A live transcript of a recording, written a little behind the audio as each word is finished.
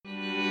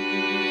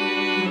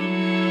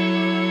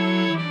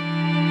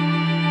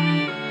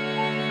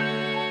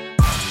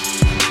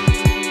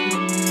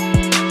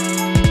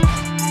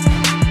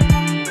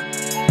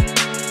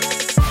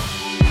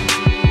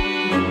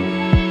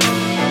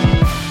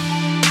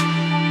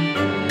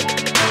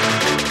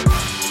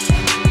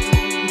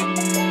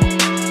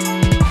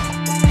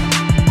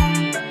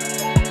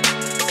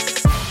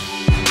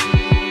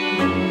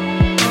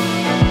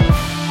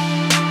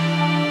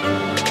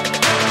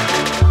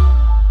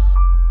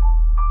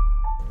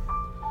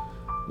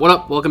What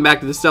up? Welcome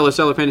back to the Stellar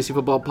Fantasy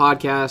Football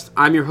Podcast.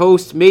 I'm your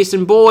host,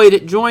 Mason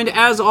Boyd, joined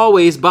as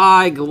always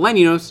by Glenn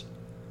Enos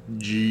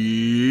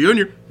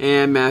Jr.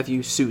 and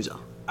Matthew Souza.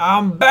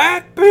 I'm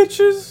back,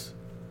 bitches!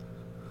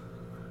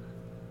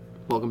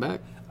 Welcome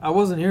back. I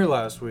wasn't here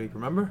last week,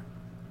 remember?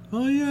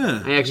 Oh,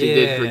 yeah. I actually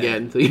did forget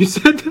until you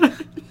said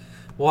that.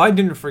 Well, I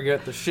didn't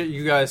forget the shit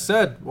you guys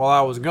said while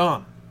I was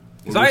gone.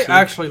 Because I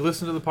actually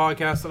listened to the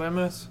podcast that I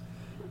missed,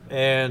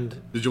 and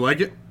Did you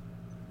like it?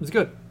 it's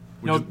good.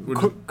 Would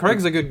you-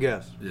 Craig's a good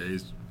guest. Yeah,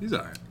 he's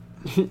all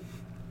right.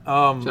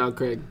 Shout out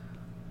Craig.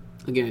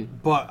 Again.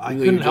 But I You know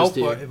couldn't you're help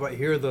just here. but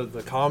hear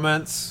the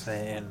comments,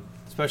 and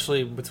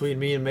especially between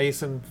me and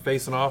Mason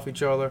facing off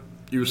each other.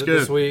 You were This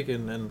scared. week,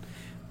 and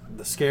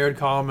the scared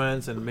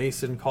comments, and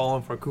Mason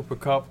calling for Cooper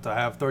Kupp to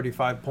have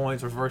 35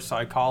 points, reverse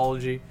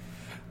psychology,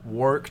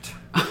 worked.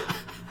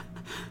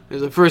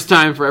 There's a first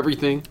time for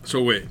everything.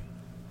 So wait,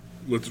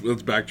 let's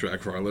backtrack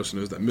for our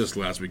listeners that missed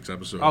last week's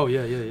episode. Oh,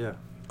 yeah.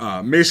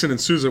 Mason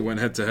and Souza went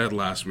head to head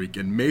last week,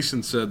 and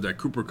Mason said that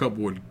Cooper Kupp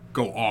would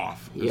go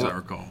off, as Yep. I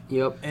recall.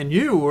 Yep. And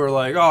you were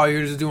like, "Oh,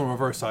 you're just doing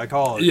reverse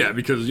psychology." Yeah,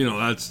 because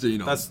that's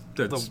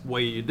That's the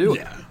way you do it.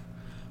 yeah.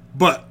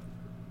 But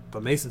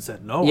But Mason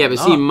said no. Yeah, I'm but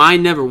see, not.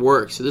 mine never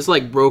worked. So this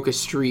broke a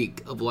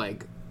streak of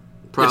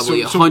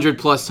probably Yeah, so- 100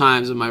 plus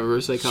times of my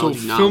reverse so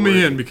psychology not fill me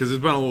working. in because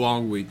it's been a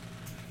long week.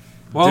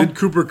 Well, Did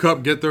Cooper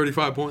Kupp get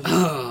 35 points?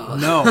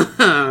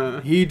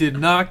 no, he did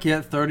not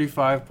get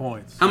 35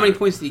 points. How many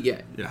points did he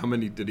get? Yeah, how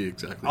many did he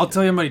exactly? I'll get?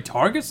 tell you how many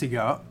targets he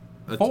got.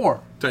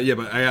 4. Yeah,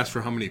 but I asked for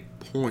how many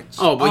points.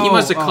 Oh, but he Oh,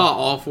 must have oh. caught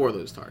all 4 of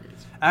those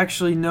targets.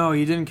 Actually, no,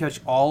 he didn't catch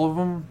all of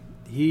them.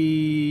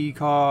 He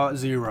caught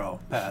 0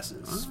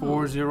 passes.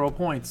 0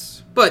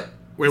 points. But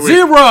wait.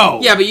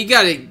 0! yeah, but you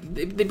gotta.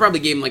 They probably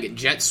gave him a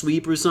jet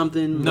sweep or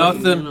something.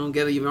 Nothing.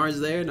 Get a yards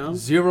there. No.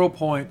 0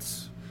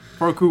 points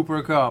for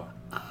Cooper Kupp.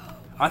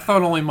 I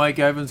thought only Mike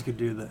Evans could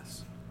do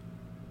this.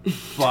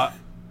 But,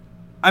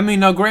 I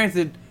mean, now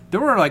granted, there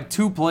were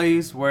 2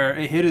 plays where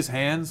it hit his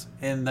hands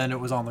and then it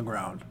was on the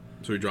ground.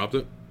 So he dropped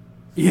it?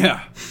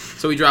 Yeah.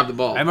 So he dropped the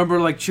ball. I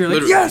remember cheering,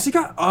 Literally. yes, he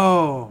got.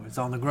 Oh, it's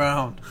on the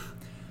ground.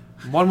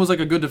 One was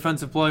a good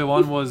defensive play.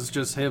 One was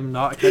just him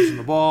not catching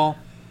the ball.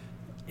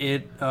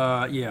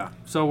 Yeah.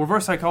 So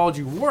reverse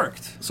psychology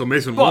worked. So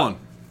Mason But- won.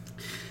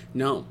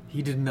 No.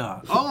 He did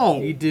not.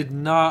 Oh. He did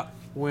not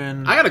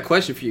win. I got a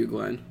question for you,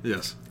 Glenn.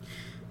 Yes.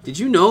 Did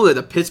you know that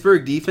the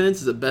Pittsburgh defense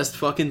is the best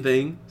fucking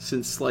thing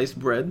since sliced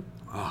bread?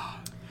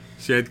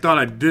 See, I thought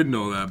I did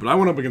know that, but I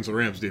went up against the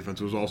Rams defense.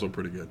 It was also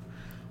pretty good.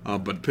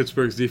 But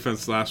Pittsburgh's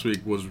defense last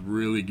week was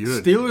really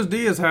good. Steelers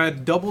D has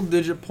had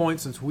double-digit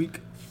points since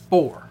week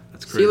 4.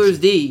 That's crazy. Steelers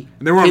D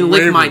And they were on can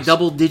lick my waivers.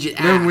 double-digit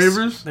ass. They're on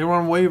waivers? They were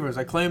on waivers.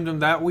 I claimed them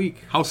that week.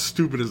 How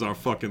stupid is our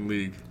fucking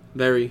league?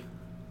 Very.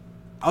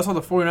 I also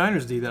had the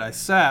 49ers D that I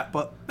sat,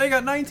 but they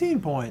got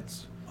 19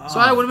 points. So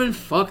I would have been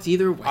fucked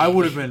either way. I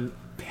would have been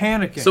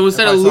panicking. So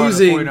instead if of I saw the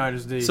losing,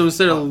 49ers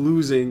D.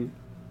 losing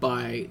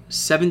by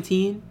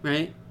 17,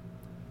 right?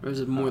 Or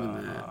is it more than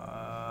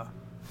that?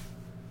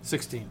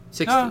 16.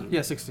 16.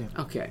 Yeah, 16.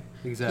 Okay.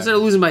 Exactly. Instead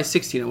of losing by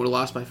 16, I would have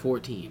lost by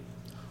 14.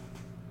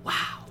 Wow.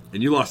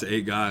 And you lost to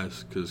 8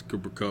 guys because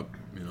Cooper Kupp,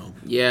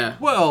 Yeah.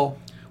 Well,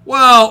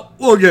 Well,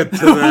 we'll get to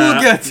that.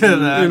 We'll get to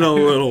that. in a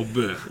little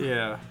bit.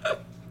 yeah.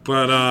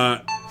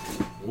 But,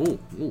 Ooh.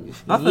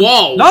 Nothing.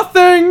 Whoa.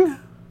 Nothing.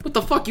 What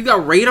the fuck? You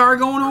got radar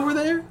going over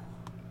there?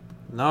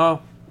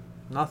 No,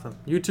 nothing.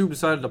 YouTube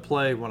decided to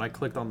play when I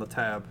clicked on the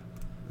tab.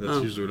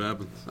 that's usually what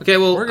happens. Okay,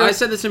 well, We're good. I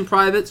said this in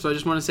private, so I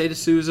just want to say to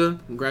Souza,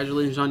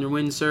 congratulations on your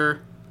win, sir.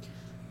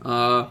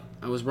 I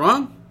was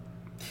wrong?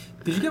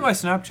 Did you get my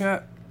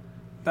Snapchat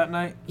that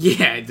night?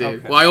 Yeah, I did.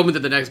 Okay. Well, I opened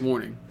it the next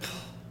morning.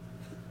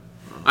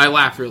 I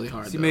laughed really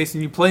hard, See, though.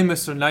 Mason, you play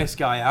Mr. Nice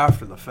Guy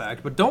after the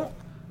fact, but don't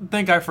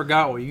think I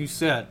forgot what you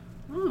said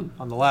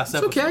on the last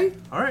It's episode. okay.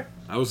 All right.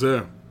 I was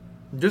there.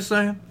 I'm just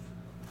saying.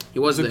 He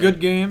was It was a there. good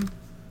game.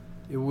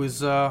 It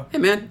was, Hey,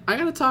 man, I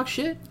gotta talk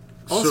shit.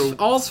 So-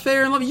 All's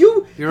fair in love.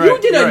 You You're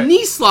right, did you're a right.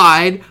 knee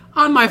slide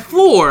on my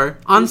floor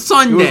on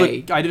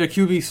Sunday. I did a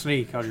QB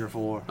sneak on your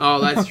floor. Oh,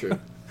 that's true.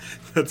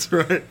 That's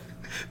right.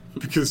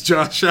 Because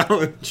Josh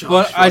Allen.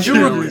 But I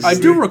Josh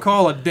do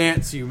recall a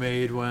dance you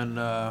made when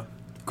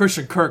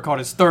Christian Kirk caught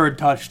his 3rd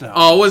touchdown.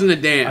 Oh, it wasn't a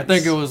dance. I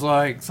think it was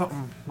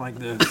something like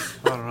this.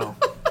 I don't know.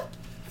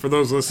 For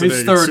those listening,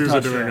 His third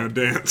Sousa touchdown. doing a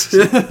dance.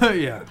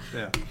 yeah.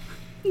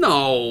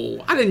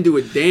 No, I didn't do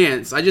a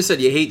dance. I just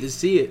said you hate to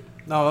see it.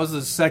 No, that was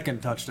his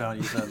 2nd touchdown.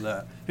 You said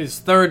that. His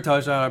 3rd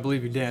touchdown, I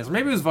believe, he danced.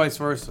 Maybe it was vice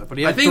versa. But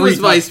he had I think it was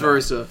 3 vice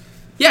touchdowns. versa.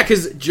 Yeah,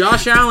 because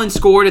Josh Allen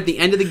scored at the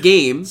end of the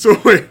game, So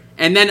wait.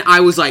 and then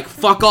I was like,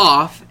 "Fuck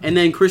off!" And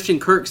then Christian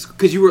Kirk's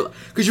because you were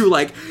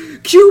like,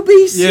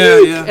 "QB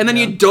sneak," Yeah, and then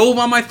yeah. you dove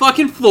on my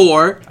fucking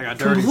floor, I got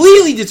dirty.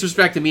 completely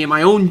disrespected me in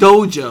my own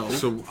dojo.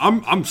 So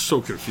I'm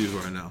so confused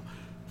right now.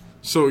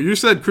 So you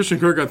said Christian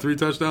Kirk got 3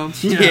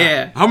 touchdowns?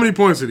 Yeah. How many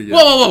points did he get?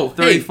 Whoa! Hey,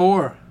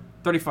 34.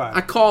 35.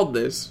 I called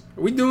this.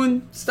 Are we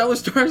doing Stellar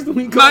Stars the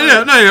week? Not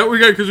yet. We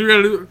got to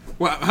do.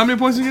 How many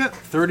points did he get?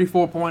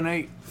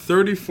 34.8.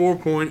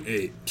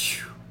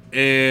 34.8.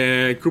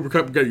 And Cooper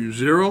Kupp got you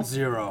 0.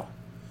 0.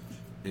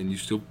 And you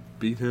still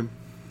beat him.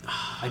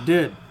 I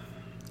did.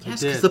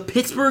 Yes, because the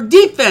Pittsburgh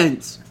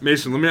defense.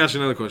 Mason, let me ask you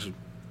another question.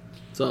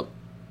 What's up?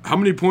 How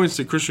many points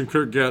did Christian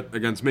Kirk get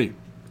against me?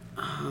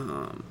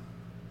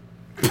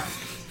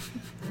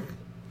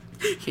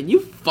 Can you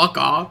fuck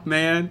off,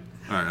 man?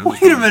 All right,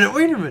 Wait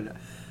a minute.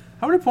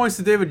 How many points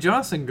did David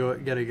Johnson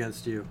get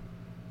against you?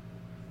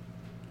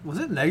 Was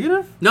it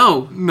negative?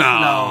 No,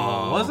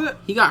 No. Was it?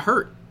 he got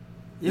hurt.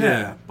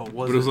 Yeah. But it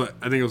was like,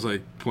 I think it was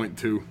like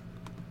 0.2.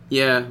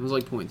 Yeah, it was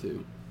like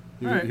 0.2.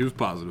 He, All right. he was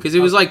positive. Because it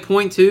was like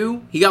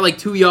 0.2. He got like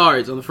 2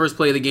 yards on the first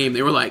play of the game.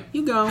 They were like,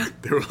 you go.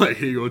 They were like,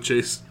 here you go,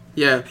 Chase.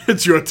 Yeah.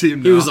 It's your team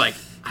now. He was like,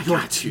 I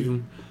got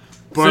you.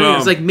 but, So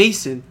it's like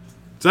Mason.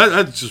 so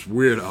that's just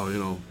weird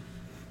how,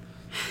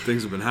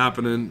 things have been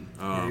happening.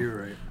 Yeah,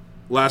 you're right.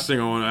 Last thing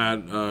I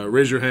want to add,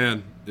 raise your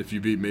hand if you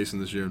beat Mason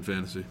this year in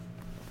fantasy.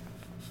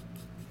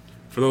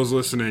 For those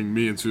listening,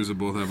 me and Sousa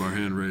both have our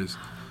hand raised.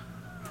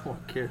 Poor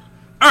kid.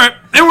 All right,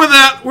 and with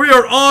that, we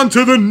are on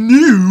to the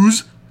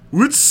news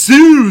with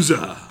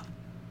Sousa.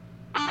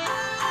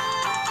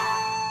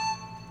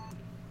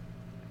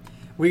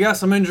 We got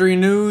some injury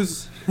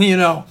news.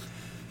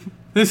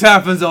 This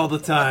happens all the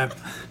time.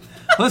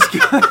 Let's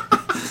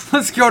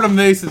go to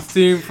Mason's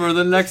team for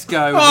the next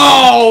guy.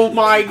 Oh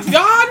my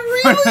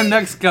God, The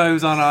next guy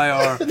who's on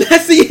IR.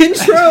 That's the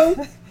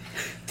intro?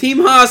 Team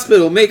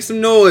Hospital, make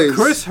some noise.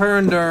 Chris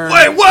Herndon.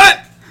 Wait, what?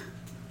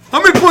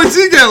 How many points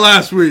did he get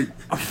last week?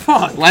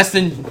 Fuck. Less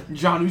than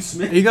Jonnu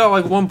Smith. He got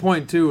like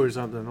 1.2 or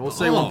something. We'll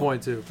say Oh.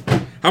 1.2.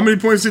 How many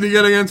points did he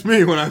get against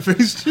me when I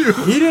faced you?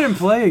 He didn't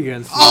play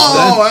against you.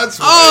 That's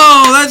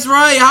Oh, that's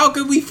right. How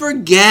could we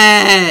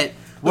forget? Let's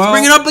Well-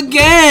 bring it up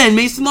again.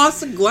 Mason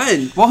lost to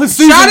Glenn. Well, his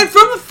season- Shout it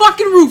from the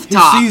fucking His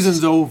rooftop.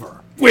 season's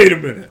over. Wait a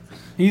minute.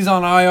 He's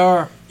on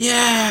IR.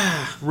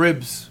 Yeah.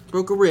 Ribs.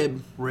 Broke a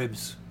rib.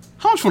 Ribs.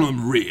 How much one of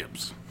them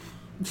ribs?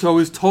 So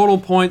his total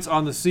points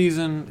on the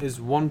season is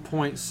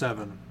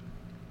 1.7.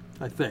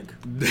 I think.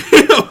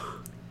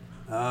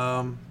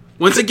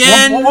 Once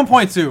again,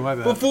 1.2, my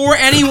bad. before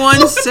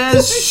anyone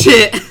says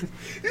shit,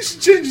 You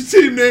should change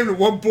your team name to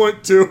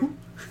 1.2.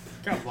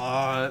 Come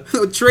on.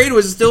 the trade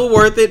was still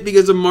worth it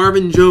because of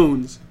Marvin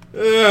Jones.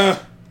 Yeah,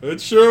 it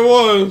sure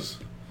was.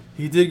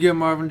 He did get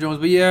Marvin Jones,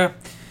 but yeah.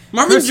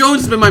 Marvin Chris-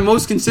 Jones has been my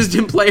most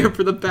consistent player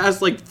for the past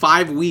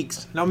 5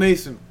 weeks. Now,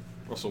 Mason.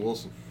 Russell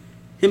Wilson.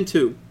 Him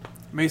too.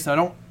 Mason, I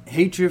don't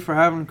hate you for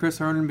having Chris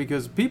Herndon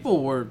because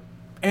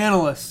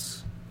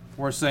analysts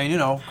were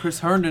saying, Chris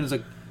Herndon is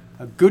a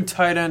good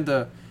tight end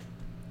to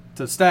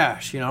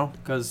stash,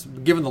 because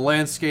given the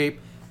landscape,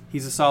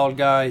 he's a solid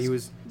guy.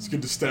 It's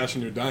good to stash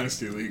in your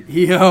dynasty league.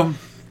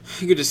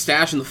 You could just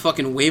stash in the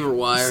fucking waiver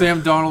wire.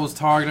 Sam Darnold was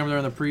targeting him there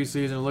in the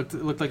preseason. It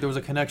looked like there was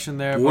a connection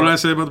there. What but did I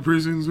say about the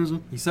preseason,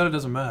 Susan? He said it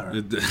doesn't matter.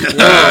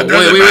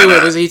 Whoa,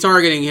 wait. Was he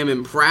targeting him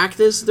in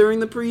practice during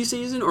the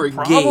preseason or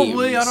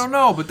Probably, games? I don't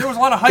know, but there was a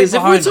lot of hype Because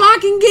if we're behind it.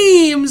 talking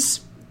games,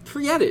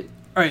 forget it.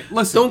 All right,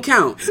 listen. Don't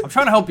count. I'm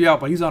trying to help you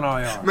out, but he's on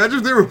IR. Imagine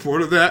if they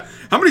reported that.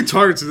 How many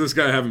targets did this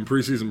guy have in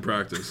preseason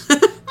practice?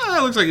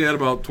 It looks like he had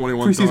about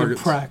 21 Preseason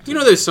targets. practice. You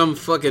know there's some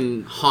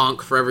fucking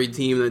honk for every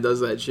team that does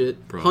that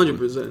shit. Probably.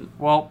 100%.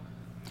 Well,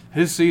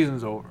 his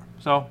season's over.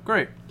 So,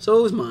 great.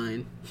 So is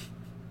mine.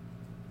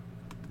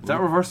 Is that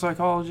reverse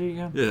psychology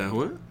again? Yeah,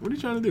 what are you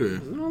trying to do here?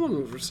 I don't know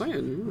what we're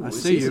saying. I My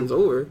see you. season's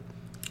over.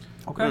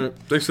 Okay. All right,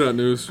 thanks for that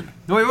news.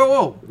 No, wait,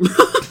 whoa.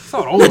 It's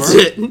not over. That's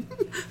it.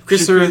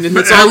 Chris Herndon.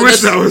 That's I all.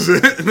 wish That's, that was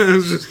it. It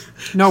was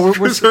just No, we're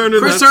Chris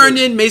Herndon. Chris that's it.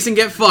 Herndon, Mason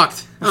get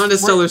fucked. On to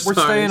Stellar we're Stars.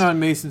 staying on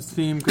Mason's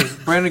team because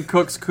Brandon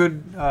Cooks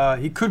could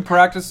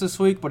practice this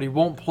week, but he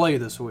won't play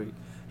this week.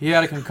 He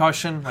had a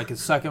concussion, like his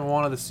second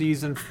one of the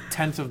season,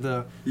 10th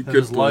of He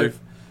his could play. life.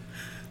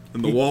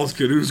 And the walls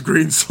could ooze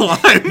green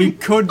slime. He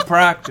could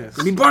practice.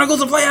 I mean, barnacles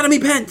to play out of me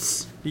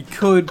pants. He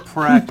could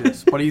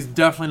practice, but he's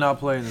definitely not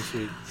playing this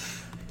week.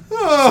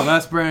 So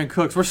that's Brandon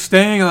Cooks. We're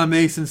staying on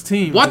Mason's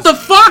team. What the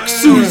fuck,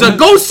 Sousa?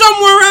 Go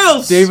somewhere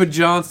else. David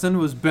Johnson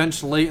was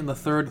benched late in the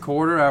third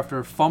quarter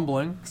after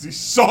fumbling. He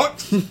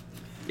sucked.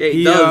 Yeah,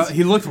 he does.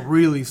 He looked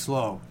really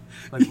slow.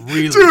 Like,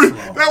 really Dude,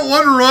 slow. that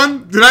one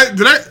run, did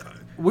I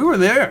We were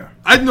there.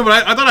 I know,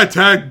 but I thought I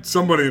tagged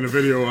somebody in a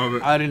video of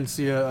it. I didn't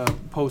see a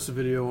post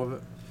video of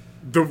it.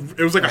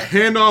 It was like a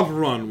handoff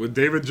run with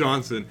David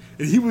Johnson,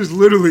 and he was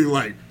literally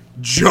like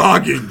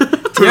jogging to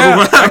the Yeah,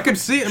 left. I could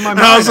see it in my And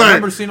mind. I was like,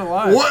 remember seeing it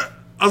live. What?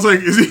 I was like,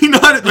 is he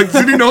not like?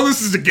 Did he know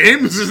this is a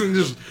game? This isn't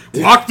just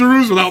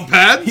walkthroughs without He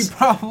pads.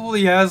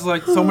 probably has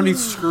like so many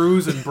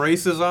screws and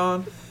braces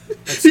on. That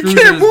He screws in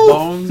can't his move.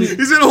 bones.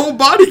 He's in a whole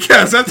body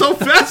cast. That's how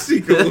fast he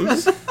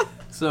goes.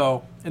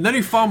 So, and then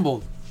he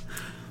fumbled.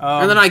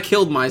 And then I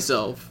killed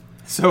myself.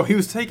 So he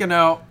was taken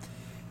out.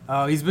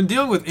 He's been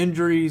dealing with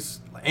injuries,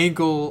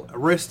 ankle,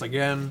 wrist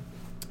again,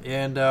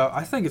 and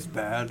I think it's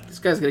bad. This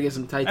guy's gonna get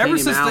some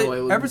titanium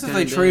alloy. Ever since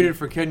they traded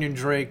for Kenyon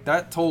Drake,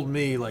 that told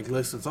me, like,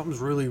 listen, something's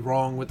really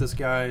wrong with this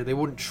guy. They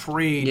wouldn't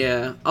trade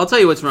Yeah, I'll tell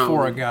you what's wrong.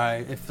 for a with him.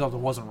 guy if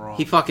something wasn't wrong.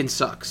 He fucking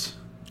sucks.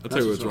 I'll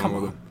tell you what's Come wrong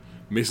with on. him.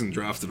 Mason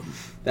drafted him.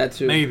 That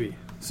too. Maybe.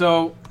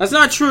 So That's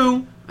not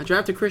true. I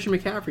drafted Christian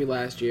McCaffrey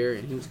last year,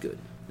 and he was good.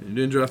 You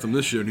didn't draft him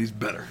this year, and he's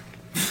better.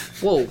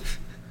 Whoa.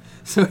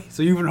 So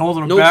you've been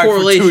holding him No back for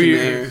correlation 2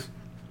 years.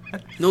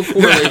 there. No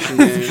correlation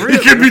there. He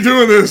could be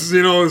doing this,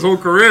 his whole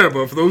career,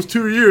 but for those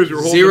 2 years,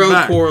 you're holding Zero him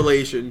back.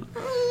 correlation.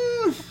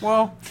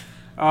 Well,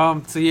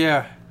 so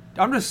yeah,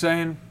 I'm just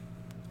saying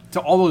to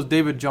all those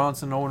David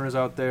Johnson owners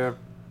out there,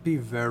 be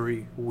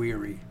very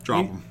weary.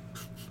 Drop him.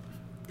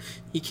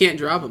 You can't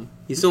drop him.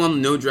 He's still on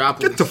the no drop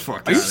list. Get the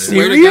fuck Are out you of here.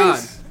 Swear to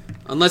serious? God.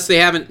 Unless they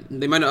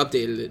might have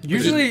updated it.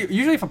 Usually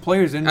if a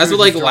player's injured, As of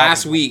like just drop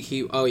last him. week,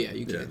 you Yeah.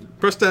 can.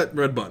 Press that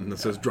red button that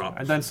says drop.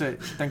 And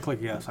then click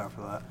yes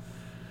after that.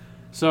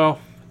 So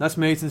that's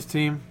Mason's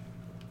team.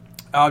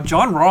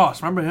 John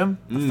Ross, remember him?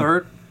 The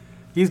third.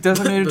 He's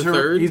designated The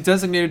third? He's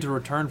designated to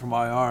return from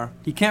IR.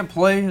 He can't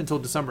play until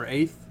December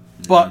 8th,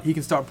 but he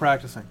can start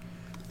practicing.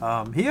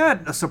 He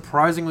had a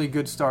surprisingly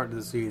good start to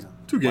the season.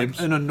 2 games.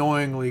 An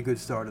annoyingly good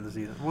start to the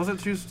season. Was it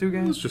just 2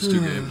 games? It's just 2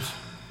 games.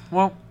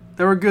 Well,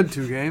 they were good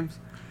 2 games.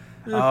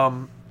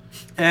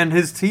 And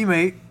his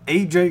teammate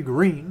AJ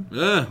Green,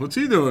 Yeah, what's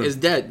he doing? Is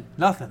dead.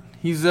 nothing.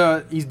 He's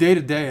day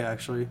to day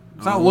actually.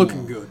 It's not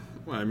looking good,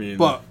 Well, I mean,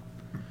 but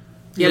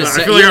He had a I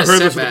set- feel he like had I've a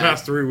heard this for the setback.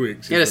 past 3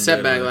 weeks. He had a He's been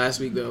setback dead. last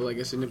week, though, like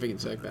a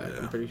significant setback,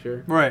 I'm pretty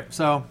sure. right.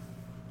 So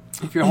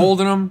if you're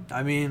holding him,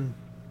 I mean,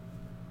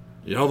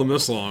 You held him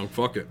this long.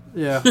 Fuck it.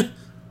 yeah.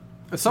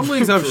 Some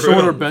leagues have For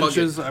shorter real.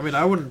 benches. I mean,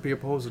 I wouldn't be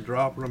opposed to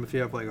dropping them if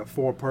you have like a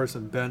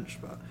 4-person bench,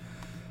 but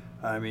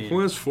I Who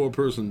mean, has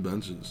 4-person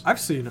benches? I've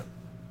seen it.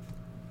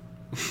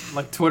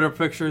 Like Twitter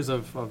pictures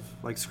of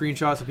like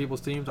screenshots of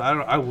people's teams.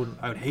 I would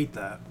hate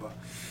that, but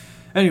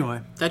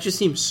anyway. That just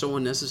seems so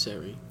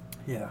unnecessary.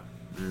 Yeah.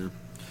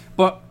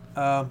 But,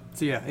 so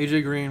yeah,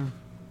 AJ Green.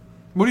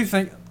 What do you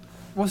think?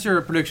 What's your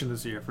prediction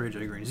this year for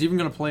AJ Green? Is he even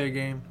going to play a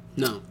game?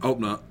 No. Hope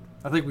not.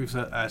 I think we've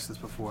asked this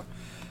before.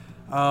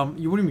 What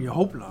do you mean you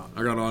hope not?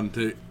 I got on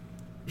tape.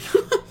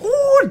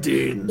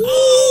 Odin!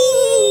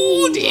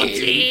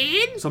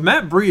 Odin! So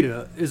Matt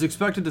Breida is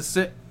expected to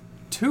sit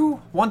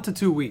 1 to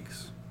 2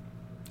 weeks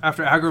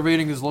after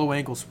aggravating his low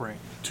ankle sprain.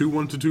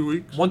 1 to 2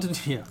 weeks? 1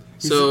 to yeah.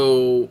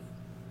 So,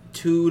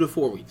 2 to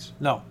 4 weeks.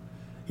 No.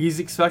 He's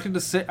expected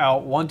to sit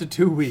out 1 to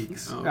 2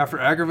 weeks after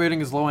aggravating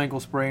his low ankle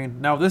sprain.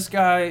 Now, this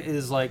guy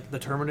is like the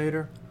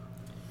Terminator.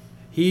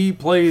 He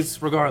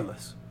plays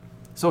regardless.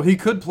 So he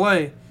could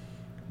play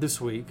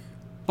this week,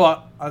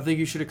 but I think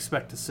you should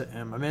expect to sit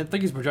him. I mean, I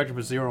think he's projected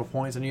for 0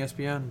 points in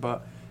ESPN,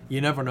 but you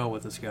never know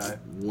with this guy.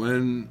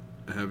 When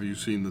have you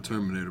seen the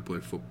Terminator play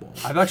football?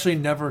 I've actually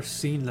never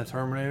seen the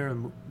Terminator,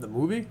 the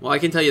movie. Well, I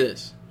can tell you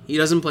this. He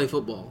doesn't play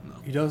football.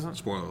 He doesn't,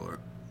 Spoiler alert.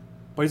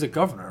 but he's a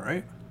governor,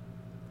 right?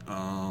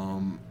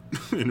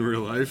 In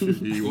real life,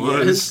 he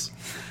was. Yes.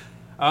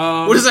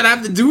 What does that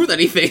have to do with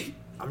anything?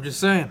 I'm just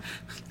saying.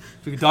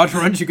 If you can dodge a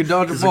wrench, you can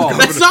dodge a ball.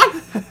 That's not...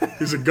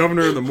 He's a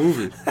governor in the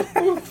movie.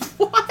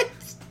 What?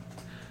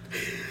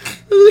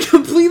 Those are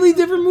completely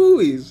different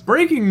movies.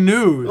 Breaking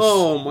news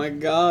Oh, my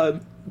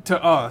God.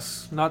 to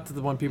us, not to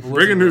the one people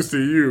Breaking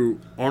listening news to you: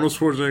 Arnold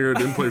Schwarzenegger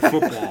didn't play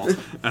football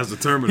as the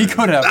Terminator. He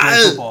could have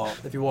played football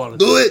if he wanted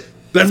to. it.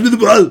 Pass me the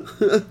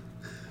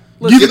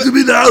ball. Give it to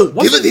me now.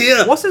 What's Give it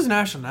here. What's his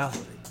nationality?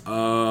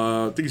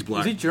 I think he's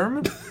black. Is he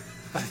German?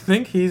 I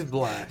think he's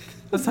black.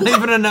 That's not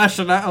even a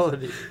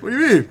nationality. What do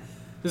you mean?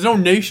 There's no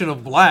nation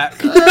of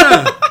black.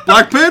 Yeah,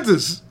 Black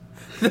Panthers.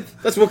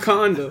 That's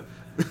Wakanda.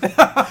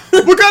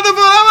 Wakanda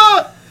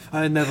forever.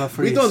 I never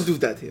freeze. We don't do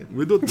that here.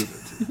 We don't do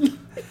that.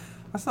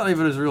 That's not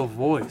even his real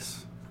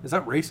voice. Is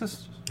that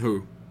racist?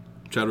 Who?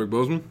 Chadwick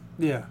Boseman?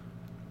 Yeah.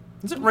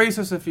 Is it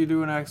racist if you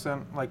do an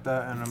accent like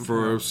that? And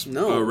For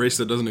No. a race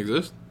that doesn't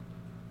exist?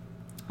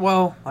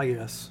 well, I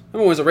guess.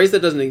 Remember, when it's a race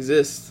that doesn't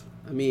exist.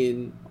 I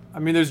mean,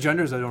 There's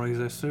genders that don't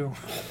exist too.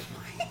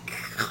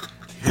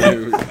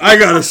 Dude, I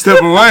gotta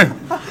step away.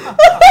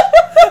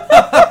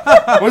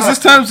 What's this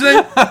time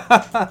today?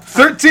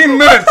 13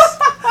 minutes.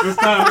 This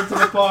time into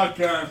the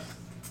podcast.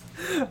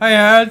 I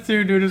had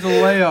to, dude. It's a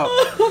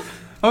layup.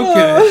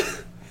 Okay.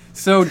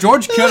 So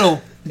George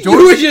Kittle. you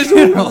were just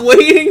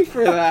waiting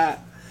for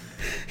that.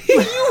 You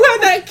had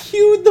that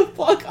queued the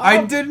fuck up.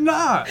 I did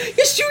not.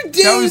 Yes, you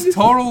did. That was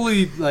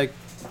totally like,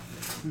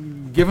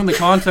 given the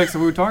context that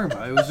we were talking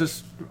about. It was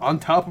just on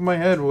top of my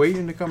head,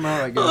 waiting to come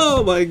out. I guess.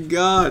 Oh my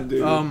God, dude.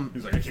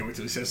 He's like, I can't wait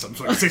till he says something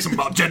so I can say something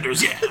about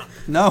genders, yeah.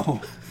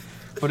 No,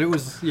 but it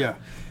was yeah.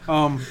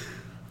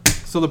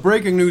 So the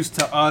breaking news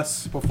to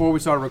us before we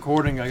started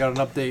recording, I got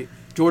an update.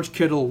 George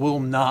Kittle will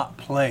not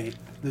play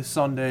this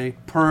Sunday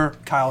per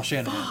Kyle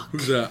Shanahan.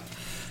 Who's that?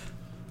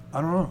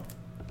 I don't know.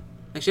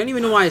 Actually, I don't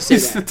even know why I said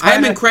He's that. the I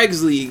am in tight-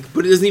 Craig's league,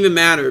 but it doesn't even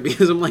matter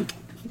because I'm like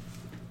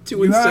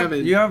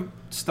 2-7. You have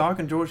stock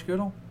in George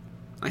Kittle,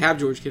 I have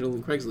George Kittle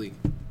in Craig's league.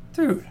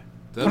 dude.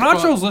 That's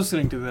Panacho's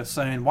listening to this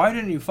saying, "Why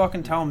didn't you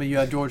fucking tell me you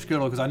had George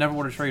Kittle? Because I never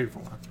would have traded for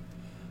him."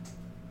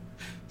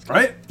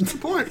 Right? That's the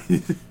point.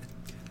 You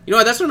know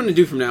what? That's what I'm going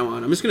to do from now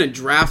on. I'm just going to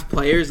draft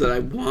players that I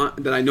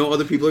want, that I know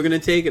other people are going to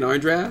take in our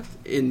draft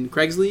in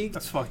Craig's league.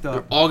 That's fucked They're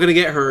up. all going to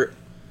get hurt.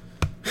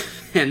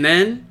 And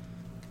then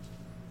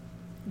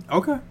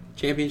Okay.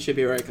 Championship,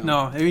 here I come. No,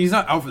 I mean, he's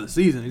not out for the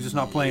season. He's just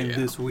not playing Yeah.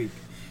 this week.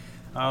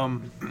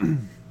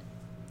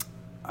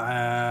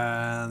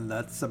 And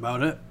that's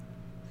about it.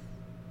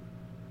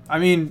 I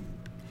mean,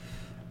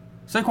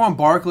 Saquon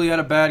Barkley had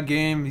a bad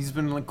game. He's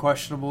been like,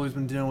 questionable. He's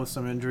been dealing with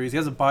some injuries. He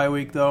has a bye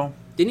week, though.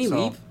 Didn't he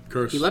So- leave?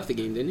 Curse. He left the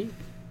game, didn't he?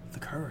 The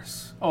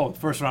curse. Oh,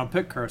 first round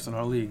pick curse in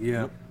our league.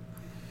 Yeah,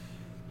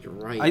 You're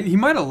right. he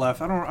might have left.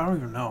 I don't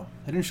even know.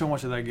 They didn't show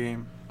much of that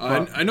game.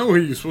 I know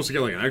he was supposed to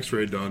get like an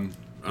X-ray done.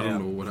 I Yeah. don't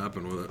know what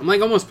happened with it. I'm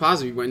like almost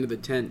positive he went into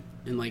the tent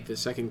in like the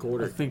second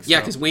quarter. I think Yeah,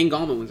 so. because Wayne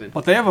Gallman was in.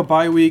 But they have a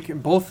bye week,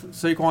 and both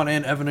Saquon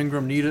and Evan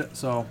Ingram need it,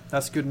 so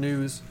that's good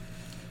news.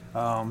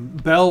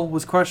 Bell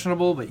was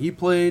questionable, but he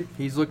played.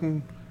 He's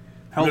looking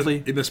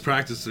healthy. He missed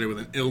practice today with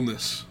an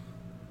illness.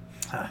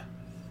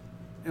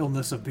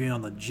 Illness of being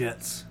on the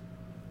Jets.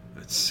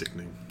 That's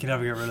sickening. Can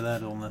never get rid of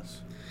that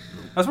illness.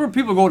 That's where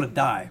people go to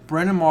die.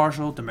 Brandon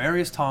Marshall,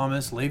 Demarius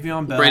Thomas,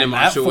 Le'Veon Bell, Brandon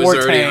Matt Marshall Forte.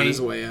 was already on his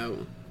way out.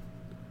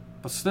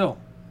 But still,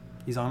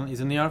 he's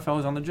in the NFL.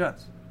 He's on the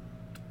Jets.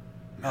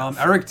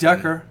 Eric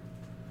Decker.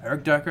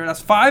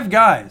 That's 5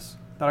 guys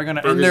that are going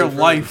to end Burgers their and fries.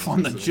 life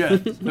on the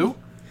Jets. Who?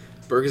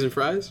 Burgers and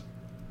fries?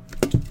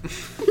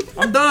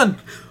 I'm done.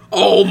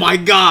 Oh my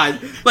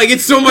god! Like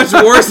it's so much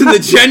worse than the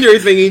gender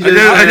thing he just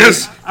I said.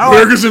 guess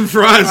burgers and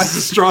fries is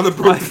the straw that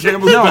broke the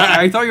camel's No, back.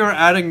 I thought you were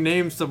adding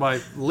names to my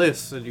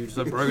list, and you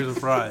said burgers and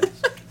fries.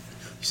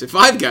 You said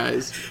 5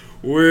 guys.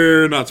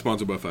 We're not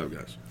sponsored by Five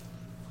Guys.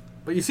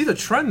 But you see the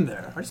trend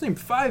there. I just named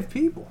 5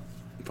 people.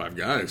 5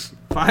 Guys.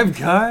 5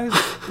 guys,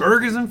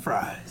 burgers and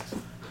fries.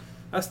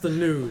 That's the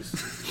news.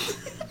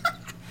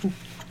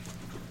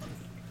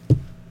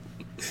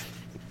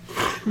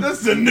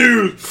 That's the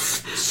news.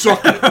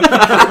 Suck it.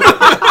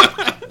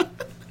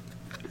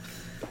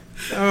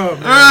 Oh,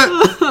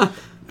 man.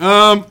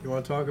 All right. You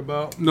want to talk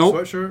about Nope.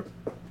 sweatshirt?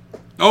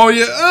 Oh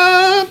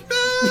yeah.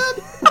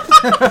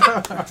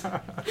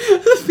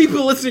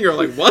 People listening are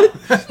like, "What?"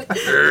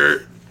 Yeah,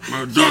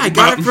 Yeah, I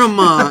got it from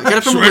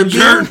Olympia.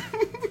 Sweatshirt.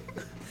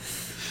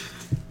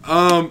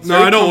 No,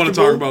 I don't want to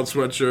talk about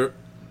sweatshirt.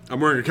 I'm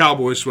wearing a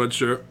cowboy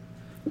sweatshirt,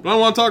 but I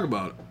don't want to talk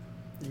about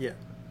it Yeah.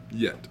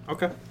 yet.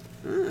 Okay.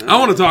 I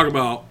want to talk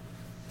about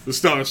the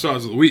Stellar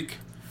Stars of the Week,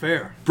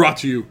 Fair. brought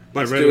to you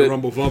by do Radio it.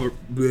 Rumble Bum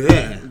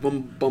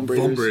Bum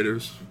Braiders.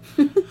 Raiders.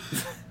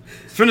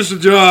 Finish the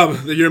job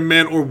that your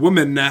man or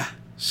woman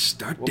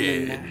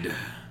started.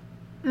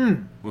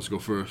 Let's go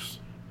first.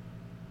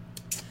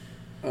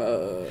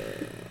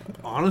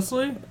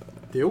 Honestly,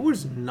 there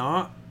was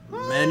not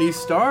many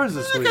stars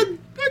this I week. can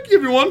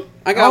give you one.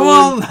 I got Oh,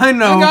 one. well, I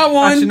know. I got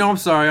one. Actually, no, I'm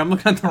sorry. I'm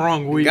looking at the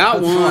wrong week.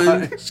 Got That's one.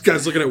 why. This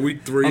guy's looking at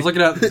week 3. I was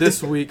looking at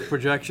this week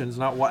projections,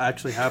 not what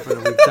actually happened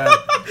in week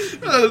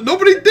 10.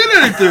 Nobody did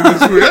anything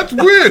this week. That's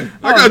weird.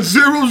 I got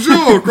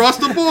 0-0 across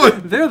the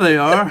board. There they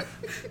are.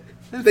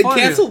 It's They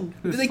funny. canceled.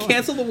 Did It's they funny.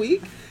 cancel the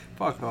week?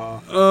 Fuck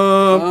off.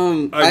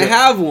 I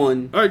have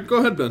one. All right, go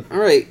ahead, Ben. All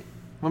right.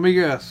 Let me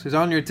guess. He's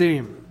on your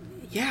team.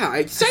 Yeah,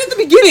 I said at the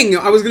beginning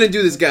I was gonna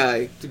do this guy.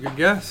 It's a good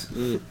guess.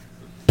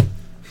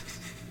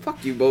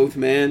 Fuck you both,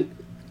 man.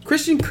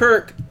 Christian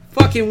Kirk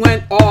fucking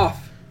went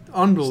off.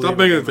 Unbelievable. Stop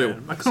making it man.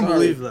 table. I couldn't Sorry.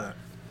 believe that.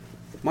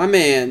 My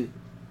man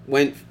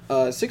went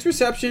 6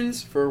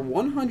 receptions for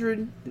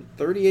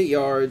 138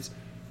 yards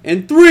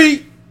and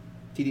 3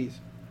 TDs.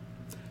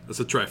 That's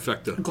a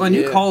trifecta. Glenn,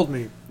 you Yeah. called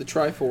me. The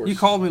Triforce. You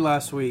called me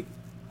last week,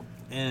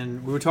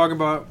 and we were talking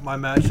about my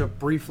matchup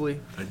briefly.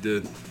 I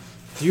did.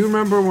 Do you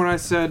remember when I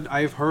said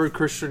I've heard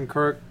Christian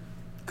Kirk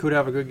could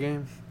have a good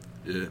game?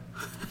 Yeah.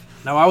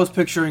 Now, I was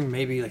picturing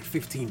maybe like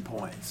 15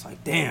 points.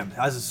 Like, damn,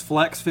 as his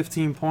flex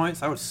 15 points,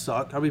 that would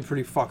suck. That would be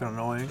pretty fucking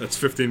annoying. That's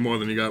 15 more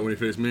than you got when you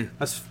faced me.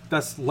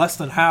 That's less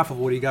than half of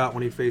what he got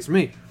when he faced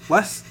me.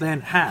 Less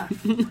than half.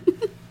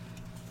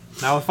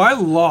 Now, if I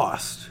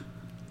lost,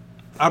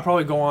 I'd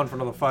probably go on for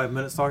another 5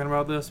 minutes talking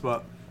about this,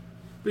 but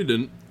We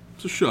didn't.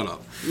 So shut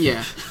up.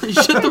 Yeah.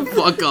 Shut the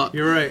fuck up.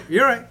 you're right.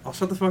 You're right. I'll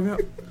shut the fuck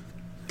up.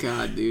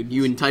 God, dude.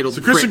 You entitled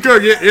So Christian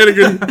prick. Kirk, he had a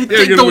good, he had a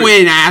Take good the week.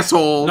 win,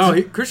 asshole. No,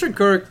 Christian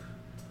Kirk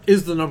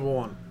is the number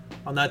one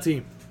on that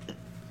team.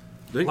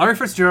 Think- Larry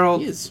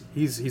Fitzgerald, He is.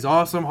 he's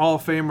awesome, Hall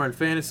of Famer in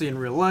fantasy in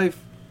real life,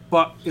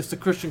 but it's the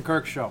Christian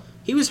Kirk show.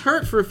 He was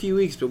hurt for a few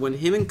weeks, but when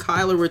him and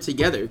Kyler were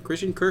together,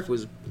 Christian Kirk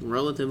was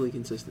relatively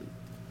consistent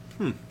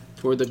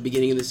toward the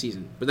beginning of the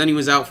season. But then he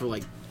was out for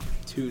like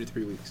 2 to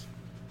 3 weeks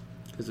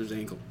because of his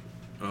ankle.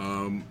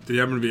 Did he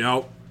happen to be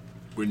out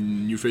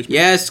when you faced me?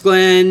 Yes,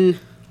 Glenn.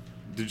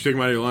 Did you take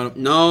him out of your lineup?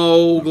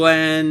 No,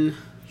 Glenn.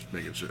 Just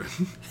making sure.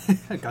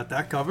 I got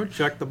that covered.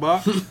 Check the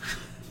box.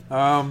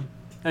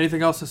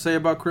 Anything else to say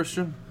about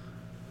Christian?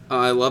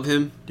 I love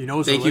him. Do you know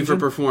his Thank you for religion?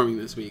 performing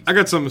this week. I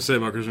got something to say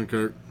about Christian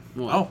Kirk.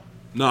 What? Oh.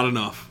 Not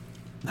enough.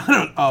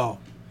 Oh.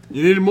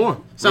 You needed more.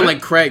 Sound right?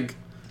 like Craig.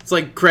 It's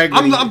like Craig.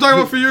 I'm when talking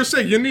about for your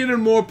sake. You needed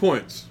more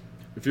points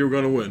if you were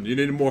going to win. You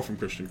needed more from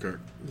Christian Kirk.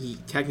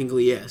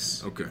 Technically,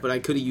 yes. Okay. But I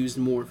could have used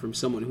more from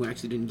someone who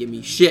actually didn't give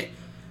me shit.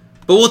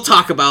 But we'll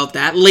talk about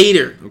that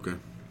later. Okay.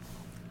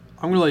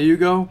 I'm going to let you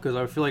go because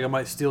I feel like I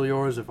might steal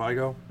yours if I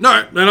go. All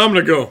right, then I'm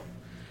going to go.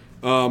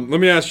 Let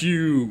me ask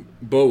you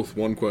both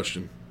one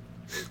question.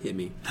 Hit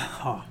me.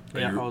 Oh,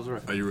 yeah, I was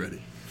right. Are you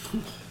ready?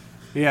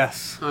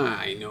 Yes.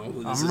 I know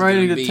who this I'm is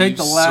ready gonna to be, take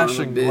the you son of a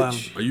lashing,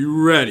 bitch. Are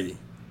you ready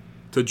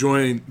to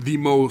join the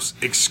most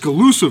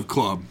exclusive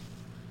club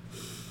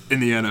in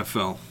the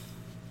NFL?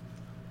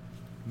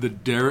 The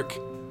Derrick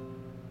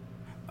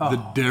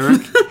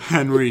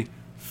Henry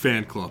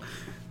Fan Club.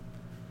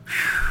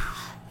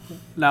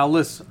 Now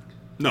listen.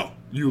 No,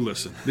 you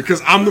listen.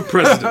 Because I'm the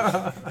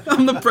president.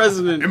 I'm the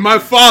president. And my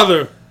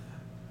father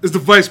is the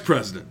vice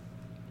president.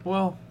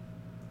 Well,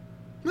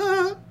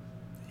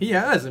 he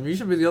has him. You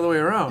should be the other way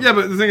around. Yeah,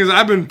 but the thing is,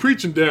 I've been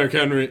preaching Derrick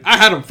Henry. I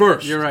had him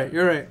first. You're right.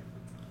 You're right.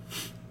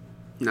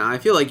 Nah, I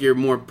feel like you're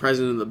more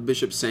president of the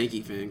Bishop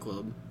Sankey fan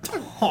club.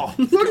 Oh, Fuck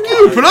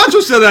you.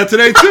 Panacho said that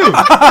today, too.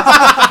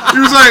 he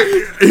was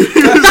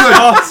like,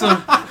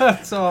 awesome.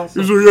 That's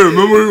awesome. yeah,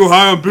 remember we go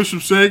high on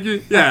Bishop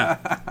Sankey? Yeah.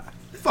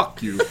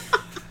 Fuck you.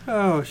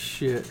 Oh,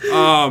 shit.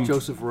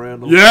 Joseph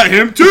Randall. Yeah,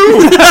 him too.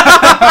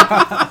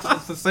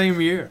 It's the same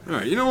year. All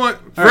right, you know what?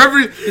 For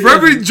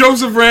every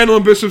Joseph Randall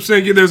and Bishop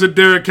Sankey, there's a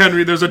Derrick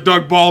Henry, there's a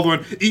Doug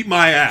Baldwin. Eat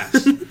my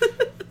ass.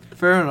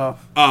 Fair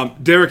enough.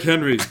 Derrick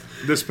Henry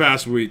this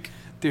past week,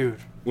 Dude.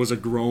 was a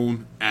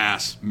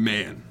grown-ass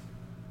man.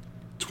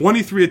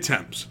 23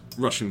 attempts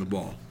rushing the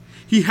ball.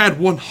 He had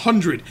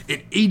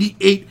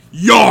 188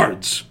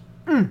 yards.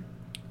 And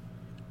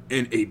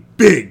a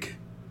big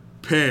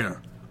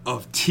pair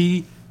of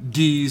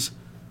TDs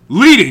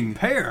leading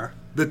Pair.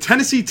 the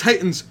Tennessee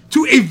Titans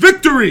to a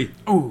victory.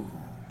 Ooh.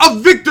 A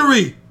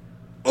victory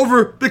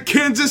over the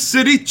Kansas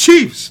City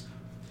Chiefs.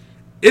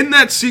 In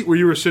that seat where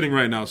you were sitting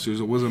right now,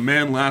 Susan, was a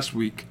man last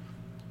week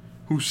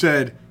who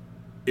said,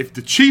 if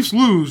the Chiefs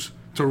lose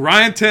to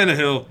Ryan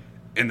Tannehill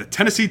and the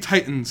Tennessee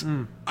Titans,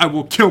 I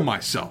will kill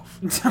myself.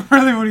 Is that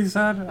really what he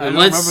said? I don't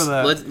remember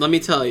that. Let me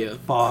tell you.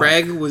 Fuck.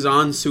 Craig was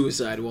on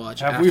suicide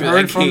watch Have after we that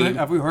heard from game. him?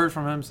 Have we heard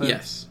from him since?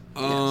 Yes.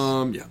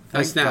 Yeah.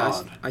 Thank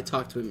God. I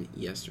talked to him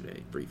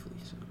yesterday briefly.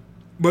 So.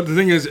 But the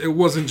thing is, it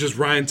wasn't just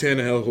Ryan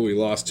Tannehill who he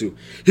lost to.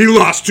 He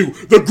lost to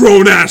the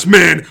grown-ass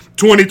man,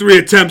 23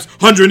 attempts,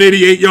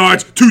 188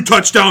 yards,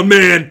 2-touchdown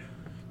man,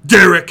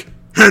 Derrick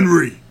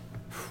Henry.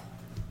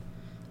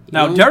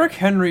 Now, Derrick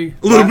Henry.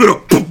 A little bit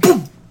of boom,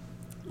 boom,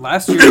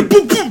 Last year. and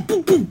boom, boom,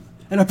 boom, boom.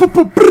 And a boom,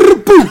 boom,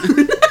 boom,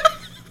 boom.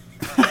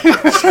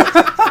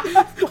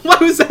 Why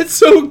was that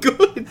so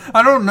good?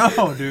 I don't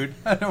know, dude.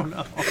 I don't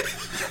know.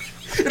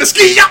 And a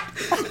ski, yeah.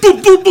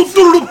 Boom, boom, boom,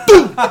 boom,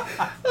 boom.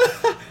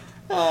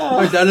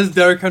 Wait, that is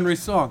Derrick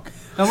Henry's song.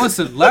 Now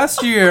listen,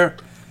 last year,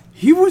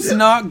 he was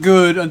not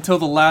good until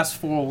the last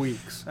 4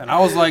 weeks. And I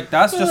was like,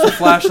 that's just a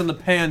flash in the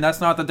pan. That's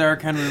not the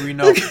Derrick Henry we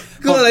know.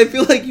 God, I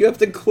feel like you have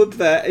to clip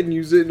that and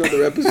use it in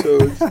other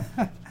episodes.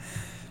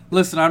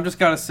 Listen, I'm just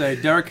got to say,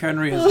 Derrick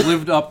Henry has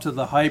lived up to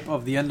the hype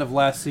of the end of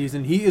last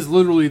season. He is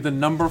literally the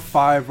number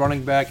 5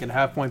 running back in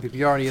half-point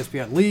PPR in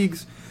ESPN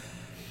leagues.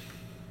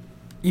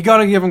 You got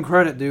to give him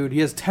credit, dude. He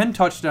has 10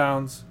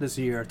 touchdowns this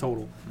year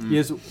total.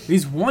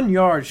 He's 1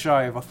 yard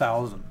shy of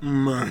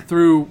 1,000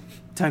 through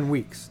 10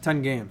 weeks,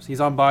 10 games. He's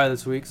on bye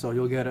this week, so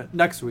you'll get it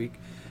next week.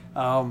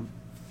 You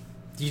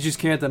just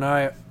can't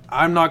deny it.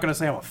 I'm not going to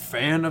say I'm a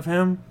fan of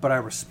him, but I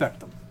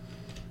respect him.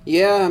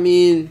 Yeah, I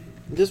mean,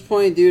 at this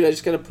point, dude, I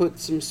just got to put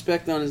some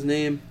respect on his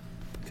name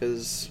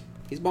because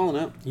he's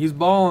balling out. He's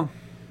balling.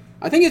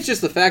 I think it's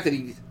just the fact that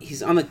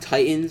he's on the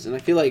Titans, and I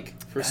feel like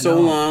for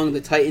so long,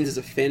 the Titans as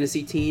a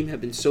fantasy team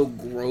have been so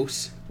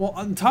gross. Well,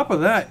 on top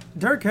of that,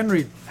 Derrick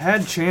Henry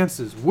had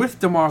chances with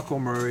DeMarco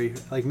Murray,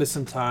 like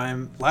missing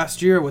time.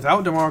 Last year,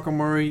 without DeMarco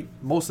Murray,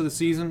 most of the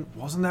season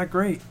wasn't that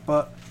great,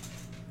 but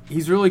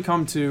he's really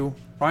come to.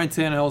 Ryan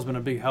Tannehill has been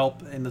a big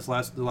help in the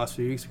last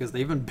few weeks because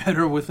they've been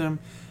better with him.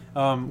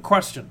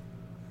 Question.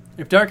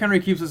 If Derrick Henry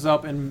keeps this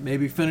up and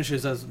maybe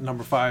finishes as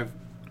number 5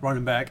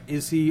 running back,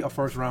 is he a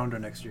first-rounder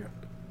next year?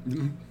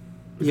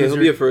 Yeah, he'll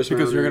be a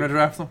first-rounder. Because you're going to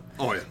draft him?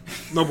 Oh, yeah.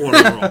 Number 1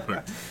 overall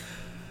pick.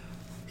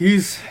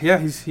 He's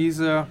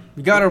you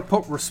got to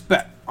put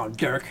respect on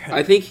Derrick Henry.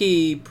 I think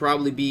he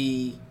probably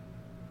be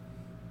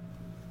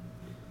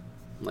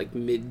like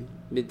mid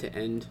to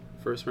end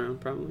first round,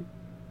 probably.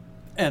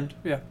 And,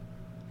 yeah.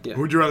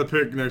 Who'd you rather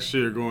pick next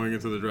year going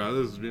into the draft?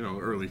 This is,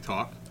 early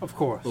talk. Of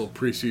course. A little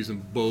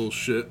preseason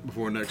bullshit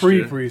before next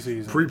year.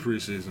 Pre-preseason.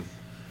 Pre-preseason.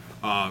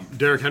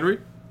 Derrick Henry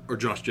or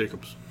Josh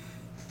Jacobs?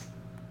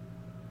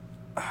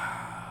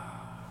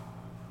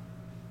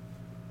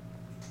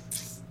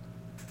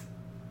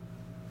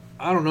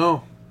 I don't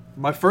know.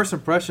 My first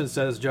impression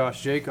says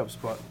Josh Jacobs,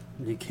 but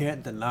you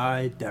can't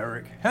deny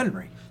Derrick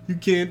Henry. You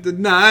can't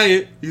deny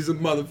it. He's a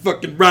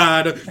motherfucking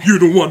rider. You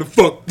don't want to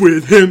fuck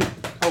with him.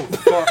 Oh,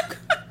 fuck.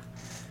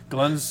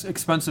 Glenn's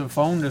expensive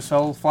phone just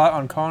fell flat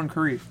on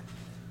concrete.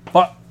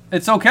 But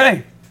it's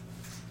okay.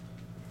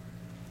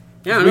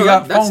 Yeah, We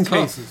got that's phone tough.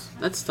 cases.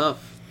 That's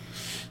tough.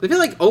 I feel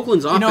like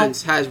Oakland's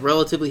offense has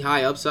relatively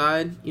high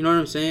upside. You know what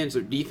I'm saying? It's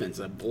their defense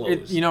that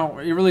blows.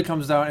 It really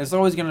comes down. It's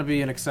always going to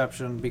be an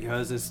exception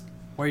because it's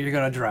where you're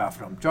going to draft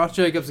him. Josh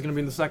Jacobs is going to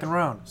be in the second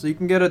round. So you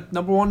can get a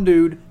number 1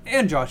 dude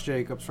and Josh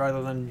Jacobs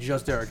rather than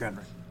just Derrick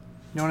Henry.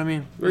 You know what I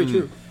mean? Very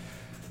true.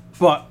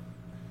 But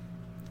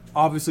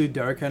obviously,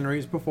 Derrick Henry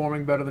is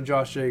performing better than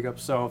Josh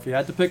Jacobs. So if you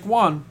had to pick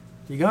one,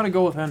 you got to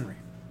go with Henry.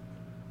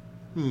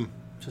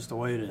 Just the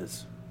way it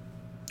is.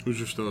 Who's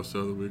your star of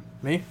the week?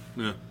 Me?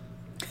 Yeah.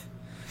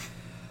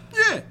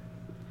 Yeah.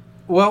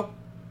 Well,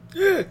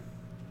 Yeah.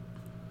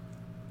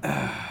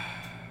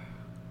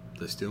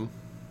 They steal?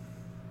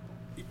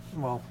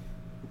 well,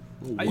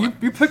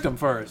 What? you picked him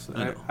first.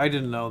 I know. I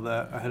didn't know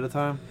that ahead of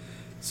time.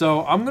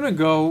 So I'm going to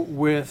go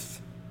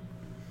with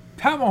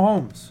Pat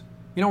Mahomes.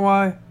 You know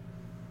why?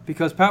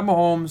 Because Pat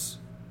Mahomes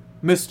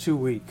missed 2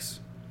 weeks.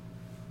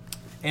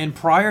 And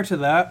prior to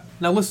that,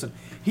 now listen,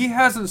 he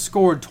hasn't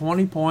scored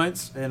 20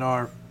 points in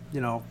our,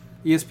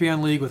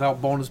 ESPN league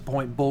without bonus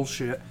point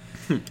bullshit.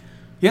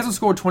 He hasn't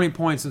scored 20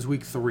 points since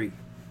week 3.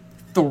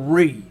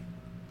 3.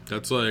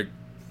 That's like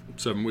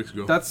 7 weeks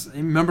ago.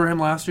 Remember him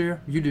last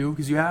year? You do,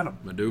 because you had him.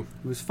 I do.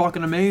 He was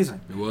fucking amazing.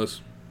 It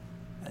was.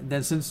 And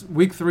then since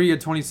week 3 at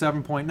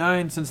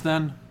 27.9, since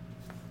then,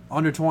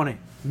 under 20.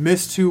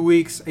 Missed 2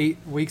 weeks, 8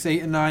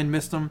 and 9,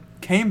 missed them.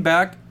 Came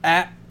back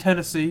at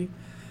Tennessee.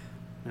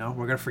 We're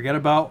going to forget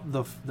about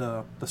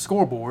the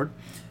scoreboard.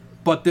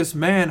 But this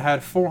man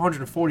had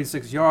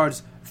 446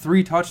 yards,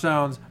 3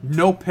 touchdowns,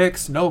 no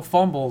picks, no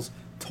fumbles,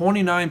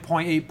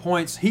 29.8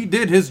 points. He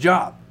did his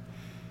job.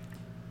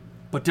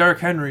 But Derrick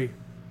Henry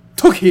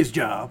took his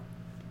job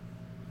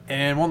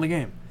and won the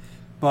game.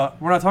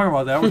 But we're not talking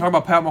about that. We're talking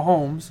about Pat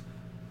Mahomes.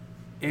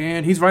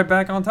 And he's right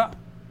back on top.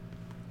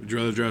 Would you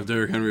rather draft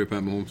Derrick Henry or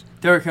Pat Mahomes?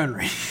 Derrick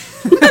Henry.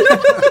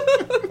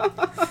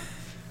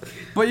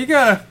 But you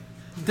gotta.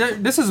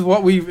 This is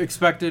what we've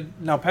expected.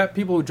 Now,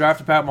 people who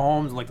drafted Pat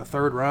Mahomes in like the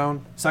 3rd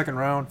round, 2nd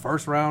round,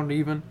 1st round,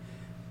 even.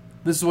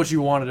 This is what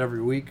you wanted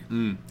every week.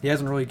 He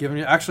hasn't really given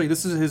you. Actually,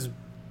 this is his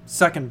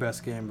 2nd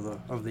best game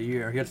of the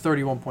year. He had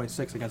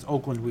 31.6 against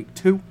Oakland week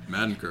 2.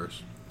 Madden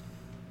curse.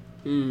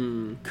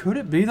 Could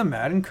it be the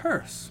Madden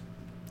curse?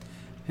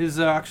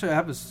 Actually, I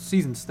have his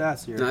season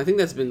stats here. No, I think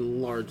that's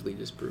been largely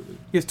disproven.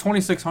 He has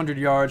 2,600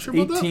 yards, Sure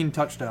about 18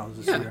 touchdowns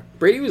this year.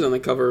 Brady was on the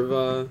cover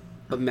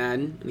of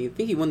Madden, and I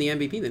think he won the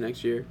MVP the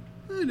next year.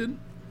 I did.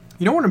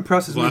 You know what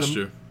impresses me? Last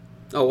year.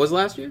 Oh, it was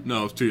last year?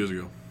 No, it was 2 years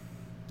ago.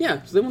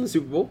 Yeah, so they won the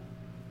Super Bowl.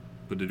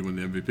 But did he win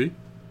the MVP?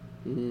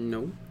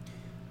 No.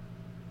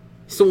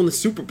 He still won the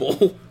Super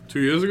Bowl. 2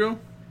 years ago?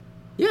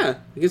 Yeah,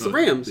 against the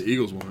Rams. The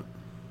Eagles won it.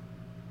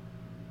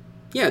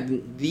 Yeah,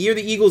 the year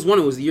the Eagles won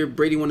it was the year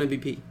Brady won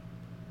MVP.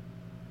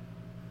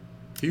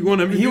 He won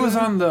MVP? He was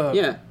on the...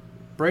 Yeah.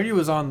 Brady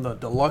was on the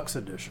deluxe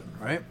edition,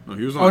 right? No,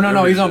 he was on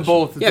no, he's on edition.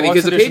 both. Yeah,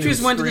 because the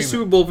Patriots went to the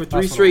Super Bowl for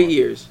 3 straight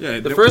years.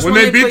 Yeah, the first when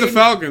one they beat the played-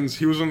 Falcons,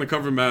 he was on the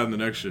cover of Madden the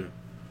next year.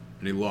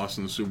 And he lost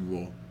in the Super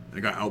Bowl.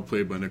 And got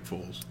outplayed by Nick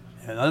Foles.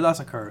 Yeah, that's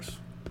a curse.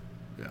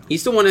 Yeah. He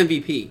still won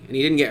MVP, and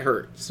he didn't get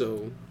hurt,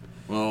 so...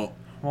 Well,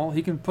 Well,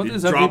 he can put He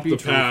his dropped MVP the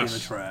trophy in the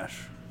pass.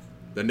 trash.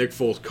 that Nick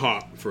Foles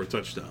caught for a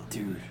touchdown.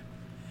 Dude.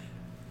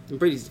 In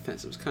Brady's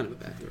defense, it was kind of a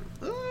bad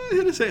throw.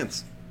 Hit his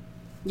hands.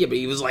 Yeah, but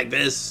he was like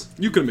this.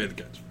 You could have made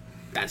the catch.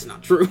 That's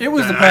not true. It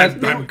was the pass.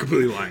 I'm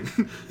completely lying.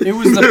 It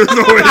was There's the...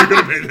 no way you could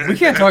have made that. We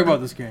can't talk about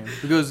this game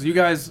because you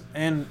guys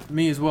and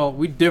me as well,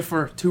 we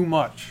differ too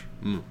much.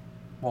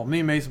 Well, me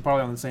and Mason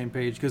probably on the same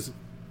page because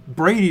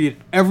Brady did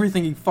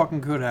everything he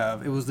fucking could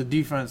have. It was the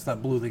defense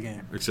that blew the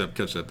game. Except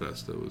catch that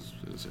pass. That was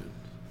insane.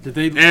 Did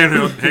they? And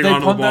did hang they on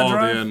to the punt that ball at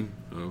drive? the end.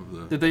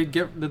 Of the,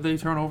 Did they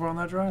turn over on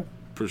that drive?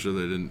 pretty sure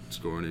they didn't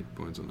score any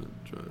points on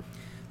that drive.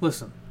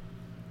 Listen,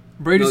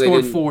 Brady No, they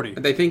scored didn't. 40.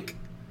 They think...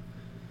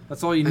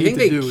 That's all you I need think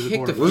to they do as a kicked a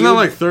quarterback. Wasn't that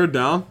like 3rd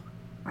down?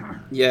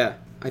 Yeah.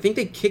 I think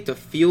they kicked a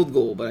field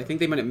goal, but I think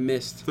they might have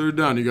missed. 3rd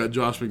down, you got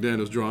Josh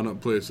McDaniels drawing up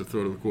plays to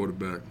throw to the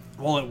quarterback.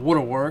 Well, it would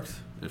have worked.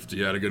 If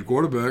he had a good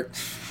quarterback.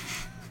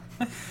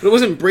 But it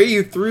wasn't Brady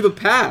who threw the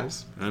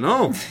pass. I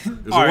know. He's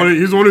the All right.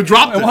 one who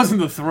dropped it. It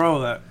wasn't the throw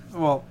that.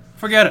 Well,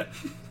 forget it.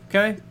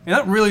 Okay? And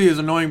that really is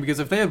annoying because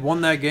if they had won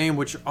that game,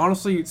 which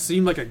honestly it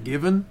seemed like a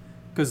given,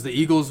 because the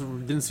Eagles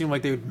didn't seem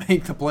like they would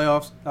make the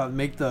playoffs,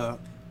 make the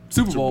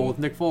Super Bowl with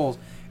Nick Foles.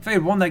 If they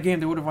had won that game,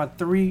 they would have won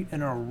 3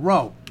 in a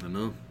row. I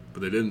know.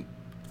 But they didn't.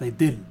 They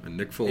didn't. And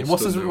Nick Foles And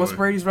what's way.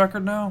 Brady's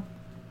record now?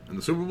 In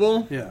the Super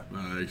Bowl? Yeah.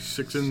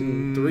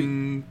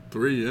 6-3,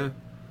 yeah.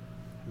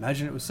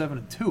 Imagine it was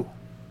 7-2.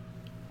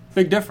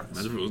 Big difference.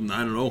 Imagine if it was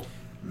 9-0.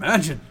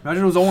 Imagine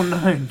it was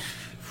 0-9.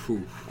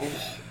 Phew.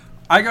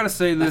 I gotta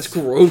say this. That's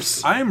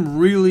gross. I am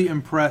really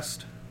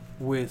impressed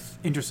with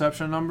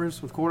interception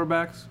numbers with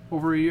quarterbacks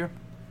over a year.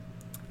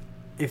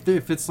 If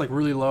it's like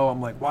really low, I'm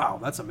like, wow,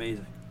 that's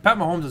amazing. Pat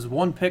Mahomes has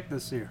 1 pick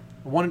this year,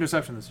 1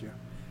 interception this year.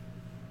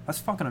 That's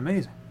fucking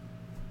amazing.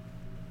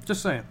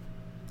 Just saying.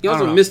 He I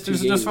also don't know. missed 2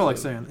 just games. felt like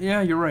though. saying,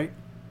 yeah, you're right.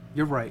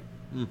 You're right.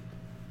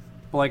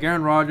 But like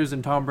Aaron Rodgers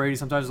and Tom Brady,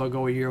 sometimes they'll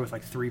go a year with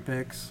like 3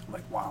 picks. I'm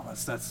like, wow,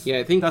 that's Yeah,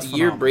 I think that's the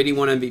year phenomenal. Brady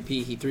won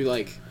MVP, he threw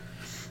like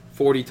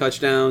 40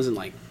 touchdowns and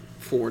like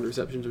 4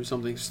 interceptions or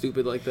something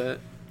stupid like that.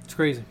 It's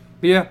crazy.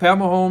 But yeah, Pat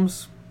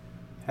Mahomes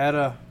had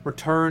a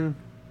return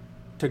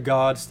to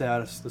God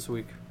status this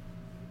week.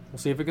 We'll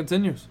see if it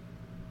continues.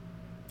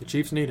 The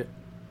Chiefs need it.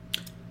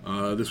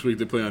 This week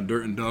they play on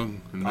Dirt and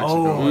Dung in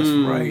Mexico. Oh, that's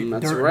Mm, right.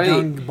 that's Dirt right.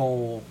 Dung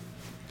Bowl.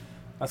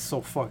 That's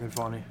so fucking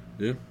funny.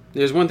 Yeah.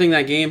 There's one thing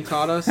that game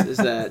taught us is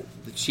that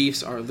the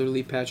Chiefs are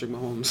literally Patrick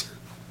Mahomes.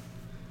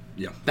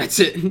 Yeah. That's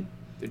it.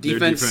 Their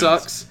defense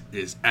sucks.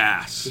 Is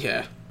ass.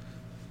 Yeah.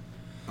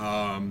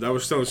 That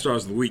was Stellar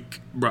Stars of the Week,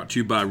 brought to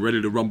you by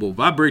Ready to Rumble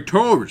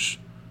Vibrators.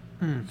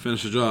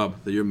 Finish the job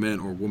that your man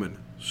or woman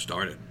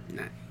started.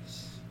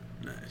 Nice.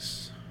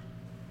 Nice.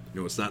 You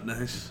know what's not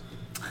nice?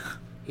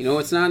 You know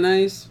what's not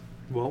nice?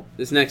 Well,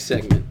 This next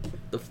segment.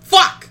 The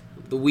fuck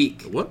of the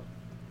week. The what?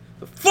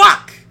 The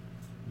fuck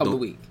of the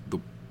week.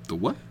 The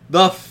what?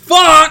 The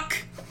fuck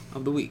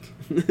of the week.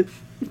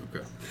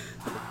 Okay.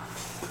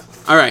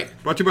 All right.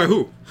 Brought to you by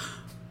who?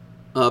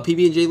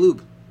 PB&J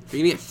Lube. If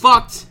you're going to get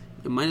fucked,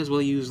 you might as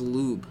well use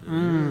lube.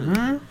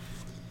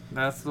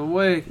 that's the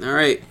way. All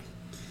right.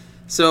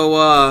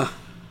 So,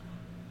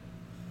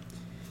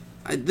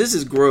 this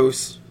is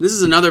gross. This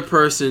is another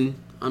person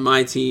on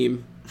my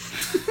team.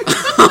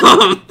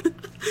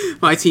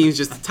 My team's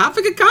just the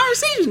topic of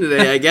conversation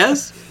today, I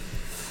guess.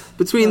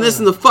 Between this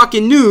and the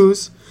fucking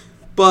news.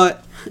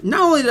 But not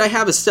only did I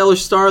have a stellar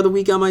star of the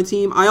week on my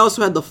team, I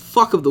also had the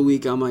fuck of the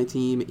week on my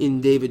team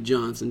in David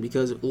Johnson.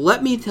 Because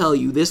let me tell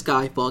you, this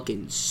guy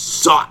fucking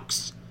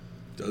sucks.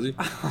 Does he?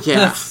 Yeah.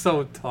 That's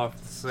so tough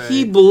to say.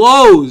 He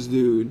blows,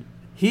 dude.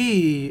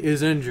 He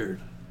is injured.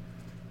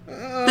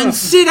 Then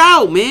sit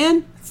out,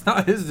 man. It's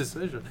not his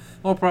decision.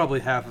 Well,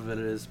 probably half of it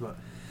is, but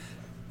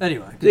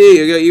anyway.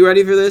 Dude, you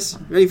ready for this?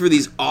 Ready for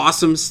these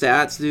awesome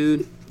stats,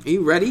 dude? Are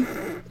you ready?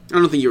 I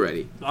don't think you're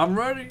ready. I'm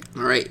ready.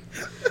 All right.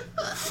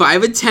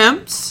 5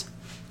 attempts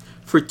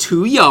for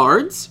 2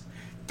 yards.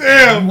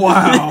 Damn!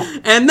 Wow.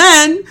 And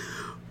then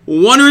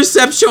 1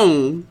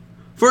 reception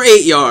for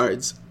 8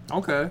 yards.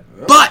 Okay.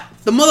 But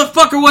the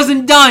motherfucker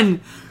wasn't done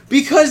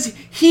because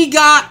he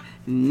got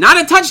not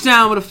a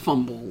touchdown, but a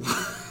fumble.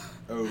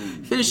 Oh,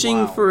 Finishing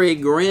wow. for a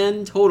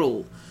grand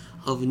total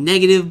of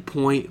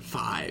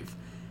 -0.5.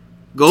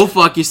 Go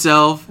fuck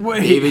yourself,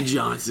 Wait. David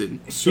Johnson.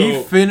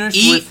 He finished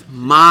Eat with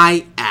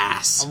my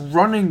ass. a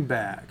running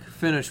back.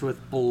 Finished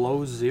with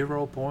below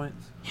 0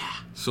 points.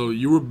 So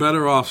you were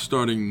better off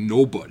starting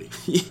nobody.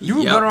 You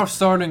were Yep. better off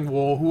starting,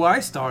 well, who I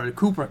started,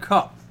 Cooper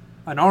Kupp,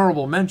 an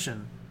honorable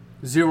mention,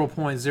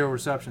 0.0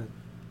 reception,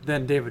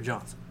 than David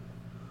Johnson.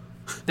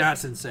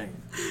 That's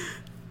insane.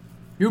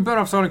 You were better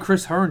off starting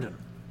Chris Herndon.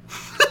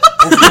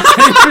 over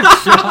David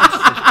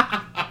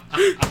Johnson.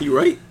 You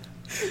right?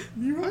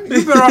 You're right. You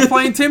were better off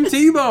playing Tim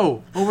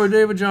Tebow over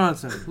David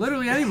Johnson.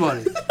 Literally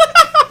anybody.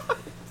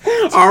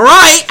 All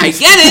right, I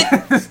get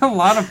it. There's a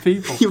lot of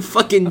people You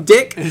fucking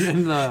dick.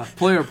 in the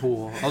player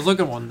pool. I was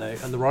looking one day,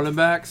 and the running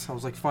backs, I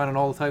was like finding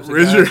all the types of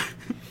Raise guys.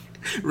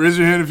 raise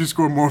your hand if you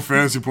scored more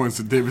fantasy points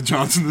than David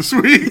Johnson this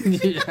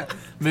week. Yeah,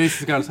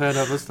 Mason's got his hand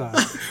up this time.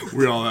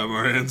 We all have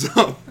our hands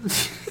up.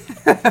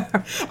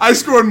 I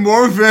scored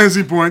more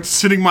fantasy points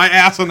sitting my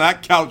ass on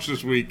that couch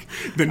this week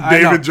than I know.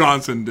 David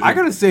Johnson did. I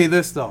gotta say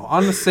this though,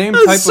 on the same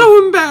type That's of so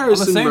on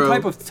embarrassing, the same bro.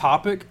 type of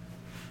topic,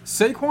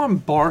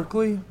 Saquon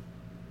Barkley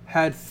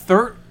had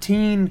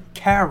 13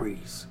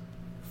 carries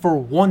for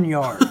 1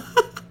 yard.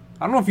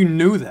 I don't know if you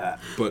knew that.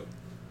 But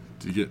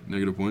did you get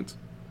negative points?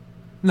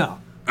 No,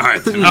 All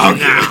right. Then.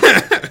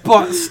 Okay.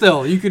 but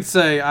still, you could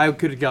say I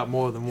could have got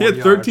more than 1 He had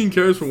yard. 13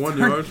 carries for 1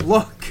 yard.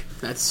 Look,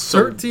 That's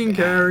so 13 bad.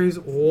 carries,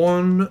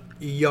 1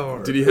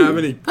 yard. Did he have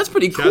any? That's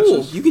pretty cool.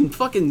 catches? You can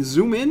fucking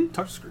zoom in.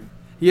 touchscreen?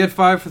 He had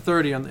 5 for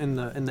 30 in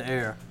the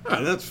air.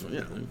 Oh, that's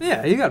yeah.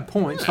 Yeah, he got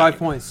points,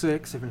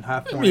 5.6, even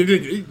half I point. mean,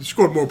 he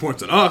scored more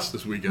points than us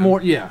this weekend.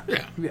 More, yeah,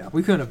 Yeah. yeah.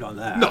 We couldn't have done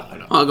that. No.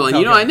 Oh, going.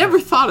 You know, I never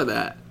thought of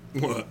that.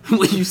 What?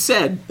 When you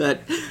said that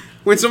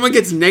when someone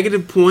gets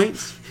negative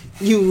points,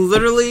 you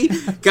literally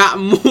got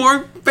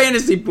more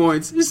fantasy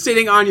points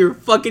sitting on your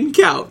fucking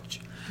couch.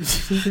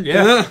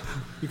 Yeah,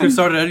 you could have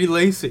started Eddie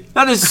Lacy.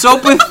 That is so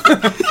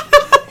pathetic.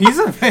 He's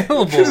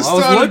available. I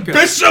was looking.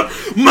 Bishop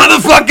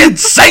motherfucking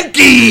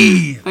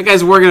Sankey. That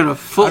guy's working at a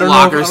Foot I don't know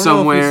Locker if he's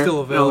somewhere.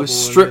 still available in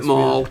Strip this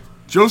mall.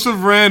 Joseph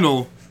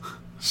Randall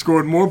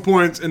scored more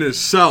points in his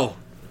cell,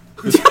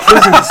 his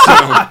prison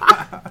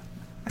cell,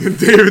 than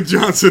David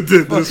Johnson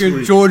did this Fucking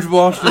week. George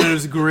Washington in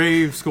his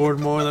grave scored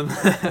more than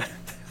that.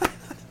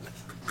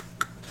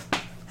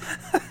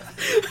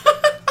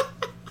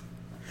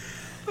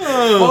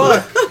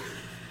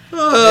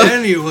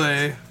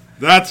 Anyway,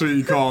 That's what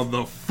you call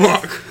the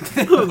fuck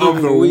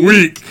of the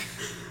week.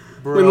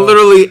 bro. When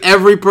literally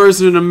every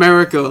person in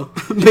America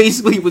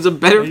basically was a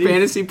better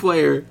fantasy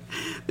player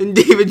than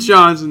David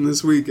Johnson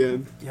this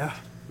weekend. Yeah,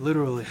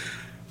 literally.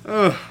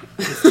 Ugh.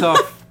 It's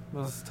tough.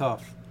 It's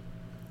tough.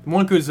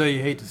 One could say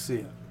you hate to see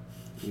it.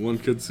 One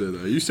could say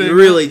that. You saying You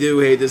really do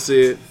hate to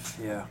see it.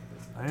 Yeah,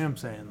 I am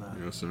saying that.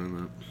 that? You're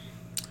saying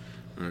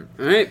that.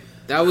 All right,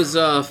 that was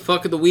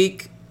fuck of the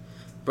week,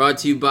 brought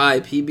to you by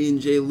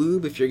PB&J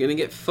Lube. If you're gonna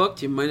get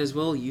fucked, you might as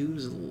well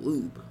use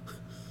lube.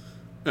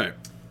 Hey,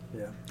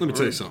 Yeah. let me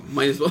tell you something.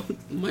 Might as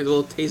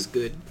well taste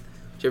good,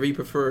 whichever you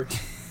prefer.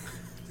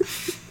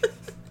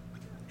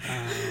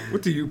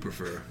 What do you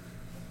prefer?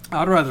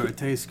 I'd rather it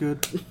taste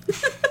good.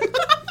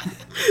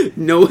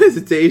 No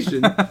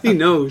hesitation. He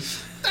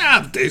knows.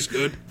 Ah, it tastes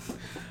good.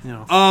 You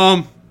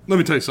know. let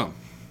me tell you something.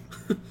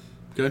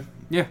 Okay?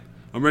 Yeah.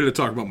 I'm ready to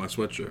talk about my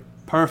sweatshirt.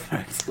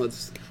 Perfect.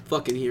 Let's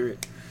fucking hear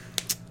it.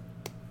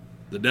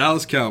 The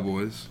Dallas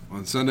Cowboys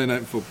on Sunday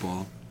Night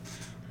Football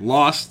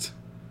lost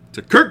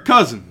to Kirk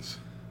Cousins,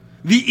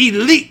 the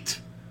elite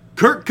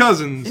Kirk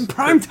Cousins, In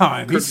prime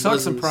time. He Kirk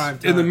sucks in Cousins. prime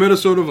time. in the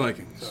Minnesota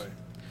Vikings.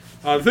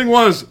 Sorry. The thing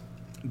was,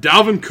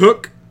 Dalvin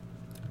Cook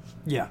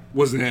Yeah.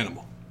 was an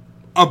animal,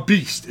 a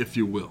beast, if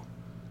you will,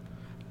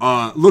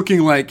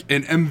 looking like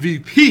an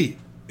MVP,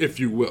 if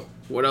you will,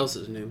 What else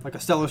is new? Like a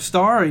stellar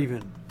star,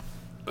 even.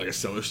 like a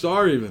stellar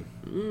star even.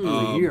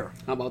 A year.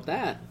 How about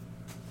that?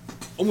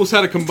 Almost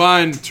had a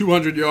combined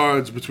 200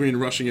 yards between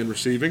rushing and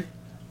receiving.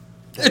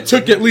 It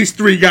took at least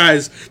 3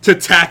 guys to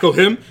tackle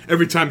him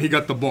every time he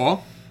got the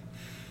ball.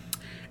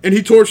 And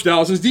he torched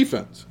Dallas's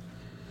defense.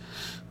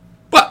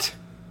 But,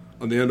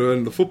 on the other end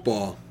of the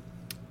football,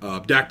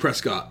 Dak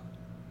Prescott,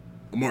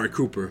 Amari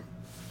Cooper,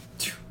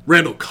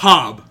 Randall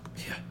Cobb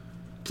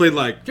played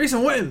like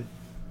Jason Witten.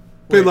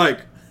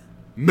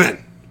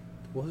 men.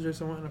 Was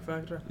Jason Witten a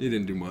factor? He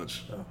didn't do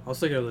much. Oh, I was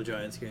thinking of the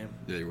Giants game.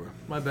 Yeah, you were.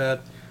 My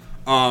bad.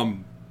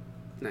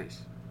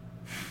 Nice.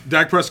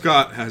 Dak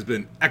Prescott has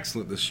been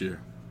excellent this year.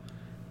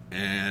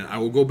 And I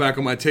will go back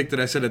on my take that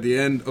I said at the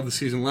end of the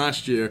season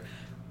last year.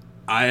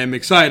 I am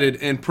excited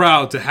and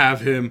proud to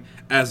have him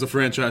as the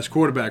franchise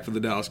quarterback for the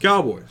Dallas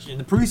Cowboys. In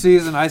the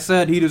preseason, I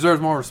said he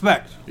deserves more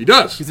respect. He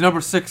does. He's a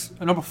number 4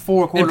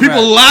 And quarterback.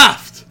 people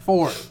laughed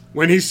 4.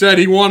 when he said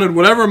he wanted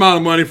whatever amount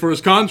of money for his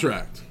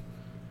contract.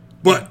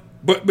 But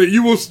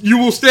you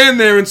will stand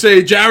there and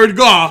say Jared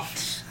Goff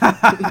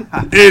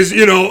is,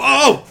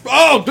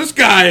 this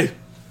guy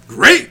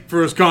great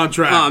for his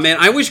contract. Oh man,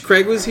 I wish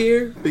Craig was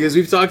here because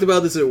we've talked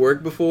about this at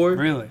work before.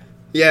 Really?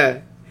 Yeah,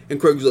 and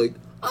Craig was like,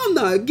 "I'm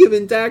not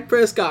giving Dak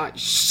Prescott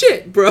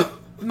shit, bro."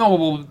 No,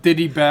 well, did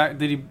he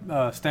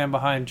stand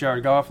behind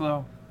Jared Goff,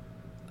 though?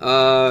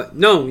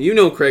 No, you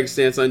know Craig's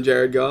stance on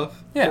Jared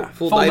Goff. Yeah,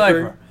 full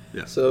diaper.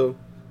 Yeah. So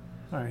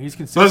All right, he's So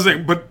consistent. that's the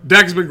thing. But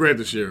Dak's been great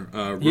this year,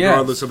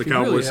 regardless of the he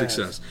really Cowboys' has.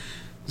 success.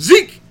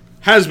 Zeke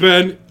has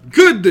been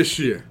good this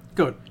year.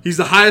 Good. He's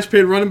the highest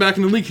paid running back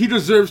in the league. He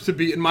deserves to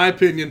be, in my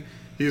opinion,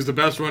 he's the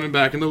best running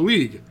back in the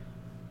league.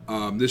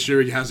 This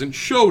year he hasn't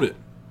showed it.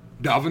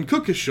 Dalvin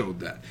Cook has showed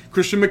that.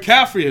 Christian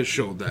McCaffrey has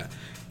showed that.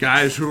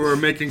 Guys who are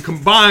making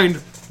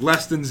combined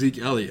less than Zeke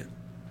Elliott.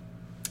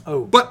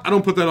 Oh. But I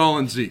don't put that all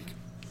on Zeke.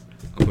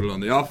 I put it on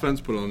the offense,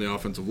 put it on the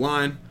offensive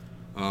line.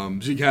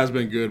 Zeke has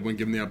been good when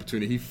given the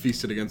opportunity. He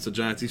feasted against the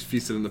Giants. He's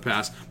feasted in the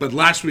past. But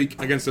last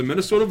week against the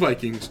Minnesota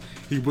Vikings,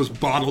 he was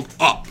bottled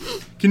up.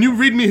 Can you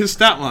read me his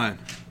stat line?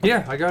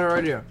 Yeah, I got it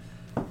right here.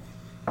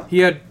 He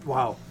had,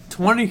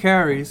 20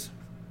 carries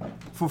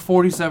for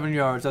 47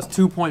 yards. That's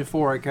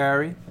 2.4 a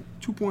carry.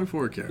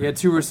 2.4 carry. He had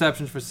 2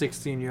 receptions for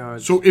 16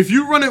 yards. So if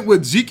you run it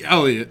with Zeke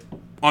Elliott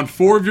on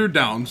 4 of your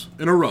downs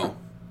in a row,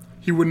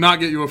 he would not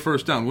get you a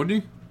first down,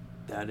 wouldn't he?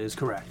 That is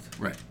correct.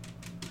 Right.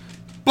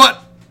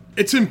 But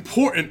it's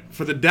important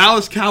for the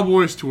Dallas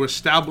Cowboys to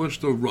establish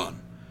the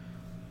run.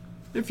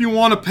 If you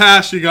want to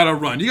pass, you got to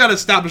run. You got to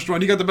establish the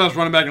run. You got the best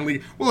running back in the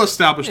league. We'll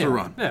establish the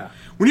run. Yeah.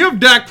 When you have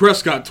Dak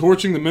Prescott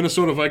torching the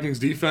Minnesota Vikings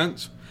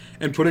defense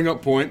and putting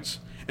up points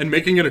and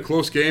making it a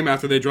close game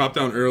after they drop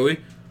down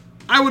early,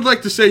 I would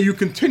like to say you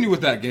continue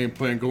with that game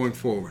plan going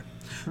forward.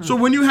 So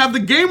when you have the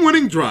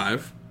game-winning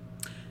drive,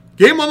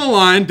 game on the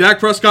line, Dak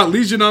Prescott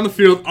leads you down the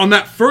field. On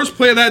that first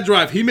play of that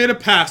drive, he made a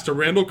pass to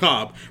Randall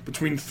Cobb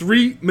between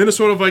 3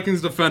 Minnesota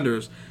Vikings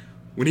defenders.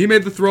 When he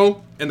made the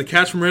throw and the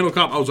catch from Randall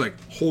Cobb, I was like,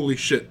 holy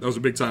shit, that was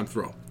a big-time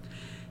throw.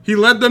 He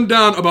led them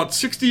down about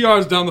 60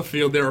 yards down the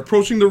field. They're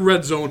approaching the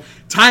red zone.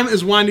 Time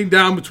is winding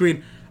down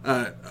between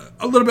a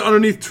little bit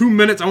underneath 2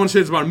 minutes. I want to say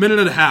it's about a minute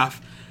and a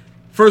half.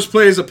 First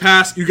play is a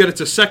pass. You get it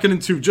to 2nd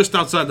and 2 just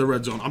outside the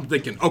red zone. I'm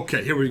thinking,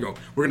 okay, here we go.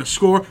 We're going to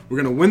score. We're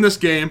going to win this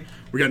game.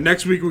 We got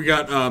next week, we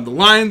got the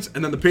Lions,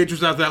 and then the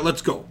Patriots after that.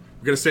 Let's go.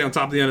 We're going to stay on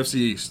top of the NFC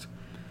East.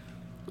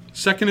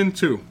 2nd and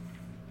 2.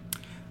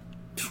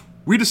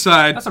 We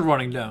decide That's a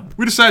running down.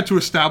 to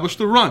establish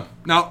the run.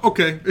 Now,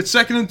 okay, it's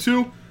 2nd and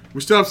 2.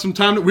 We still have some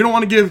time. We don't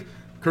want to give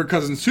Kirk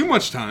Cousins too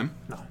much time.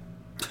 No.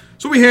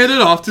 So we hand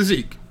it off to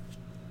Zeke.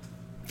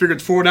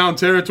 Figured 4 down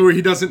territory.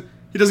 He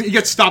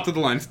gets stopped at the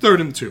line. It's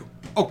 3rd and 2.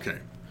 Okay,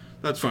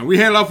 that's fine. We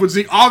hand it off with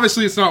Zeke.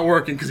 Obviously, it's not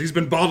working because he's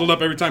been bottled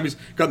up every time he's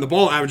gotten the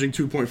ball, averaging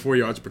 2.4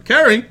 yards per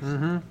carry.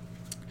 Mm-hmm.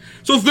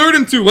 So 3rd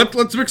and 2.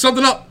 Let's mix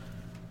something up.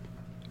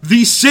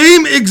 The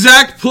same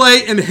exact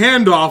play and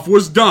handoff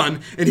was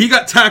done, and he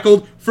got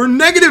tackled for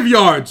negative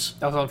yards.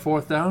 That was on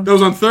 4th down? That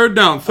was on 3rd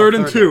down, 3rd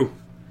and third 2.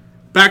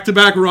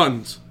 Back-to-back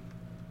runs.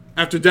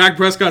 After Dak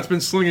Prescott's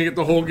been slinging it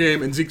the whole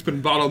game, and Zeke's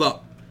been bottled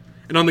up.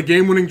 And on the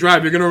game-winning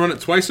drive, you're going to run it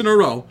twice in a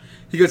row.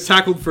 He gets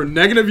tackled for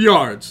negative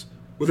yards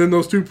within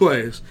those 2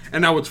 plays,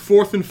 and now it's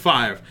 4th and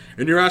 5.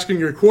 And you're asking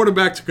your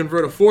quarterback to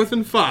convert a 4th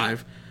and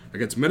 5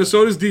 against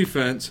Minnesota's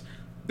defense.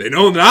 They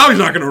know now he's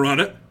not going to run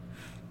it.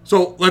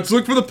 So let's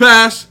look for the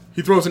pass.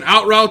 He throws an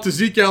out route to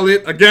Zeke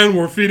Elliott. Again,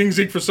 we're feeding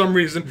Zeke for some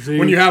reason. Zeke.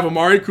 When you have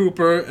Amari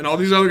Cooper and all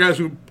these other guys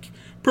who are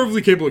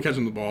perfectly capable of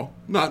catching the ball.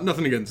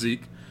 Nothing against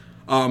Zeke.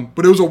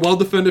 But it was a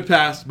well-defended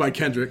pass by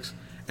Kendricks,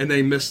 and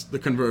they missed the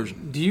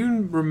conversion. Do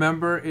you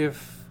remember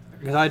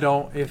because I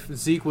don't, if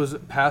Zeke was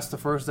past the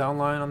first down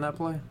line on that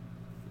play?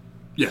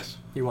 Yes.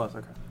 He was,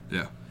 okay.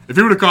 Yeah. If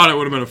he would have caught it, it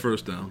would have been a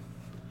first down.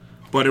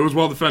 But it was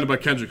well defended by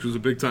Kendricks, who's a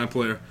big-time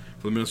player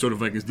for the Minnesota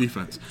Vikings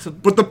defense.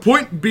 But the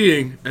point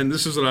being, and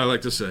this is what I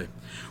like to say,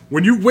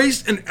 when you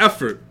waste an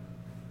effort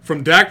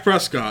from Dak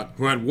Prescott,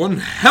 who had one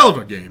hell of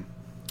a game,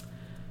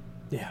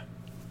 Yeah.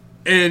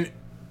 and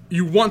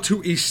you want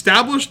to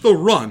establish the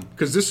run,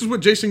 because this is what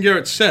Jason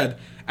Garrett said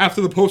after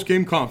the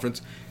post-game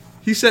conference.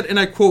 He said, and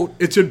I quote,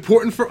 "It's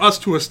important for us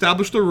to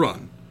establish the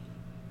run."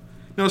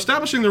 Now,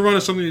 establishing the run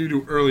is something you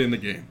do early in the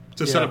game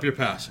to set up your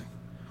passing.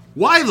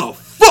 Why the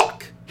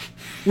fuck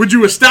would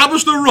you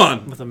establish the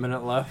run With a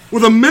minute left?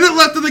 with a minute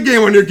left of the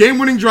game on your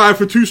game-winning drive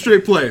for 2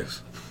 straight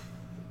plays?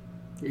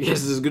 Your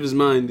guess is as good as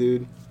mine,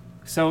 dude.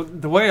 So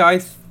the way I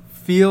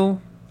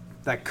feel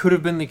that could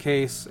have been the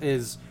case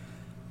is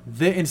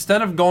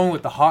instead of going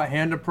with the hot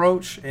hand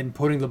approach and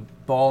putting the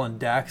ball in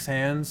Dak's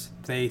hands,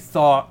 they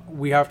thought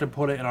we have to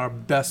put it in our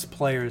best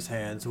player's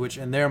hands, which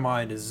in their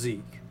mind is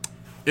Zeke.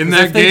 In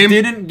that game,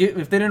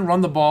 If they didn't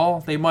run the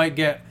ball, they might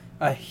get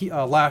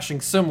a lashing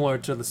similar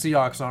to the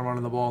Seahawks not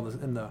running the ball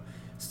in the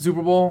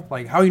Super Bowl.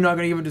 Like, how are you not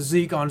going to give it to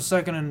Zeke on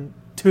 2nd and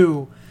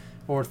 2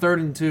 or 3rd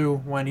and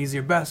 2 when he's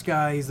your best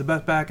guy, he's the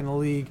best back in the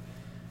league?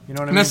 You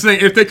know what I mean? and that's the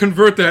thing. If they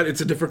convert that,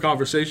 it's a different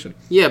conversation.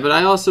 Yeah, but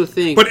I also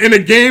think... But in a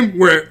game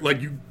where,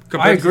 like, you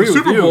compared to agree the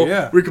with Super you, Bowl,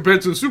 yeah. we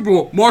compared to the Super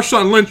Bowl,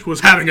 Marshawn Lynch was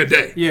having a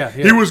day. Yeah.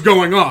 He was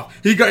going off.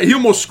 He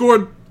almost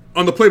scored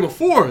on the play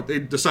before they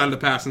decided to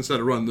pass instead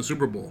of run the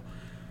Super Bowl.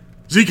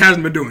 Zeke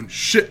hasn't been doing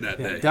shit that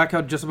day. Dak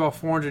had just about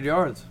 400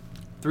 yards.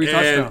 3 And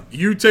touchdowns.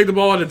 you take the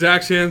ball out of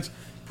Dak's hands,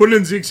 put it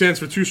in Zeke's hands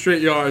for 2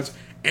 straight yards,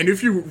 and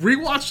if you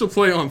rewatch the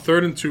play on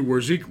 3rd and 2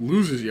 where Zeke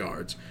loses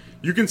yards,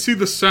 you can see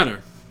the center,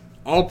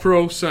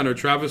 all-pro center,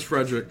 Travis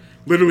Frederick,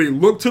 literally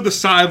look to the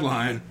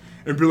sideline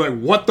and be like,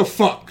 what the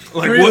fuck?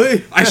 Like, Really?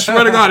 what? I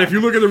swear to God, if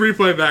you look at the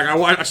replay back,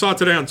 I saw it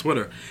today on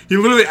Twitter. He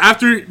literally,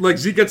 after like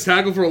Zeke gets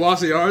tackled for a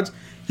loss of yards,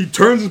 he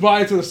turns his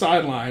body to the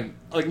sideline,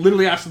 like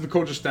literally asks the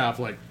coach's staff,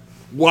 like,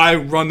 why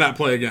run that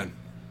play again?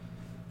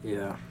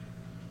 Yeah.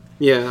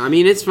 Yeah, I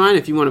mean, it's fine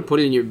if you want to put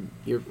it in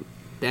your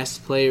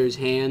best player's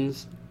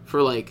hands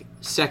for, like,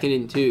 2nd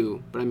and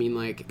 2. But, I mean,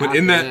 like... But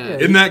in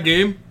that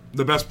game,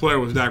 the best player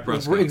was Dak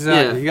Prescott.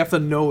 Exactly. Yeah. You have to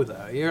know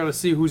that. You got to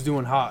see who's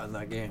doing hot in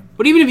that game.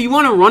 But even if you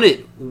want to run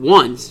it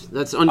once,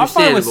 that's I'm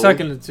fine understandable. with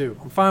 2nd and 2.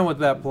 I'm fine with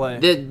that play.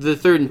 The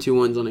 3rd and 2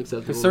 one's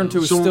unacceptable. Because 3rd and 2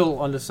 is So- still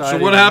undecided.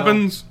 So what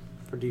happens?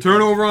 for defense.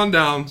 Turnover on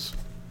downs.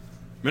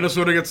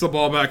 Minnesota gets the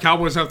ball back.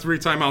 Cowboys have 3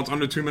 timeouts,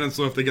 under 2 minutes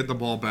left. They get the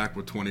ball back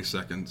with 20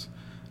 seconds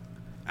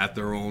at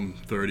their own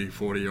 30,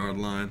 40-yard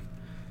line.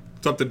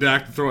 It's up to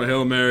Dak to throw a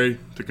Hail Mary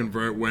to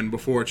convert when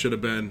before it should have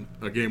been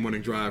a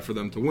game-winning drive for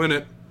them to win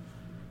it.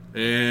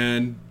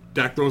 And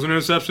Dak throws an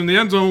interception in the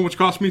end zone, which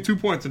cost me 2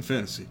 points in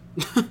fantasy.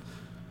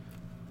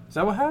 Is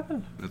that what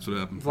happened? That's what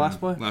happened. The last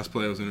play? Last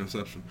play was an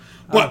interception.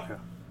 Oh, But okay.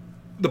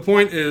 the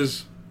point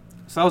is,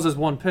 So that was his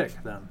one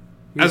pick then.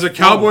 He as was a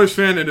Cowboys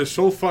fan, it is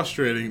so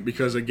frustrating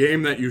because a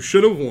game that you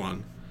should have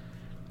won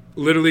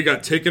literally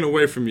got taken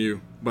away from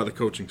you by the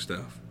coaching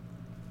staff.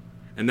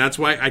 And that's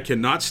why I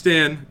cannot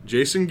stand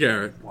Jason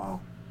Garrett. Wow.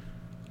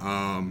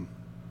 And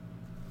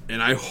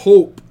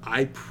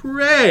I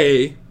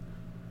pray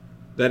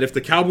that if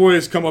the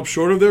Cowboys come up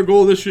short of their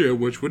goal this year,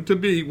 which would to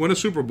be win a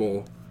Super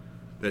Bowl,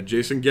 that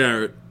Jason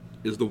Garrett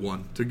is the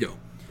one to go.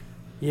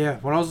 Yeah,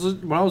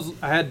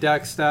 I had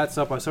Dak's stats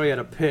up. I saw he had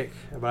a pick,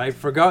 but I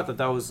forgot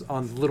that was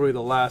on literally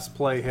the last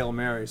play, Hail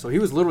Mary. So he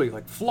was literally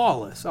like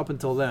flawless up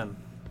until then,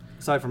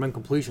 aside from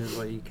incompletions.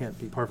 But you can't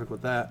be perfect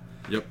with that.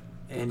 Yep.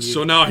 And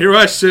So now here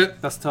I sit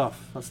that's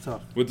tough. That's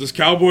tough. with this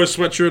Cowboys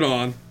sweatshirt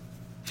on.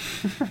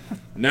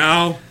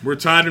 Now we're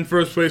tied in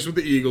first place with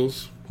the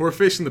Eagles, who are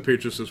facing the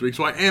Patriots this week.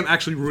 So I am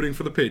actually rooting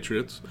for the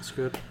Patriots. That's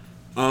good.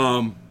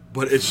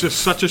 But it's just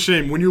such a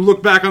shame. When you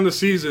look back on the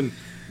season,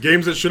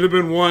 games that should have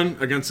been won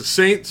against the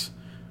Saints,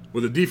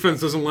 where the defense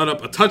doesn't let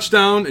up a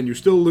touchdown and you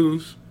still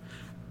lose.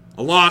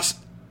 A loss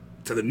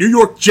to the New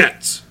York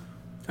Jets.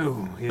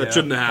 Oh, yeah. That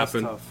shouldn't have that's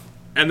happened. tough.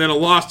 And then a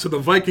loss to the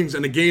Vikings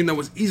in a game that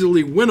was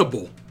easily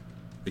winnable.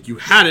 Like you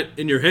had it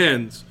in your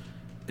hands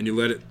and you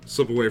let it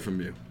slip away from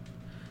you.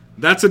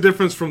 That's a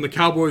difference from the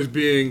Cowboys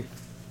being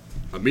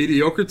a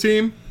mediocre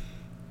team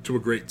to a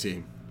great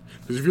team.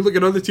 Because if you look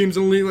at other teams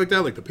in the league like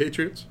that, like the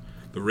Patriots,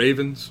 the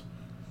Ravens,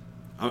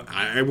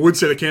 I would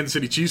say the Kansas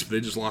City Chiefs, but they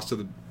just lost to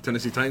the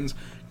Tennessee Titans.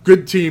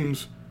 Good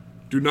teams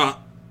do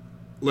not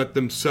let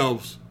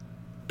themselves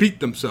beat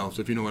themselves,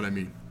 if you know what I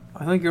mean.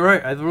 I think you're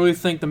right. I really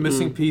think the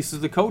missing piece is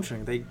the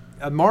coaching.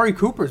 Amari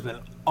Cooper's been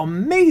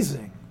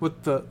amazing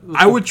with the.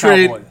 I would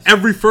trade Cowboys.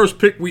 every first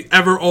pick we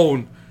ever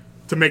own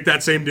to make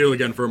that same deal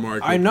again for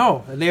Amari Cooper. I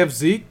know, and they have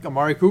Zeke,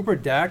 Amari Cooper,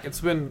 Dak.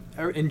 It's been,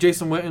 and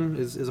Jason Witten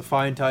is a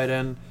fine tight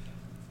end.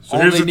 So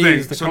All here's they the need thing.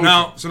 is the So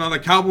coaching. now the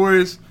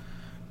Cowboys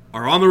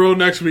are on the road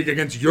next week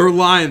against your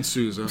Lions,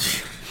 Sousa.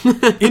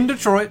 In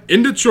Detroit.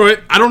 In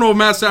Detroit. I don't know if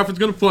Matt Stafford's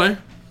going to play.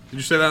 Did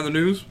you say that in the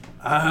news?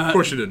 Of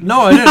course you didn't.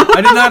 No, I didn't.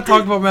 I did not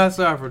talk about Matt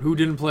Stafford, who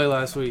didn't play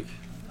last week.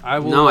 I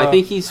will. No, I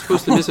think he's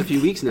supposed to miss a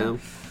few weeks now.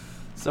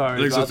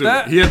 Sorry Like about so,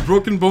 that. He had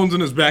broken bones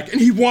in his back,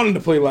 and he wanted to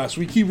play last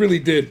week. He really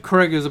did.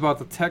 Craig is about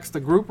to text the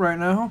group right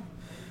now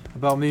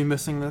about me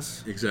missing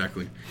this.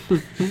 Exactly.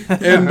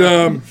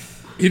 And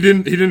he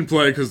didn't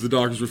play because the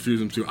doctors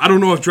refused him to. I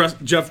don't know if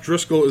Jeff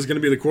Driscoll is going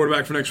to be the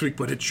quarterback for next week,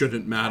 but it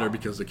shouldn't matter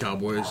because the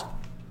Cowboys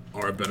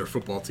are a better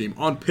football team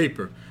on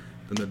paper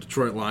than the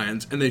Detroit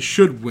Lions, and they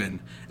should win,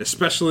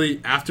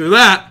 especially after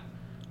that.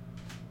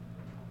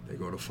 They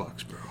go to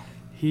Foxborough.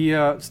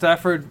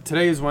 Stafford,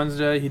 today is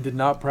Wednesday. He did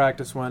not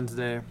practice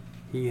Wednesday.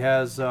 He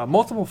has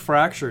multiple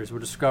fractures were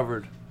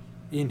discovered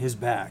in his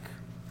back.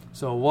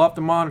 So we'll have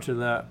to monitor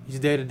that. He's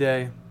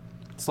day-to-day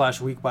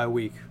 / week by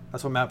week.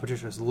 That's what Matt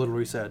Patricia has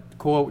literally said.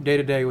 Quote,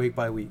 day-to-day, week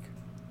by week.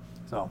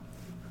 So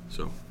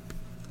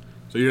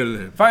you're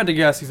today. if I had to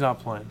guess, he's not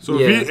playing. So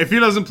if he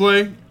doesn't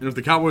play, and if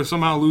the Cowboys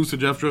somehow lose to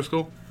Jeff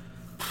Driscoll,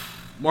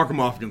 mark him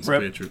off against the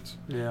Patriots.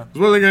 Yeah. Because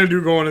what are they going to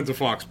do going into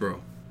Foxborough?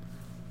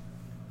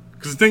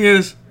 Because the thing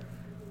is,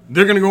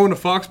 they're going to go into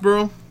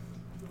Foxborough,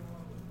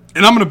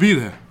 and I'm going to be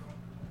there.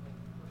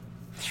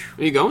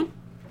 Are you going?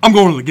 I'm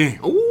going to the game.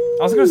 Ooh.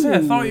 I was going to say,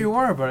 I thought you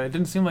were, but it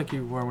didn't seem like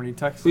you were when you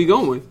texted. Who are you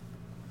going with?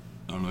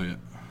 I don't know yet.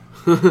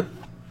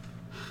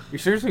 You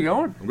seriously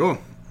going? I'm going.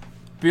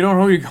 If you don't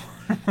know who you're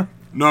going.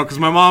 No, because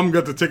my mom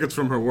got the tickets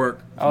from her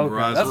work. From Okay.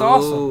 Verizon. That's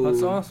awesome.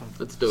 That's awesome.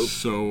 That's dope.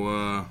 So,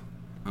 I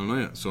don't know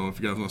yet. So if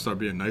you guys want to start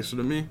being nicer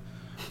to me,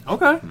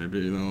 Okay. maybe,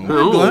 you know.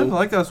 Oh. Glenn, I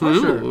like that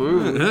sweatshirt.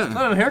 Ooh. Yeah. Is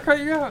that a haircut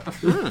you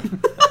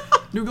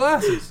got? New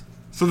glasses.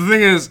 So the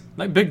thing is,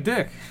 Like big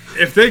dick.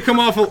 if they come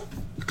off a...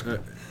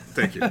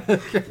 thank you.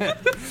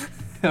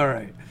 All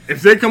right.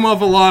 If they come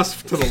off a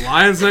loss to the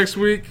Lions next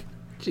week,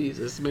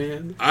 Jesus,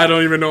 man. I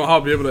don't even know how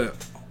I'll be able to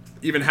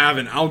even have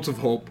an ounce of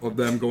hope of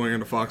them going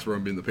into Foxborough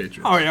and being the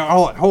Patriots. Oh, yeah,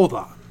 hold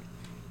on.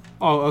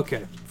 Oh,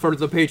 okay. For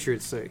the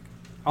Patriots' sake.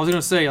 I was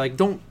going to say, like,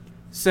 don't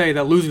say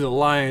that losing to the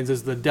Lions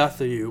is the death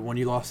of you when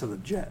you lost to the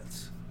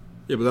Jets.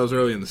 Yeah, but that was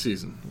early in the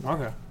season.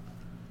 Okay.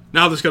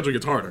 Now the schedule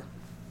gets harder.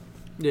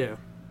 Yeah.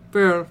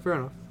 Fair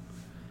enough.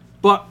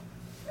 But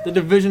the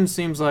division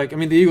seems like... I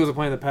mean, the Eagles are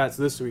playing the Pats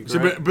this week, So,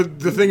 right? but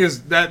the thing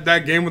is,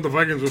 that game with the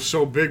Vikings was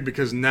so big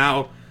because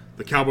now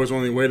the Cowboys'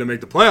 only way to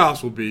make the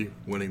playoffs will be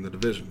winning the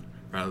division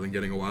rather than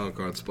getting a wild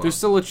card spot. There's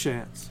still a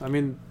chance. I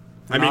mean...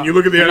 You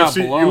look at the they're not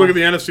NFC. below. You look at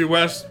the NFC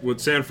West with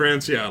San Fran,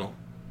 Seattle.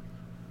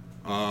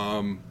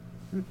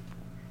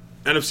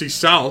 NFC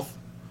South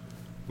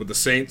with the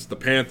Saints, the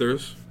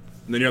Panthers,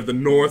 and then you have the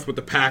North with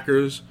the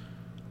Packers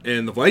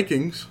and the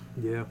Vikings.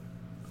 Yeah.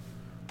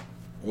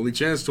 Only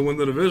chance to win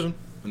the division.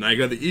 And now you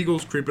got the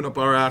Eagles creeping up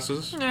our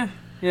asses. Yeah,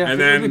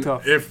 And it'll be then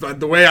tough. if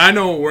the way I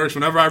know it works,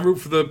 whenever I root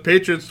for the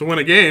Patriots to win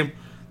a game,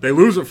 they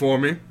lose it for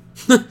me.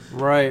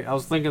 Right, I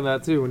was thinking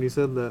that too when you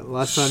said that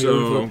last time you So,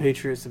 rooted for the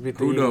Patriots to beat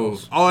the Who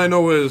Eagles. knows? All I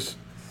know is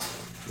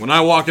when I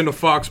walk into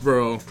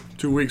Foxborough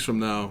 2 weeks from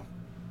now,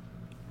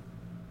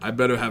 I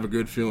better have a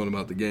good feeling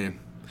about the game.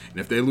 And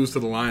if they lose to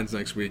the Lions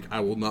next week, I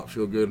will not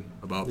feel good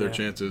about their Yeah.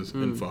 chances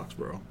in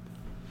Foxborough.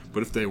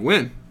 But if they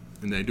win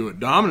and they do it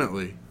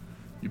dominantly,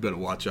 you better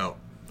watch out.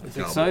 That's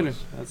Cowboys. exciting.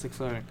 That's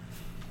exciting.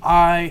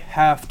 I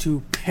have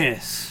to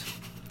piss.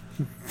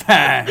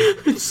 Bad.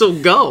 So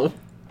go.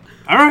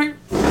 All right.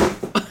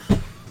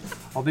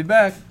 I'll be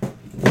back.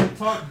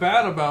 Talk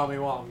bad about me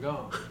while I'm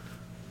gone.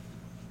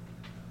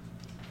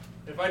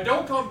 If I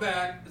don't come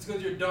back, it's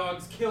because your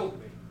dogs killed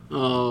me.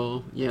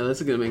 Oh, yeah,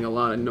 that's going to make a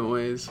lot of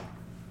noise.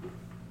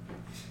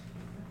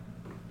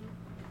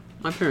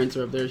 My parents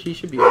are up there. She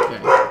should be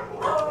okay.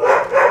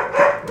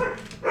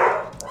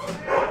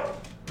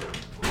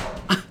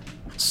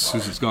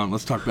 Susie's gone.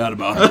 Let's talk bad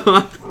about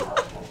her.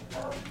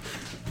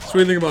 What do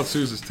you think about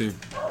Susie's team?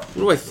 What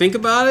do I think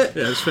about it?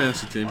 Yeah, his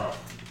fantasy team.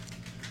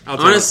 I'll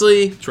tell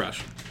Honestly, you,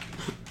 trash.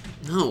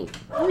 no.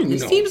 mean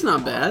His no? team's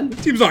not bad.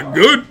 Team's not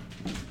good.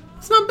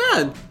 It's not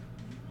bad.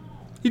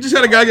 He just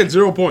had a guy get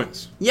 0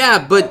 points.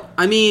 Yeah, but,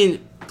 I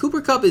mean,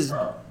 Cooper Kupp is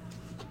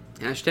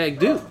hashtag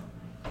dude.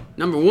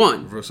 Number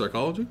one. Reverse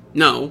psychology?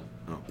 No.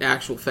 Oh.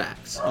 Actual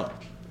facts.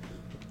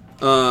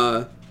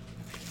 Oh.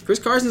 Chris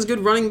Carson's a good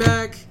running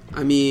back.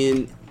 I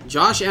mean,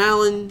 Josh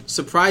Allen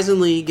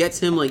surprisingly gets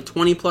him like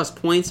 20 plus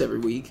points every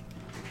week.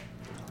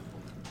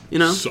 You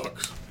know?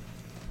 Sucks.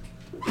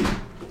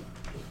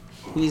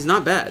 He's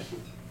not bad.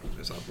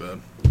 It's not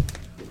bad.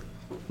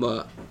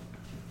 But,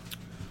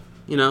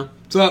 you know,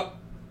 What's up?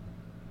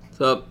 what's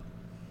up?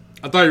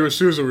 I thought you were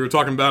Susan. We were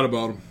talking bad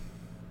about him.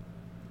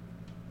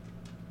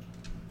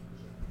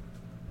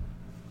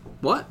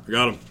 What? I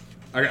got him.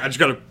 I just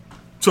got to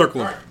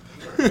circle him.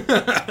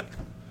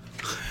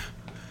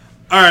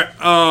 All right.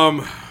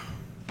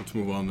 Let's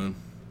move on then.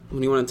 What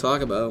do you want to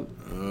talk about?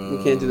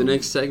 We can't do the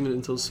next segment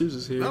until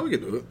Susan's here. Now we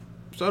can do it.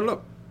 Start it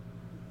up.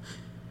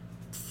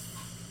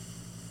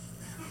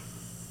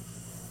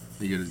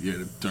 You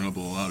gotta turn up a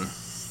little louder.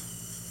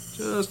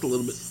 Just a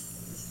little bit.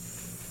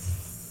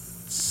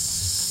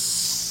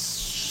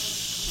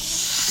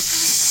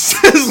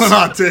 Sizzling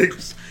hot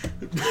takes.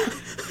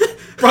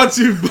 Brought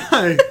to you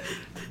by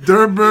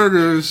Their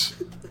burgers.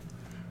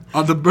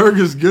 Are the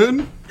burgers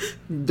good?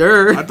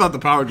 Durr. I thought the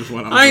power just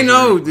went out. I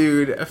know,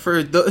 dude.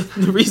 For the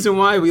reason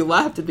why we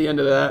laughed at the end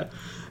of that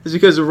is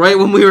because right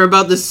when we were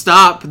about to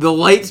stop, the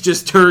lights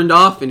just turned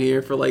off in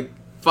here for like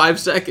 5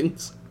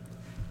 seconds.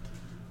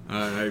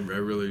 I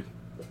really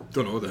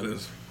don't know what that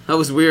is. That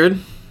was weird.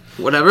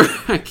 Whatever.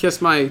 I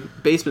guess my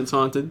basement's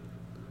haunted.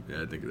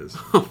 Yeah, I think it is.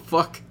 Oh,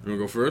 fuck. You want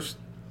to go first?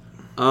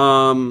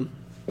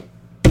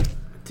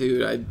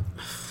 Dude,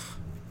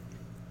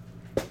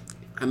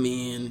 I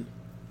mean,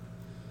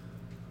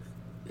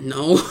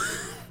 no.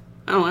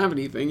 I don't have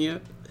anything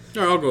yet.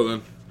 All right, I'll go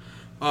then.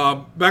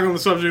 Back on the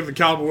subject of the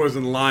Cowboys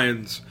and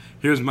Lions,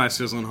 here's my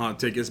sizzling hot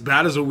take. As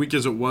bad as a week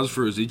as it was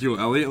for Ezekiel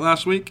Elliott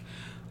last week,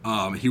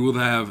 he will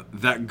have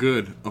that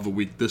good of a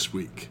week this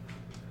week.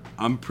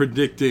 I'm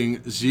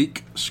predicting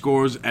Zeke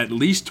scores at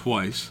least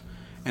twice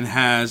and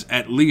has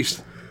at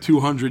least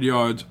 200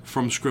 yards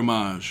from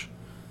scrimmage.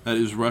 That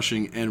is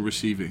rushing and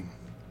receiving.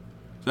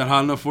 Is that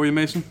hot enough for you,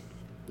 Mason?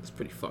 It's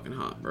pretty fucking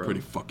hot, bro. Pretty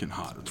fucking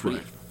hot. That's Pretty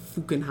right.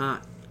 fucking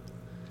hot.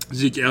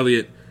 Zeke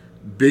Elliott,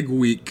 big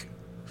week,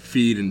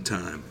 feed in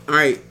time. All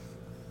right.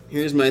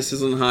 Here's my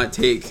sizzling hot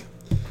take.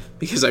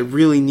 Because I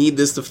really need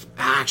this to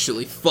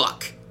actually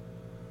fuck.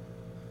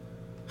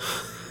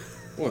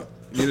 What?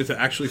 You needed to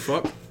actually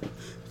fuck?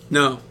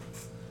 No.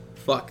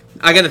 Fuck.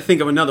 I gotta think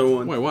of another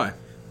one. Wait, why?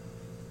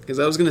 Because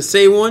I was going to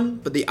say one,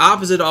 but the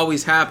opposite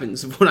always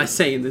happens of what I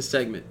say in this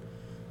segment.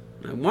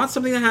 I want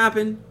something to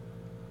happen,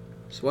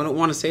 so I don't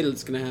want to say that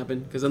it's going to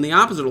happen, because then the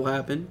opposite will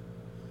happen,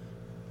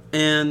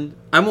 and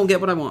I won't get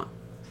what I want.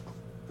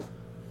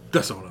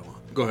 That's not what I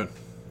want. Go ahead.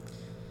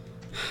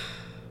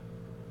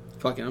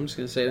 Fuck it, I'm just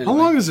going to say it How anyway.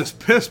 long is this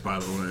piss, by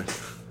the way?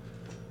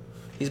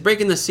 He's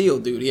breaking the seal,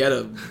 dude.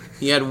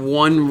 He had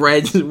one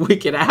red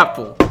wicked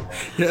apple.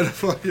 He had a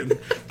fucking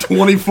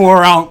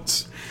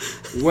 24-ounce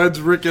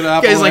Wed's Ricket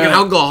apple. Guy's like an head.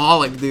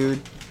 alcoholic,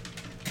 dude.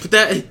 But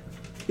that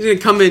he's gonna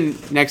come in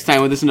next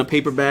time with this in a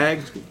paper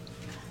bag.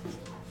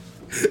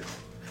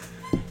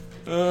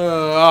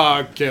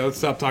 Okay, let's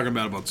stop talking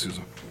bad about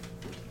Susan.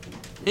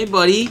 Hey,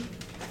 buddy.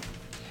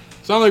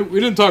 It's not like we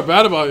didn't talk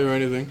bad about you or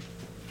anything.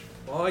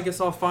 Well, I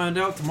guess I'll find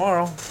out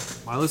tomorrow.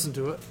 I listen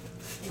to it.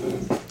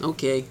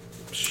 Okay,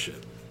 Shit.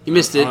 you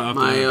missed it. I'll have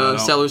to My edit that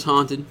out. cellar's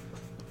haunted.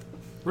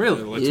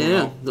 Really? The lights went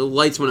Yeah, out. the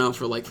lights went out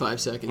for like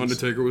 5 seconds.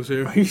 Undertaker was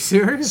here. Are you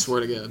serious?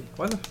 Swear to God.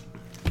 Why the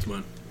It's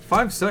mine.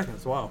 5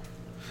 seconds? Wow.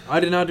 I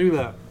did not do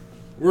that.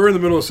 We're in the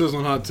middle of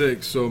sizzling hot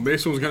takes, so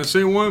Mason was going to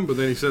say one, but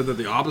then he said that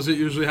the opposite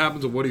usually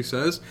happens of what he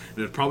says,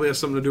 and it probably has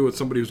something to do with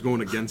somebody who's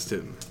going against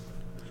him.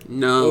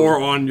 No. Or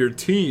on your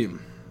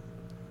team.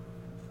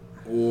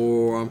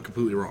 Or I'm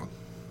completely wrong.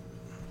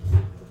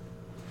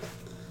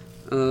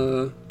 I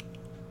don't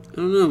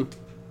know.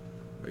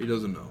 He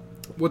doesn't know.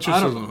 What's your I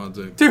don't sizzling hot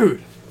take?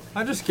 Dude,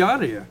 I just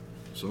got here.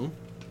 So?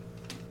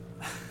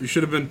 You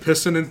should have been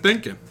pissing and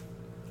thinking.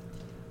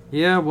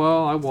 Yeah,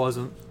 well, I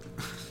wasn't.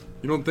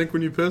 You don't think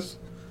when you piss?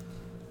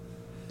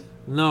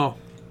 No.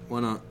 Why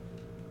not?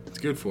 It's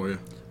good for you.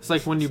 It's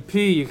like when you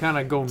pee, you kind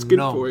of go It's good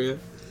numb. for you.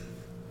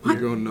 You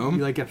go numb?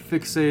 You like get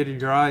fixated,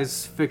 your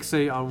eyes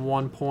fixate on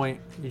one point.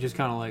 You just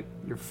kind of like,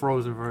 you're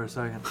frozen for a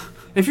second.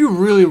 If you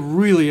really,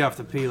 really have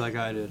to pee like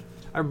I did.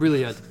 I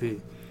really had to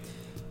pee.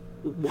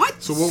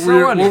 What? So what So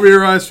were funny. what were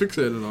your eyes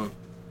fixated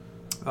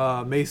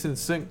on? Mason's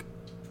sink.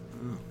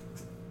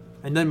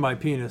 And then my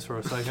penis for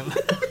a second.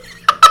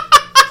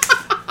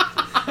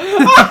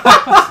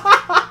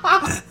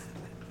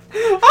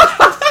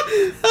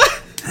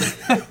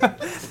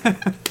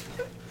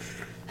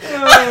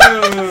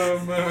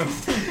 Oh, man.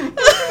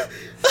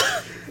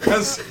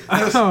 As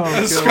Oh,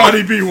 God.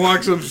 Scotty B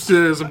walks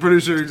upstairs, I'm pretty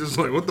sure he's just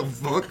like, what the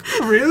fuck?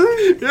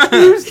 Really? Yeah.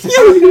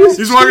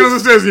 He's walking up the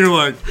stairs and you're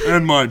like,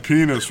 and my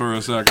penis for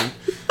a second.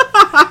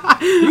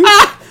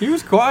 He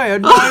was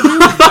quiet. I had no idea he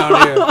was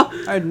down here.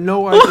 I had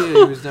no idea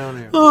he was down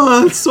here.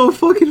 Oh, that's so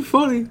fucking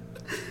funny.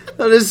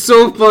 That is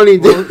so funny,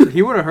 dude. Well,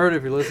 he would have heard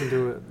if you listened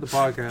to it, the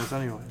podcast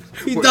anyway.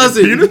 He What,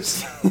 doesn't. your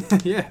penis?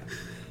 Yeah.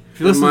 If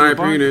you listen My to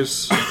the podcast-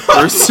 penis.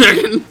 For a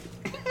second.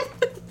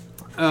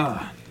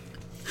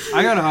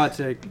 I got a hot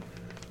take.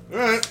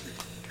 Alright.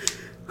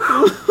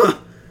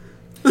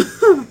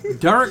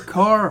 Derek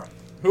Carr.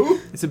 Who?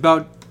 It's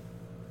about.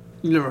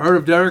 You never heard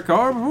of Derek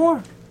Carr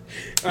before?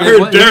 I heard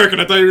what- Derek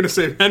and I thought you were going to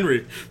say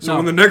Henry. So No.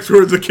 when the next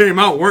words that came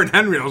out weren't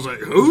Henry, I was like,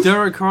 who?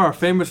 Derek Carr,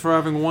 famous for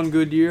having one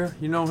good year.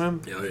 You know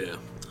him? Oh, yeah.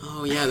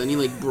 Oh, yeah, then he,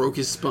 like, broke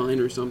his spine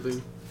or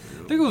something.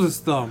 I think it was his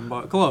thumb,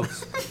 but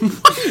close.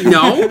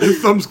 No? Your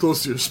thumb's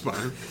close to your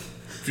spine.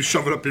 If you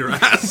shove it up your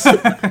ass.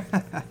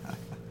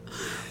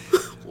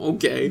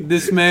 Okay.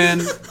 This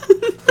man's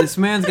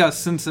got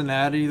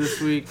Cincinnati this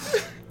week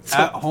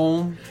at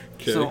home.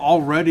 Okay. So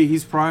already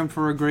he's primed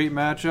for a great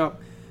matchup.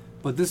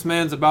 But this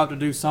man's about to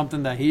do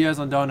something that he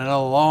hasn't done in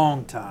a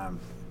long time.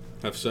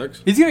 Have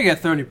sex? He's going to get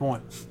 30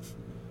 points.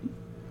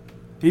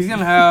 He's going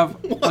to have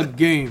a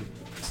game.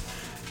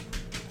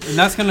 And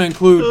that's going to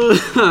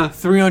include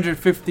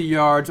 350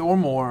 yards or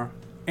more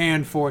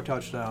and 4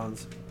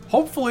 touchdowns.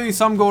 Hopefully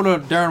some go to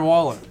Darren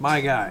Waller,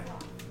 my guy.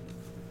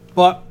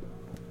 But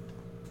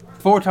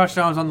 4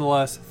 touchdowns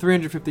nonetheless,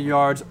 350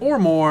 yards or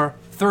more,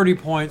 30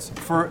 points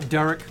for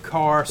Derek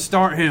Carr.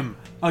 Start him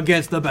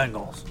against the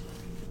Bengals.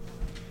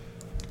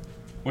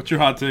 What's your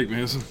hot take,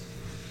 Mason?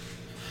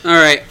 All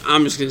right,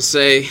 I'm just gonna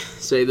say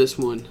this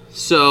one.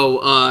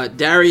 So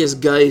Darius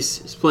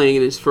Geis is playing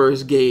in his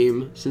first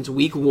game since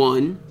week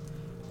 1,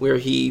 where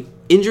he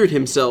injured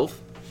himself.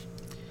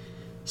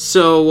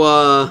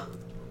 So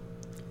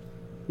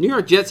New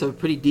York Jets have a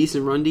pretty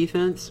decent run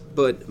defense,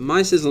 but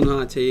my sizzling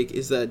hot take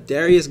is that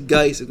Darius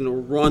Geis is gonna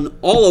run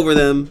all over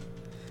them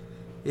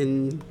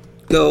and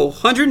go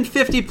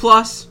 150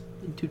 plus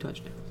and 2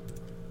 touchdowns.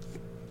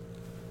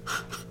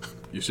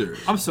 You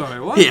serious? I'm sorry,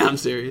 what? Yeah, I'm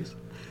serious.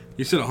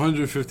 You said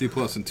 150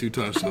 plus and 2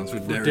 touchdowns for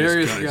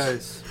Darius Geis.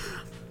 Geis.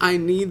 I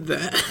need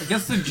that.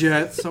 Against the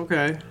Jets,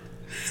 okay.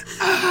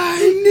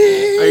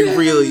 I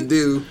really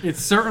do.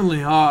 It's certainly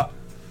hot.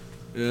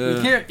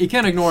 Yeah. You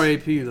can't ignore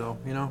AP, though,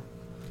 you know?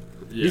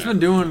 Yeah. He's been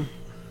doing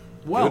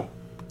well.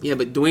 Yeah,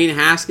 but Dwayne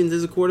Haskins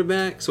is a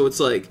quarterback, so it's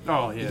like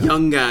Oh, yeah.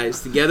 young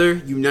guys together,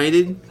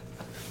 united.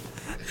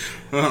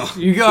 Oh.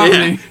 You got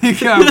Yeah. me. You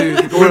got me.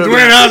 When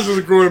Dwayne Haskins is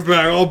the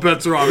quarterback, all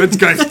bets are off. It's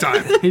Geis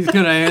time. He's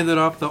going to hand it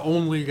off to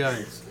only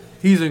guys.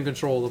 He's in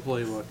control of the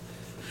playbook.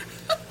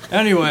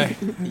 Anyway,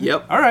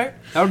 Yep. all right.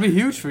 That would be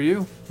huge for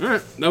you. All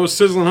right, that was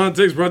Sizzling Hot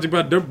Takes brought to you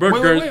by Dirk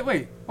Burgers.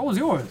 Wait. What was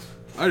yours?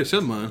 I already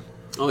said mine.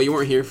 Oh, you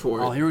weren't here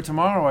for I'll it. hear it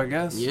tomorrow, I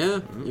guess. Yeah,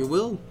 you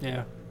will.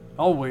 Yeah.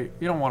 I'll wait.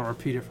 You don't want to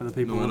repeat it for the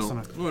people No, I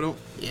listening. don't. No, I don't.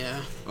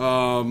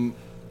 Yeah.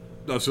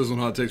 That was Sizzling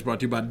Hot Takes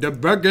brought to you by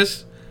Dirk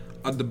Burgers.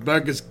 The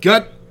Burgers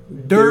Gut.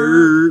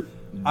 Dirt.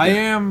 I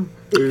am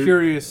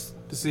curious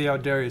to see how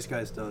Darius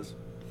Geis does.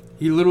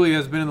 He literally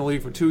has been in the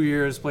league for 2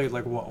 years, played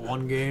like, what,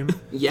 1 game?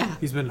 Yeah.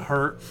 He's been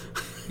hurt.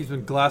 He's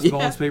been glass Yeah.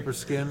 bones, paper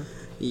skin.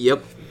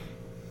 Yep.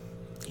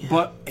 Mason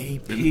But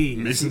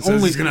AP.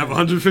 says he's going to have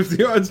 150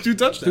 yards, 2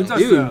 touchdowns. 2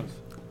 touchdowns.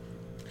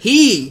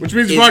 He Which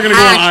means is we're going to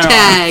go on IR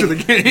after the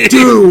hashtag game.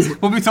 doom.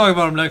 We'll be talking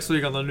about him next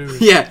week on the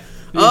news. Yeah.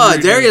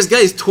 Injury Darius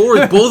Geis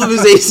tore both of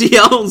his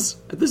ACLs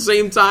at the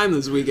same time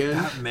this weekend.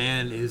 That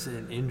man is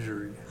an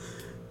injury.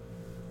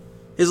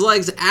 His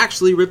legs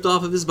actually ripped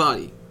off of his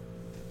body.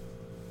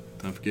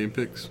 Time for game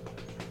picks.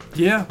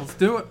 Yeah, let's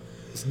do it.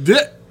 It's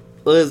dit.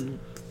 Let's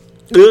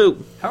go.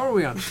 How are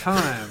we on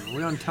time? Are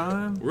we on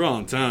time? We're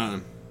on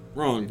time.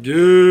 We're on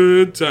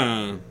good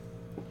time.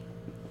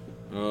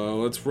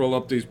 Let's roll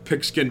up these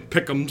pigskin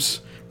pick'ems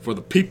for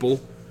the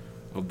people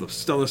of the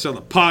Stellar Seller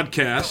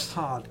podcast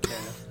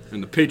Podcast.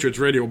 and the Patriots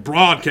Radio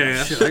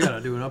broadcast. Shit, I gotta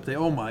do an update.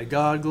 Oh my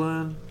god,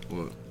 Glenn.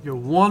 What? You're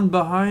 1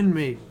 behind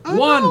me.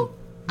 1!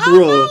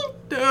 Bro,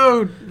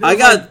 Dude. I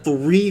got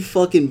 3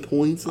 fucking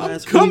points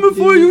last week. Coming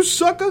for dude. you,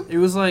 sucker. It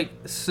was like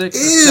 6 or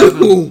Ew. 7.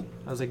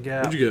 That was a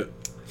gap. What'd you get?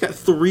 I got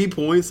 3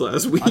 points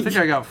last week. I think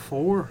I got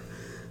 4.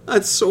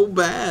 That's so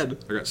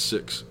bad. I got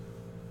 6.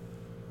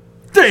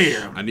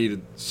 Damn! I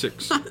needed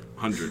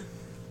 600.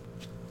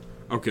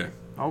 Okay.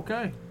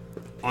 Okay.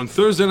 On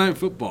Thursday Night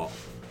Football,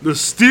 the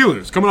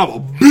Steelers coming off a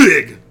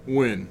big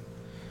win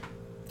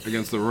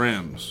against the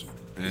Rams.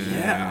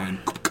 And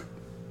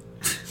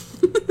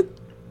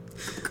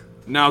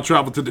now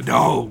travel to the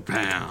Dog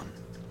Pound,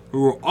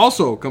 who are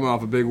also coming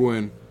off a big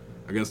win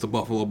against the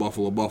Buffalo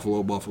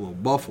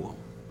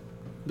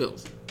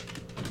Bills.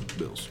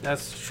 Bills.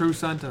 That's a true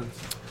sentence.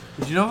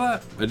 Did you know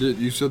that? I did.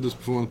 You said this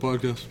before on the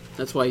podcast.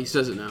 That's why he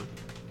says it now.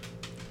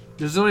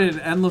 There's only an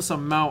endless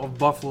amount of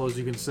buffaloes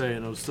you can say,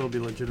 and it'll still be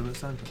a legitimate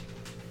sentence.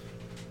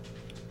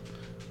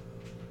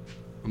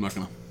 I'm not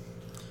gonna.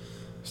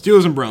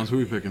 Steelers and Browns. Who are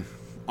we picking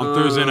on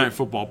Thursday Night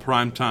Football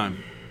prime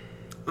time?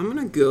 I'm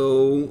gonna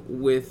go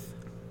with.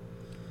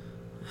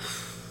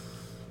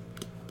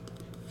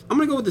 I'm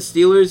gonna go with the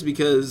Steelers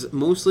because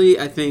mostly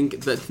I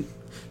think that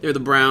they're the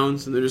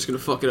Browns and they're just gonna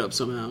fuck it up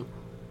somehow.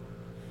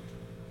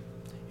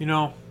 You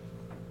know,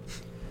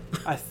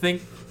 I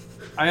think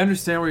I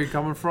understand where you're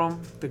coming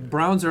from. The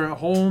Browns are at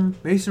home.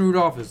 Mason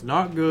Rudolph is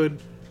not good.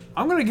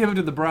 I'm going to give it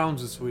to the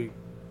Browns this week.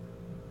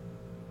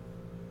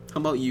 How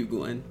about you,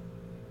 Glenn?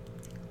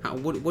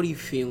 What are you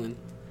feeling?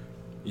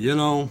 You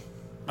know,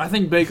 I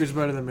think Baker's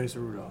better than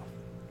Mason Rudolph.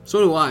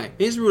 So do I.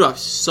 Mason Rudolph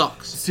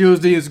sucks. Steelers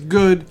D is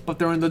good, but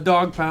they're in the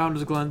dog pound,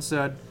 as Glenn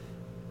said.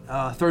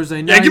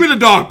 Thursday night. yeah, give me the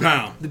Dog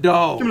Pound. the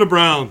dog. Give me the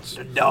Browns.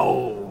 The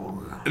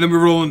dog. And then we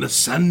roll into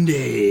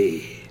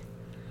Sunday,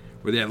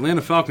 where the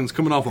Atlanta Falcons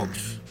coming off a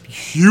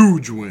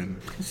huge win.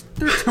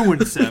 They're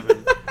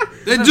 2-7.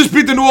 They just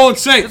beat the New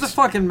Orleans Does it Saints.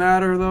 fucking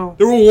matter, though?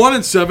 They were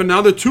 1-7.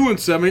 Now they're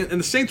 2-7, and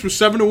the Saints were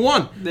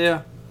 7-1.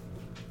 Yeah.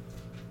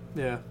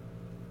 Yeah.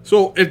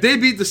 So if they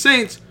beat the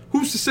Saints,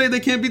 who's to say they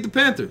can't beat the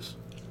Panthers?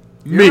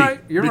 You're right,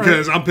 you're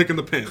because I'm picking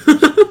the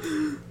Panthers.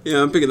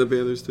 Yeah, I'm picking the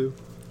Panthers too.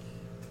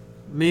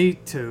 Me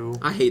too.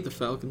 I hate the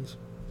Falcons.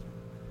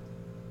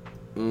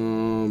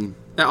 That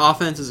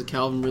offense is a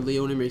Calvin Ridley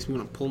owner makes me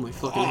want to pull my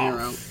fucking hair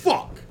out.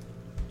 Fuck.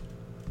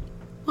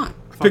 What?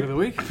 Fuck of the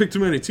week. I picked too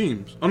many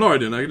teams. Oh no, I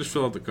didn't. I just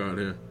fill out the card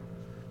here.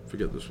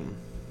 Forget this one.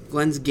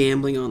 Glenn's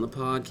gambling on the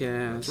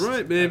podcast.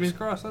 Right, baby. Just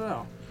cross it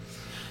out.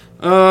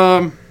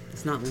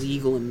 It's not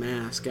legal in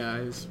Mass,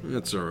 guys.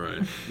 That's all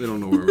right. They don't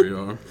know where we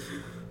are.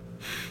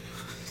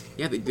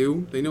 Yeah, they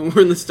do. They know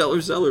we're in the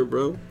Stellar Cellar,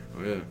 bro.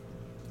 Oh yeah.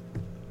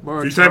 We're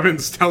If you type in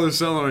Stellar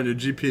Cellar on your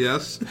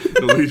GPS,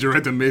 it'll lead you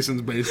right to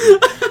Mason's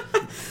basement.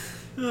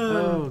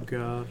 Oh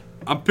god.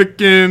 I'm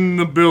picking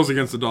the Bills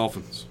against the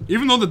Dolphins,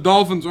 even though the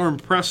Dolphins are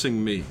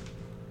impressing me.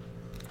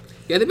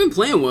 Yeah, they've been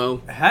playing well.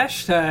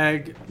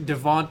 Hashtag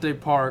Devontae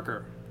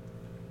Parker.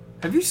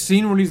 Have you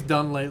seen what he's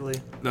done lately?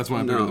 That's why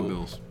I'm picking the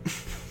Bills.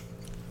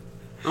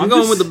 I'm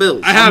going with the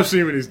Bills. I have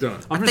seen what he's done.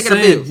 I'm I'm just thinking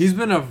of saying, Bills. he's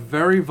been a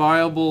very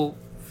viable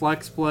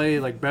flex play,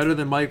 like better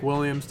than Mike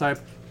Williams type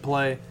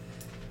play.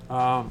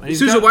 And he's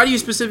Sousa, got- why do you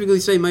specifically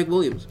say Mike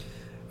Williams?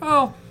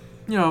 Well,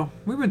 you know,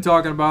 we've been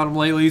talking about him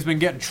lately. He's been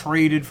getting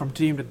traded from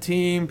team to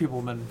team. People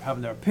have been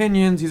having their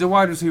opinions. He's a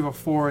wide receiver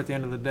 4 at the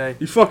end of the day.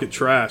 You fucking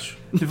trash.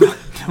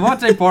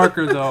 Devontae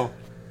Parker, though,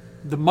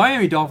 the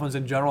Miami Dolphins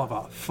in general have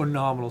a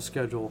phenomenal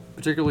schedule,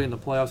 particularly in the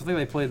playoffs. I think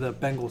they played the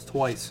Bengals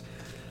twice.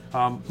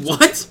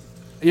 What?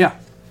 Yeah.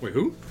 Wait,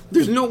 who?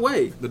 There's no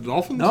way. The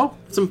Dolphins? No?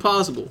 It's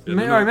impossible. Yeah,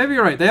 All right, maybe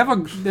you're right. They have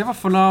a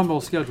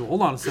phenomenal schedule.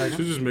 Hold on a She's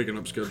second. just making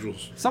up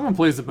schedules. Someone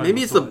plays the Bengals.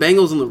 Maybe it's the twice.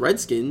 Bengals and the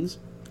Redskins.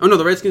 Oh, no,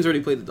 the Redskins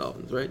already played the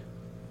Dolphins, right?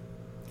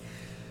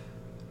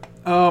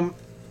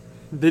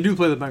 They do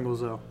play the Bengals,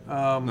 though.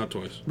 Not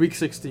twice. Week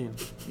 16.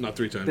 Not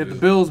 3 times. They have the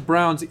either. Bills,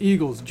 Browns,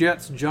 Eagles,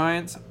 Jets,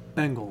 Giants,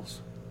 Bengals.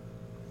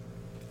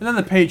 And then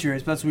the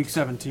Patriots, but that's week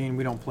 17.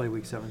 We don't play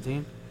week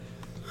 17.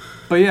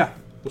 But yeah,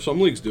 Well, some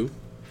leagues do.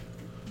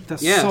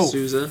 that's Yeah, so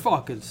Sousa.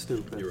 fucking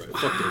stupid. You're right.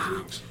 Fuck those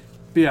leagues.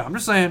 But yeah, I'm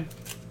just saying,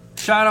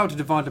 shout out to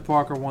Devontae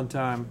Parker one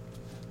time.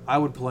 I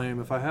would play him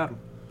if I had him.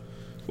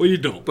 Well, you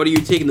don't. But are you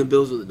taking the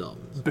Bills or the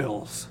Dolphins?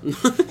 Bills.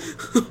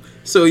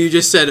 So you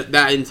just said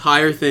that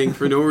entire thing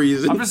for no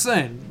reason. I'm just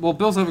saying, well,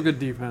 Bills have a good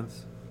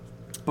defense.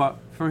 But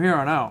from here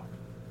on out,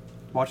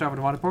 watch out for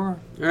Devontae Parker.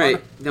 All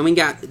right, then we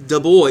got the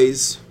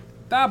boys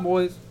That,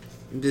 boys.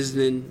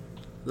 visiting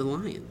the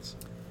Lions.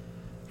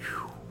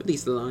 At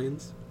least the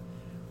Lions.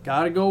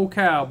 Gotta go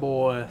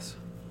Cowboys.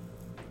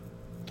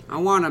 I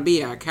want to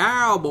be a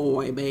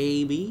cowboy,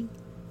 baby.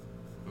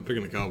 I'm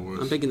picking the Cowboys.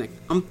 I'm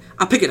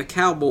picking the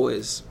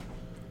Cowboys.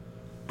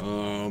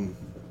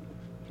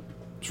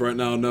 It's right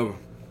now or never.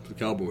 The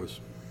Cowboys.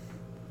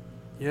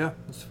 Yeah,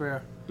 that's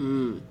fair.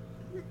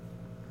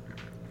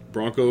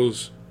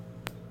 Broncos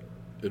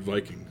at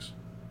Vikings.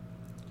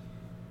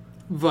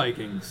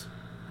 Vikings.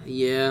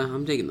 Yeah,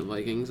 I'm taking the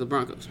Vikings. The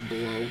Broncos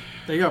below.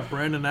 They got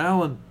Brandon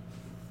Allen,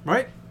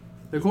 right?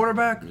 The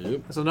quarterback.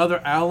 Yep. That's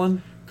another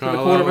Allen for the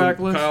quarterback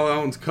list. Kyle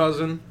Allen's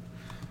cousin.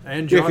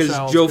 And Yeah, Josh because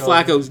Allen's Joe cousin.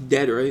 Flacco's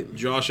dead, right?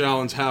 Josh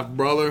Allen's half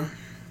brother.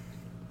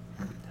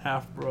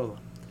 half brother.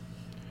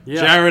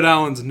 Yeah, Jared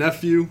Allen's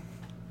nephew.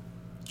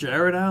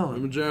 Jared Allen.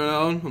 Remember Jared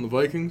Allen on the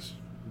Vikings?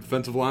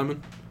 Defensive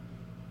lineman.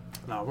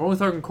 No, we're only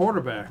talking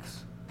quarterbacks.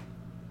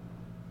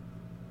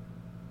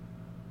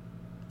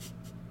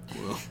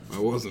 Well, I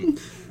wasn't.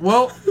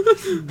 Well,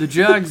 the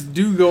Jags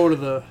do go to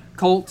the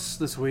Colts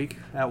this week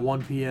at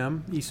 1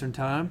 p.m. Eastern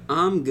Time.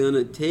 I'm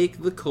gonna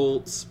take the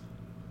Colts.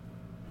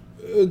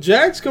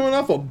 Jags coming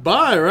off a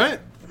bye, right?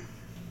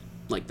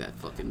 Like that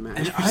fucking match.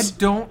 And I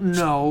don't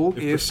know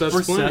If if Brissett's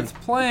Brissett's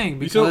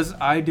playing You don't- because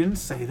I didn't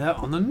say that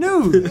on the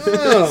news.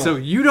 Oh. So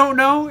you don't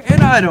know,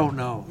 and I don't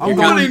know. I'm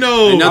Nobody going.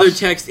 knows. Another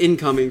text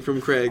incoming from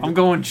Craig. I'm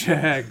going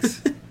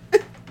Jags.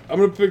 I'm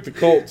going to pick the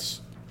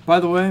Colts. By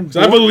the way,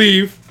 I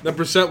believe that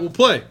Brissett will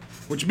play,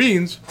 which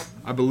means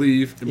I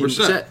believe in In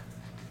Brissett. Brissett.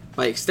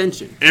 By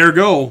extension.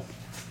 Ergo,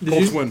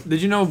 Colts did win.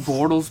 you know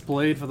Bortles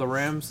played for the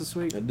Rams this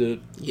week I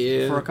did.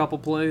 Yeah. for a couple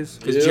plays?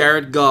 Because Yeah.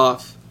 Jared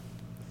Goff,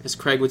 as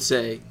Craig would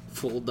say,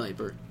 full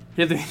diaper.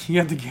 He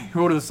had to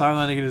go to the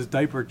sideline to get his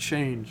diaper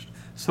changed.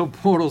 So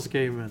Bortles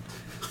came in.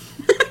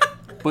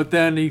 But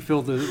then he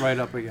filled it right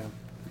up again.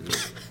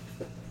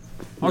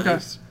 Okay.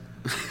 Nice.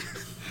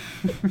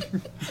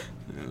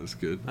 Yeah, that's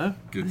good. Huh?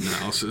 Good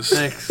analysis.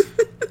 Thanks.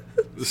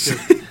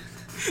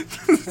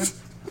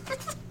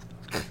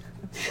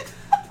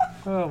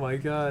 Oh my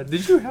god.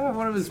 Did you have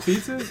one of his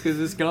pizzas? Because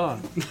it's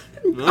gone.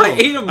 No. I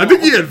ate 'em I think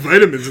all. he had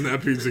vitamins in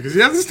that pizza because he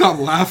hasn't stopped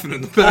laughing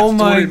in the past Oh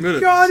my 20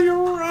 minutes. god, you're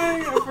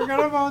right. I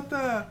forgot about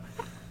that.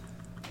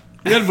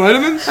 He had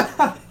vitamins?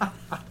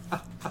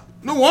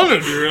 No wonder,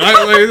 dude.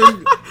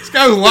 This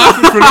guy was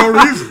laughing for no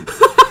reason.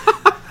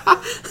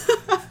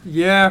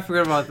 Yeah, I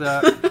forgot about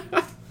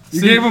that.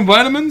 You gave him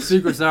vitamins?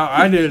 Secret's out.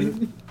 I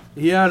didn't.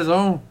 He had his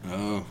own.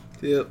 Oh.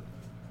 Yep.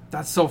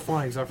 That's so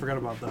funny because I forgot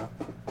about that.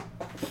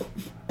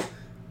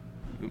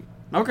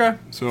 Okay.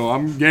 So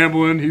I'm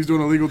gambling. He's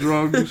doing illegal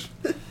drugs.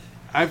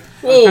 I've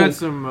Whoa. had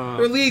some.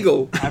 They're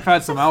legal. I've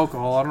had some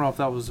alcohol. I don't know if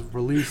that was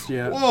released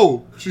yet.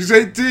 Whoa. She's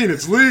 18.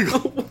 It's legal.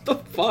 What the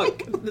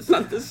fuck? It's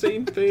not the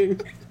same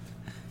thing.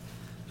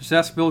 Just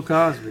ask Bill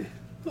Cosby.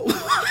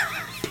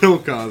 Bill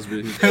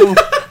Cosby.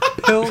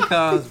 Bill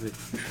Cosby.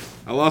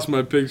 I lost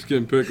my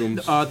pigskin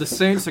pick'ems. The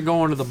Saints are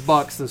going to the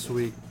Bucks this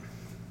week.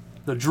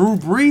 The Drew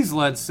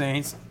Brees-led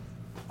Saints,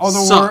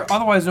 Suck.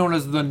 otherwise known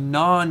as the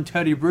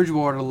non-Teddy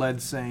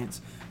Bridgewater-led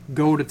Saints,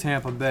 go to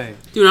Tampa Bay.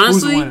 Dude,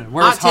 honestly, Who's winning?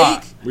 Where's hot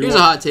hot? take. Here's a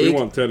hot take. We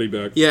want Teddy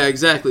back. Yeah,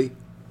 exactly.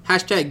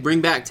 Hashtag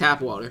bring back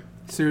tap water.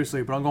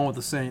 Seriously, but I'm going with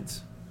the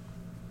Saints.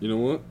 You know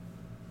what?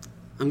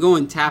 I'm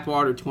going tap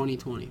water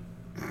 2020.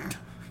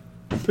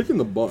 I'm picking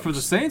the Bucks. For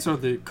the Saints or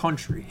the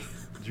country?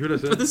 Did you hear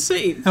what I For the said?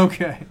 Saints.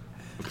 Okay.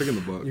 I'm picking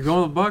the Bucks. You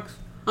going with the Bucks?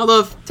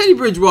 Although if Teddy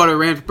Bridgewater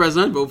ran for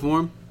president, I'd vote for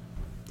him.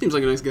 Seems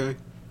like a nice guy.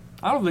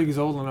 I don't think he's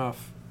old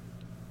enough.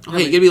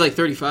 Okay, you're gonna be like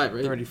 35,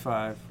 right?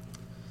 35.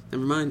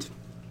 Never mind.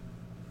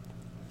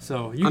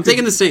 So I'm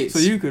taking the Saints. So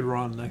you could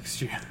run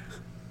next year.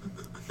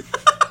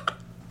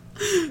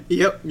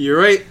 Yep, you're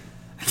right.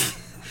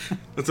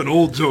 That's an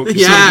old joke.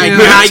 Yeah, Yeah.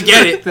 I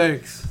get it.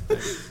 Thanks.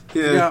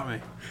 You Yeah, got me.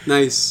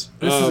 nice.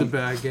 This is a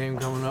bad game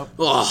coming up.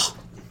 Oh.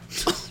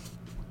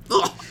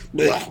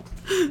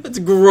 That's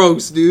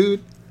gross,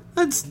 dude.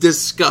 That's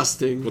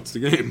disgusting. What's the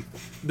game?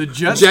 The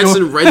Jets. Jets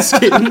go- and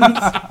Redskins.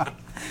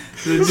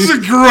 This is a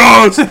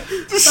gross,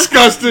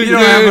 disgusting You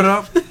don't have game. it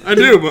up. I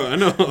do, but I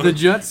know. The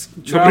Jets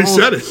Nobody travel.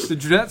 said it. The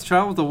Jets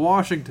travel to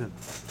Washington.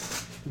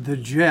 The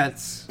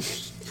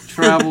Jets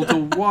travel to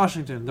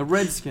Washington. The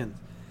Redskins.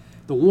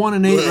 The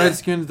 1-8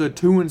 Redskins. The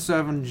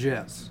 2-7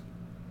 Jets.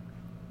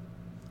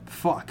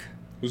 Fuck.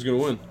 Who's gonna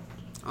win?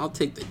 I'll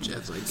take the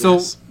Jets, I guess. So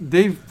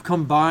they've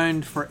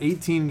combined for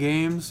 18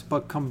 games,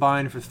 but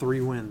combined for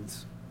 3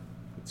 wins.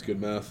 It's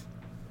good math.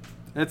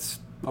 That's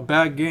a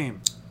bad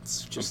game.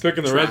 It's I'm just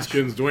picking the trash.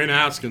 Redskins. Dwayne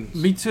Haskins.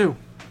 Me too.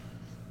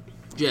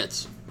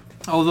 Jets.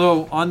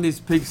 Although on these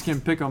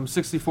pigskin pick'em,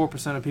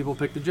 64% of people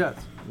pick the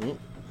Jets. Well,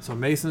 So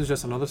Mason's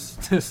just another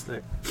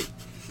statistic.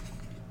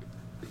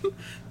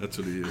 that's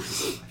what he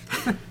is.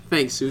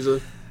 Thanks,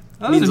 Sousa.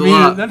 That Means doesn't a mean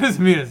lot. that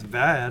doesn't mean it's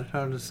bad.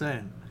 I'm just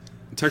saying.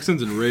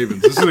 Texans and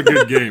Ravens. This is a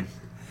good game.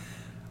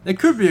 It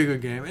could be a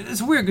good game.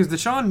 It's weird because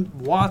Deshaun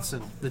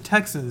Watson, the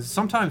Texans,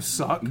 sometimes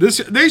suck. They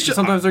should.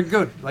 Sometimes they're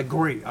good. Like,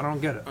 great. I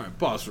don't get it. All right,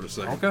 pause for a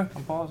second. Okay,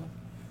 I'm pausing.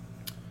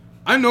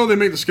 I know they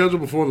make the schedule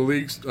before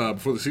the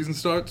before the season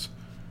starts,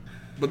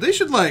 but they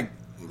should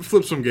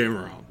flip some game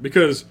around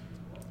because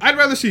I'd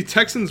rather see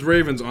Texans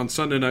Ravens on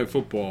Sunday Night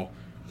Football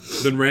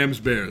than Rams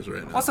Bears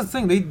right now. That's the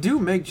thing. They do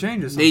make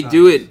changes They sometimes.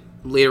 do it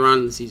later on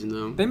in the season,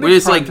 though. They make When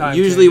it's primetime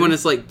usually when changes.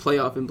 it's like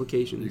playoff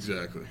implications.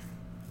 Exactly.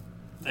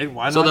 Hey,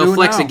 why So not they'll do it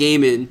flex now? a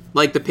game in.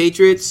 Like the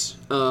Patriots,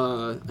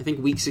 I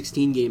think Week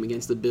 16 game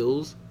against the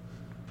Bills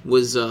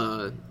was It's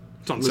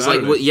on was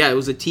Saturday. it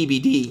was a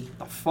TBD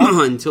The fuck?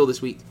 until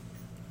this week.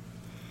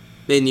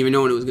 They didn't even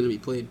know when it was going to be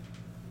played.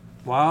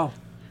 Wow.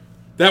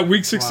 That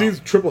Week 16 's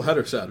triple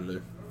header Saturday.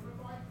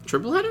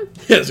 Triple header?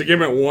 Yeah, it's a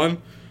game at 1.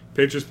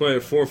 Patriots play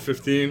at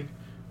 4:15.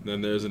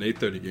 Then there's an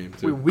 8:30 game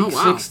too Wait, week Oh,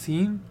 wow.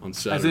 16? on As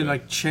Saturday. in,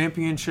 like,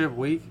 championship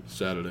week?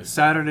 Saturday.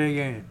 Saturday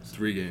games.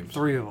 3 games.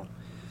 3 of them.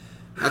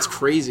 That's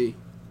crazy.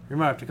 You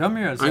might have to come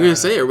here on I'm Saturday. going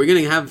to say, are we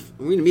going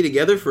to be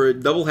together for a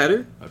double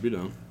header? I'd be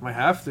down. Might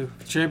have to.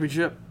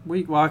 Championship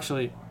week. Well,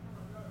 actually,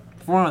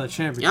 if we're on the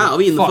championship. Yeah, I'll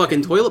be in the fuck fucking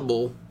it. toilet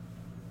bowl.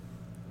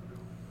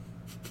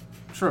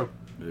 True.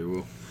 Maybe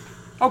we'll.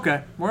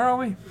 Okay, where are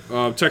we?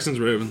 Texans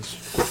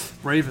Ravens.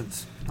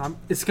 Ravens.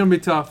 It's going to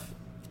be tough.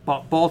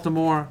 But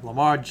Baltimore,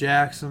 Lamar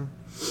Jackson,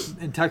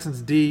 and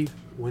Texans D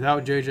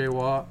without J.J.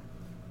 Watt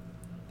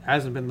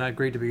hasn't been that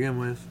great to begin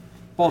with.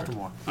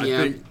 Baltimore. I Yeah,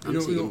 think I'm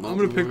taking I'm going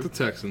to pick Baltimore. the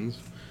Texans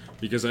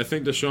because I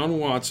think Deshaun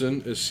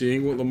Watson is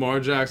seeing what Lamar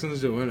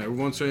Jackson's doing.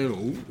 Everyone's saying,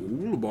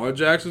 "Ooh, Lamar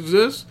Jackson's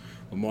this,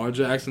 Lamar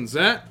Jackson's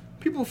that."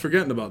 People are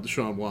forgetting about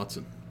Deshaun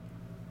Watson.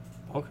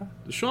 Okay.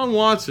 Deshaun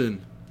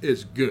Watson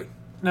is good.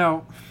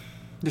 Now,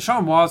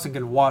 Deshaun Watson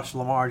can watch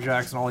Lamar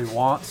Jackson all he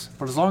wants,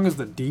 but as long as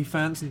the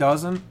defense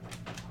doesn't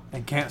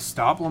and can't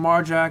stop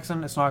Lamar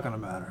Jackson, it's not going to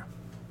matter.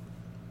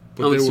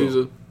 But I'm they with will.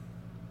 Sousa.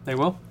 They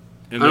will?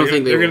 And I don't they're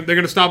think gonna, they will. they're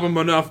going to stop him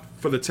enough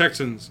for the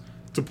Texans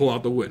to pull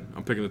out the win.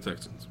 I'm picking the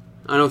Texans.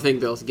 I don't think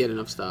they'll get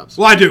enough stops.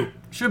 Well, I do.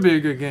 Should be a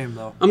good game,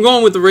 though. I'm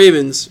going with the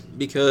Ravens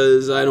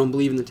because I don't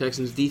believe in the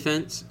Texans'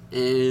 defense,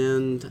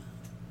 and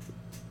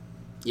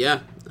yeah,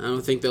 I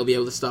don't think they'll be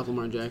able to stop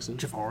Lamar Jackson.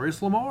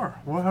 Javarius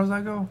Lamar. How does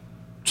that go?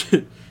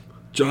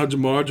 John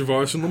Jamar,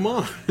 Javaris, and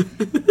Lamar.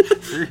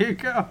 There you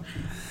go.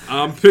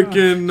 I'm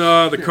picking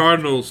the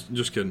Cardinals.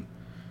 Just kidding.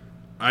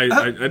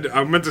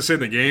 I meant to say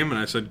the game, and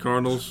I said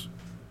Cardinals.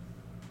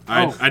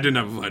 Oh. I didn't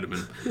have a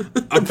vitamin.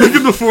 I'm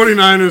picking the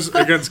 49ers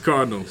against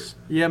Cardinals.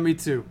 Yeah, me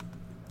too.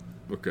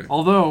 Okay.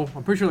 Although,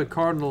 I'm pretty sure the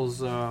Cardinals,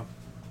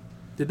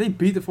 did they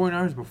beat the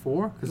 49ers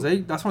before?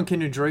 Because that's when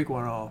Kenyon Drake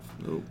went off.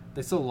 Nope.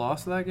 They still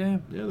lost that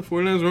game? Yeah, the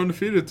 49ers were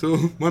undefeated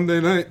till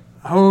Monday night.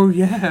 Oh,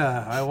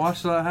 yeah. I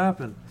watched that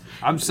happen.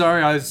 I'm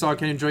sorry, I saw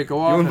Kenyon Drake go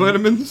off. want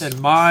vitamins? And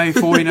my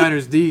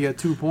 49ers D got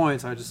 2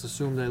 points. I just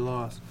assumed they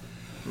lost.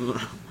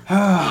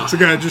 It's a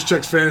guy that just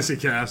checks Fantasy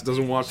Cast,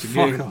 doesn't watch the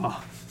Fuck game.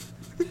 off.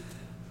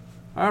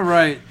 All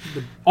right.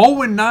 The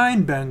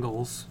 0-9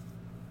 Bengals,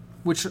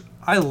 which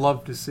I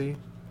love to see.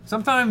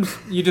 Sometimes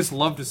you just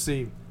love to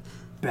see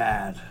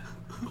bad.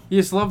 You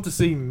just love to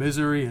see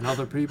misery in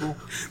other people.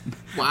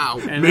 Wow.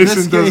 And in Mason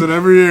this does case- it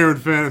every year in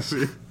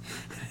fantasy.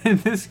 In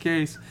this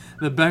case,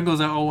 the Bengals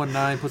at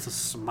 0-9 puts a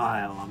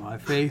smile on my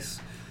face.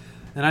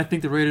 And I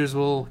think the Raiders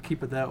will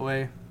keep it that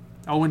way.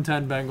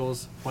 0-10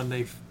 Bengals when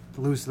they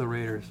lose to the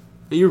Raiders.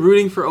 Are you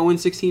rooting for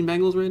 0-16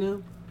 Bengals right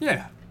now?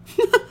 Yeah.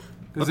 I'll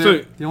Because tell they're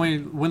you- the only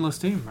winless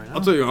team right now.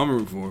 I'll tell you who I'm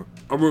rooting for.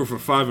 I'm rooting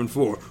for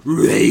 5-4.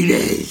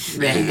 Raiders.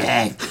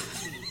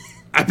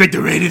 I picked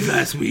the Raiders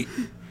last week,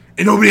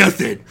 and nobody else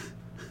did,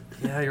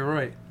 Yeah, you're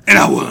right. and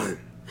I won.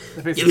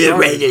 They face Give the me the Chargers,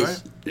 Raiders.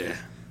 right? Yeah.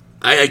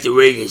 I like the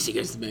Raiders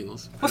against the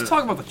Bengals. Let's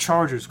talk about the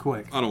Chargers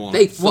quick. I don't want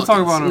They it. We'll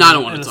fucking- talk about them No, I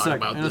don't want in to a talk second.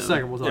 about In a them.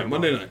 second, we'll talk Yeah, about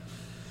Monday it. night.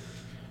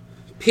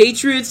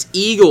 Patriots,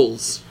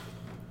 Eagles.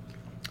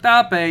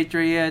 The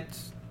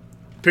Patriots.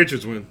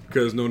 Patriots win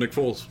because no Nick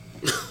Foles.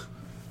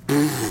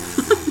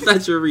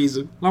 That's your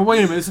reason. Now, wait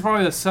a minute. This is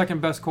probably the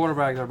second best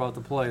quarterback they're about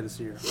to play this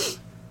year.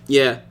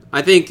 Yeah,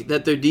 I think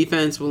that their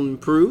defense will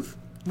improve.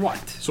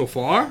 What? So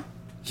far?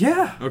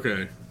 Yeah. Okay. I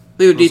think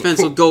their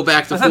defense will go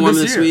back to I said form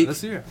this this year. week.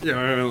 This year. Yeah,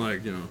 I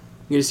like, you know.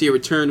 You're going to see a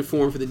return to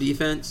form for the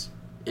defense,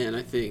 and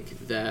I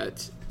think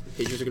that the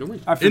Patriots are going to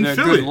win After In their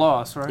Philly. good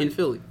loss, right? in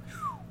Philly.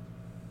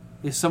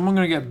 Is someone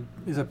gonna get?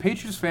 Is a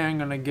Patriots fan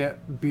gonna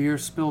get beer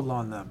spilled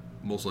on them?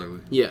 Most likely.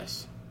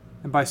 Yes.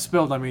 And by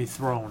spilled, I mean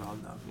thrown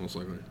on them. Most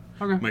likely.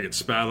 Okay. Might get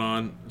spat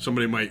on.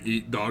 Somebody might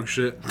eat dog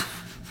shit.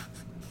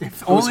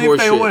 Only if horse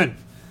they shit. win.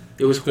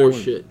 It was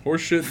horse shit. Horse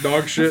shit,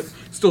 dog shit.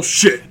 Still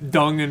shit.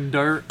 Dung and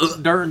dirt.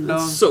 Dirt and dung.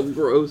 That's so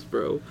gross,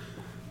 bro.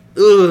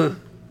 Ugh.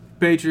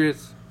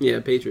 Patriots. Yeah,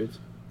 Patriots.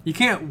 You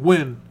can't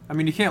win. I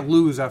mean, you can't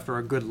lose after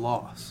a good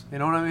loss. You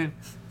know what I mean?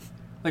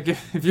 Like,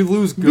 if you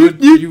lose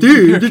good, you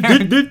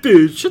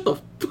can't. Shut the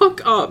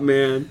fuck up,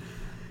 man.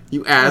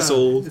 You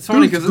asshole. It's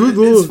funny because Good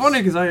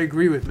loss. I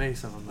agree with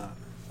Mason on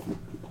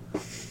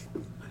that.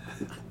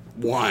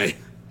 Why?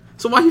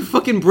 So why are you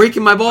fucking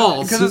breaking my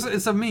balls? Because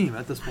it's a meme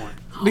at this point.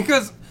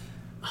 Because,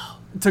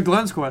 to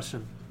Glenn's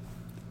question,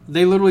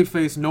 they literally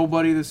faced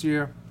nobody this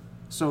year.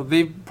 So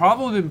they've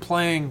probably been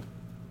playing.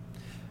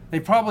 They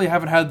probably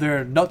haven't had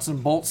their nuts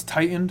and bolts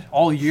tightened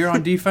all year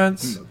on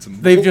defense. Nuts and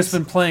They've bolts. just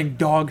been playing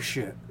dog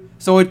shit.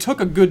 So it took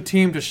a good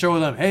team to show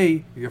them,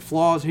 hey, your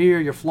flaws here,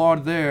 you're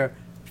flawed there.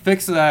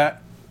 Fix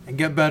that and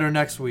get better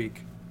next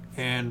week.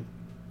 And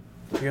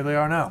here they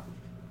are now.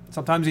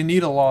 Sometimes you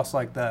need a loss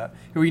like that.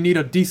 Or you need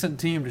a decent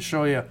team to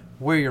show you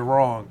where you're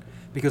wrong.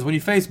 Because when you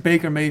face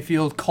Baker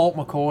Mayfield, Colt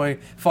McCoy,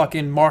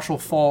 fucking Marshall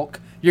Falk,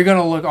 you're going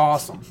to look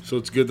awesome. So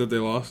it's good that they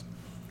lost?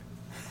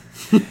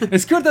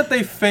 It's good that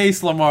they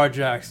faced Lamar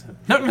Jackson.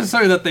 Not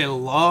necessarily that they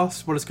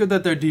lost, but it's good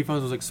that their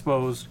defense was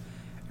exposed.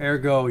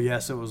 Ergo,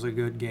 yes, it was a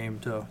good game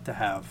to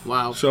have.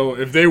 Wow. So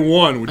if they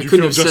won, would I you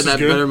couldn't feel have just said as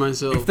that better good?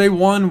 myself. If they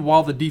won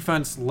while the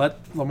defense let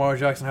Lamar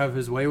Jackson have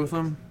his way with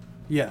them,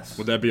 yes.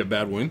 Would that be a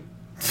bad win?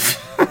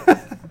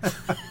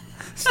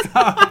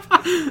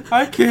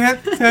 I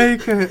can't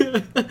take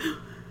it.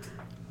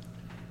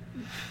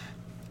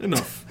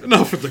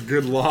 Enough with the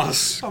good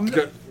loss. Come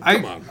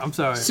on. I'm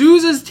sorry.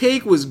 Sousa's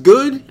take was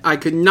good. I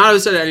could not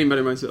have said it any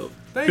better myself.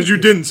 Because you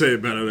didn't say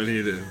it better than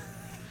he did.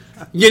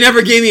 You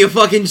never gave me a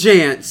fucking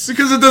chance.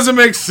 Because it doesn't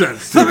make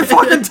sense. Let me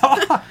fucking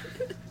talk.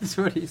 That's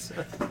what he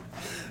said.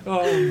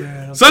 Oh,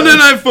 man. I'm Sunday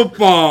Night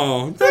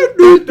Football.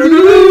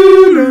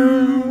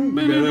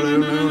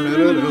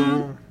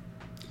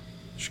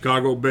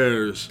 Chicago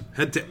Bears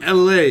head to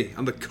L.A.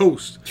 on the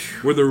coast,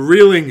 where the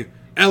reeling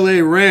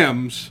L.A.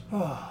 Rams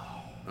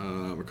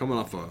were coming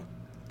off a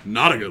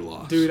not a good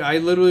loss. Dude, I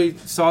literally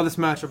saw this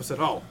matchup and said,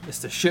 oh, it's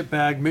the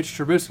shitbag Mitch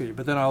Trubisky.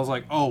 But then I was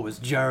like, oh, it's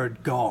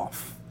Jared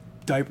Goff.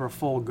 Diaper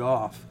full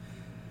Goff.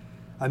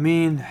 I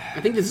mean, I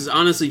think this is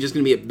honestly just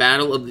going to be a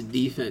battle of the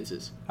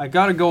defenses. I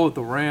got to go with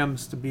the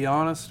Rams, to be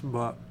honest.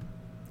 But,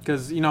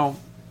 because, you know,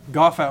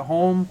 Goff at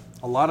home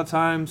a lot of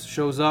times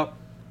shows up.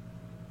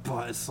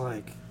 But it's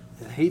like,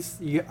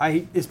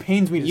 it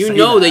pains me to You say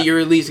know that you're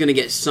at least going to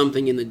get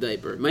something in the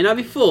diaper. It might not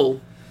be full,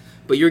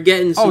 but you're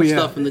getting some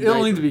stuff in the It'll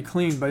diaper. need to be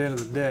cleaned by the end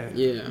of the day.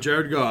 Yeah.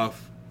 Jared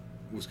Goff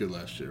was good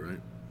last year, right?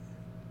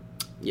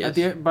 Yes. At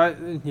the end, but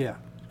yeah,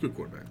 Good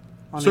quarterback.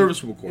 I mean,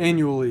 Serviceable quarterback.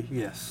 annually,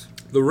 yes.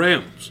 The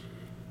Rams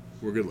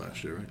were good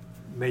last year, right?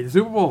 Made the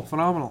Super Bowl,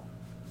 phenomenal.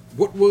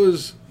 What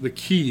was the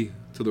key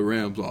to the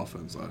Rams'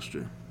 offense last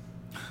year?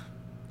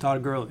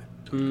 Todd Gurley,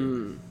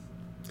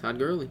 Todd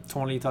Gurley.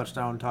 20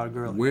 touchdown Todd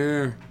Gurley.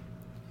 Where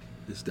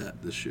is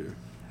that this year?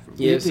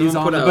 Yeah, He's someone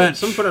on put the out, bench.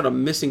 Someone put out a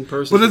missing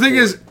person. But the thing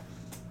report. is,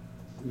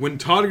 when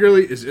Todd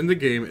Gurley is in the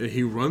game and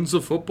he runs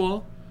the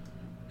football,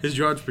 his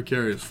yards per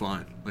carry is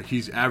fine. Like,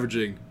 he's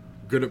averaging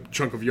a good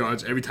chunk of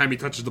yards every time he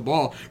touches the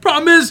ball.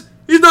 Problem is,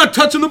 he's not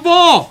touching the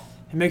ball.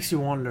 It makes you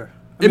wonder.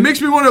 It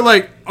makes me wonder,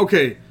 like,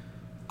 okay,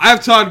 I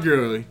have Todd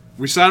Gurley.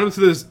 We signed him to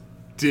this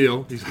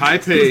deal. He's high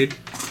paid.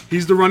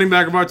 He's the running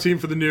back of our team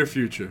for the near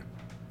future.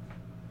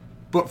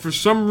 But for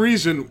some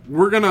reason,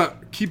 we're going to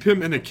keep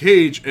him in a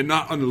cage and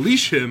not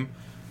unleash him.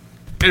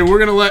 And we're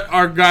going to let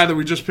our guy that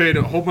we just paid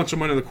a whole bunch of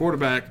money to the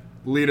quarterback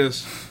lead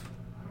us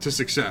to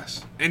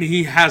success. And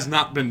he has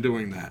not been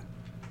doing that.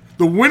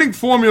 The winning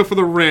formula for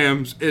the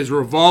Rams is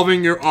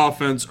revolving your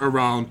offense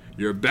around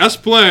your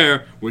best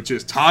player, which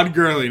is Todd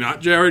Gurley, not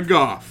Jared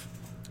Goff.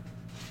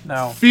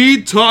 Now,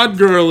 Feed Todd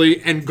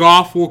Gurley, and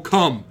Goff will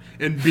come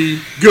and be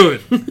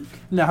good.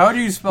 how do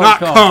you spell Not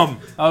cum? come.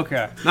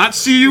 Okay. Not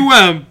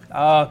C-U-M.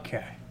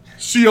 Okay.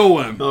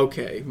 C-O-M.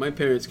 Okay, my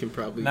parents can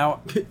probably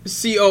Now,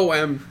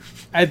 C-O-M,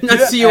 at not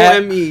thi-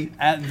 C-O-M-E.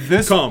 At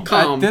this Calm.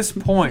 Calm. at this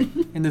point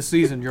in the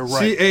season, you're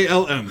right.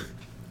 C-A-L-M.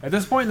 At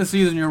this point in the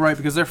season, you're right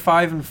because they're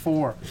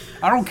 5-4.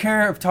 I don't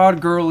care if Todd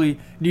Gurley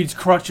needs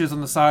crutches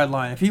on the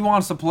sideline. If he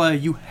wants to play,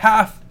 you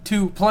have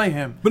to play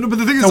him. But the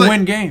thing is, To like,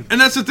 win games. And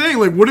that's the thing.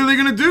 Like, what are they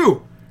gonna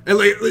do? And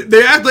like,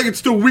 they act like it's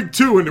still week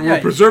 2, and we're Yeah.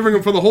 preserving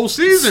him for the whole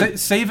season.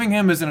 Saving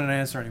him isn't an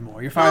answer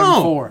anymore. You're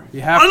No. 5-4.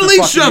 You have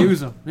Unleash to fucking him.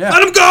 use him. Yeah,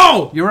 Let him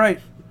go. you're right.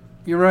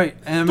 You're right.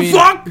 And I The mean,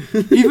 fuck?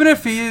 even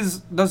if he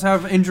does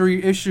have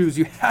injury issues,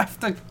 you have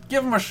to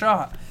give him a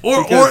shot.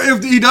 Or Because-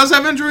 if he does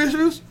have injury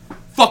issues,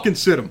 fucking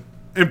sit him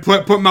and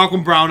put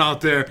Malcolm Brown out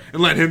there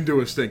and let him do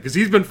his thing because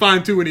he's been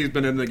fine too when he's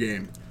been in the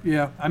game.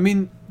 yeah, I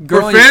mean, For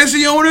Gurley.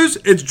 fantasy owners,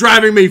 it's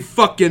driving me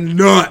fucking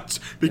nuts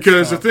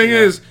because the tough, thing yeah.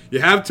 is,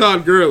 you have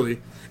Todd Gurley.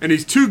 And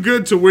he's too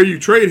good to where you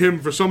trade him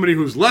for somebody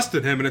who's less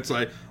than him. And it's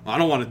like, I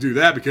don't want to do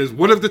that because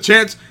what if the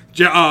chance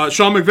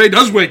Sean McVay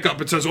does wake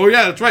up and says, oh,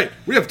 yeah, that's right.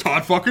 We have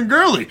Todd fucking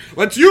Gurley.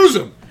 Let's use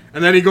him.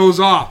 And then he goes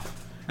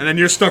off. And then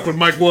you're stuck with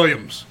Mike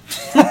Williams.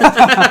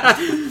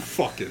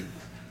 Fucking.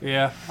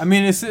 Yeah, I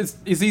mean, it's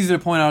easy to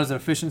point out his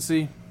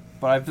efficiency,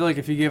 but I feel like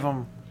if you give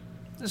him,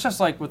 it's just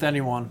like with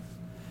anyone,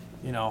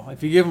 you know,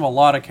 if you give him a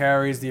lot of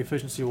carries, the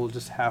efficiency will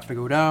just have to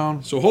go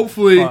down. So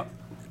hopefully, But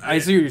I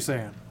see what you're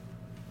saying.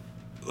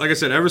 like I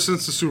said, ever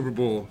since the Super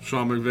Bowl,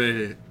 Sean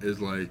McVay is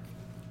like,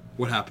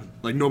 what happened?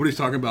 Like, nobody's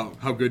talking about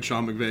how good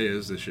Sean McVay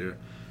is this year.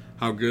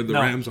 How good the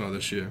No. Rams are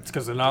this year. It's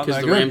because they're not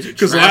Because that the good. Rams are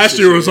Because trash last this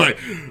year was like,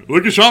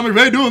 look at Sean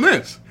McVay doing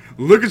this.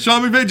 Look at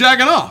Sean McVay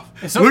jacking off.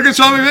 So- Look at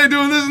Sean McVay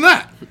doing this and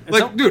that.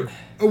 Like, so- dude,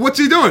 what's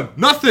he doing?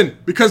 Nothing.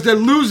 Because they're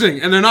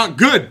losing and they're not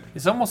good.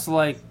 It's almost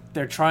like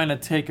they're trying to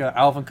take a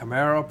Alvin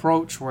Kamara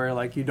approach, where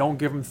like you don't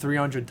give him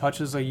 300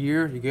 touches a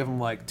year, you give him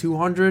like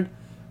 200.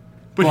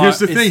 But But here's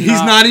the it's thing. He's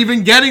not- not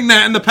even getting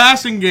that in the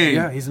passing game.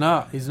 Yeah, he's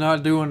not. He's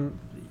not doing.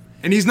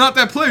 And he's not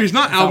that player. He's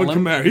not Alvin not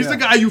lim- Kamara. He's yeah. the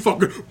guy you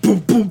fucking boom,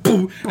 boom,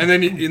 boom. And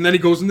then he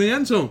goes in the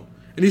end zone.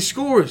 And he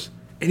scores.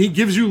 And he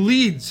gives you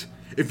leads.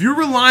 If you're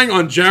relying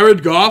on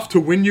Jared Goff to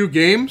win you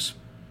games,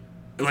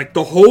 like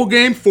the whole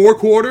game, 4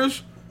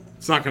 quarters,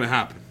 it's not going to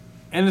happen.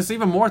 And it's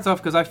even more tough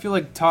because I feel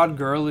like Todd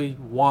Gurley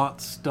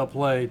wants to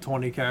play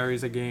 20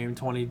 carries a game,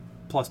 20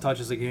 plus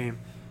touches a game,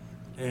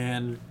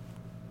 and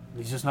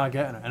he's just not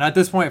getting it. And at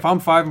this point, if I'm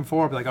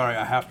 5-4, I'll be like, all right,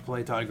 I have to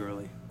play Todd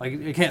Gurley. Like,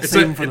 you can't It's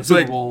save like- him for the it's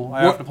Super like, Bowl.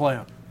 I what- have to play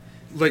him.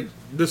 Like,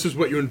 this is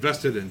what you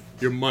invested in.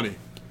 Your money.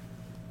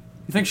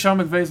 You think Sean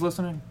McVay's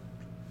listening?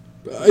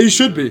 He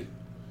should be.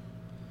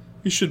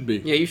 He should be.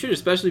 Yeah, you should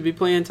especially be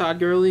playing Todd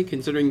Gurley,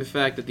 considering the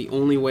fact that the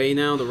only way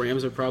now the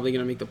Rams are probably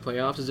going to make the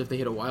playoffs is if they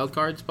hit a wild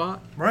card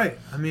spot. Right.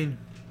 I mean,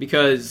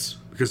 Because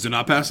Because they're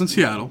not passing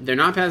Seattle. they're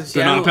not passing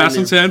They're Seattle. not passing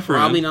and they're San Fran.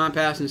 Probably not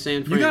passing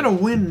San Fran. you got to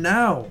win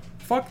now.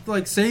 Fuck,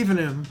 like, saving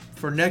him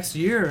for next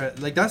year.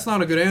 Like, that's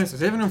not a good answer.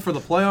 Saving him for the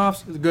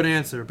playoffs is a good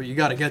answer, but you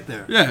got to get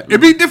there. Yeah,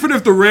 it'd be different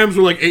if the Rams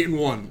were like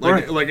 8-1,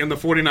 Right. like in the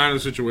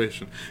 49ers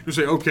situation. You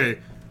say, okay,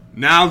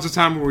 now's the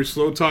time where we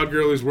slow Todd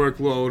Gurley's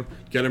workload,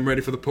 get him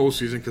ready for the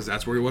postseason, because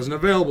that's where he wasn't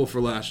available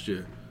for last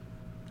year.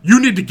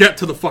 You need to get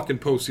to the fucking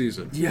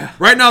postseason. Yeah.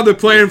 Right now they're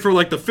playing for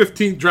like the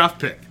 15th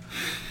draft pick.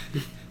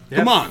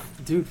 Come on.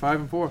 Dude,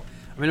 5-4.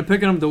 I mean, I'm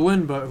picking them to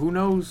win, but who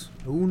knows?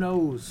 Who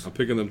knows? I'm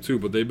picking them too,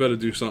 but they better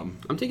do something.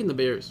 I'm taking the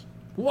Bears.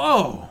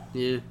 Whoa.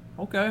 Yeah.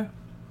 Okay.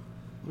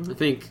 I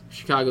think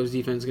Chicago's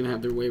defense is going to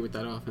have their way with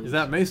that offense. Is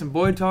that Mason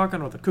Boyd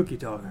talking or the cookie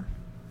talking?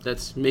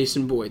 That's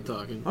Mason Boyd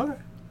talking. Okay.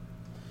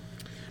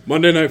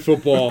 Monday Night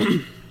Football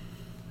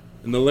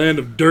in the land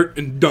of dirt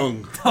and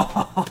dung.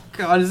 Oh,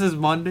 God, this is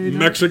Monday. now?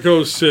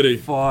 Mexico City.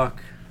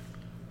 Fuck.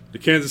 The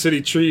Kansas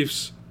City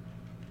Chiefs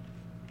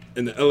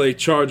and the LA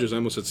Chargers, I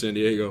almost said San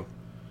Diego,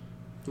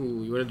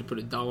 Ooh, you wanted to put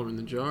 $1 in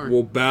the jar.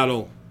 will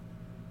battle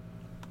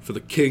for the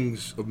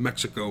kings of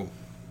Mexico.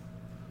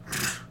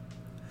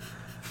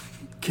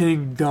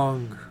 King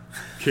Dung.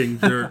 King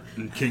Dirt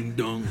and King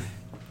Dung.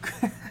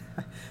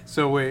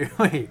 So, wait.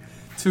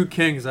 2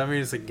 kings. That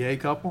means it's a gay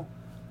couple?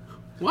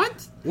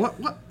 What? What?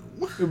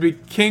 It would be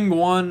King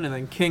 1 and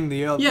then King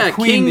the other. Yeah,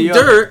 Queen King the Dirt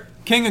other.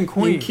 King and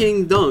Queen. and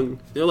King Dung.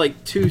 They're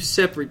like 2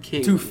 separate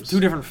Two kingdoms.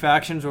 different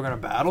factions we're going to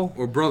battle?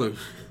 Or brothers.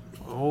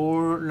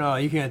 Or, no,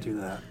 you can't do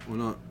that. Why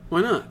not?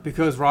 Why not?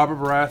 Because Robert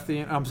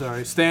Baratheon,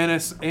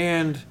 Stannis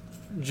and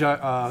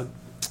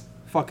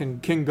fucking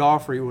King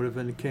Joffrey would have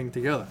been the king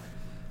together.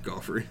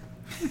 Goffrey.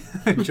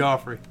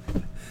 Joffrey.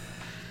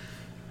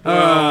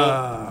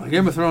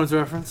 Game of Thrones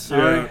reference.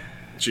 Sorry. Yeah.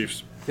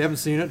 Chiefs. If you haven't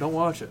seen it, don't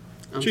watch it.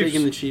 I'm Chiefs.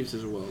 taking the Chiefs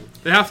as well.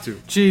 They have to.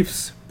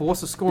 Chiefs. But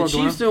what's the score, The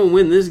Glenn? Chiefs don't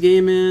win this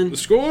game, man. The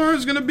score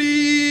is going to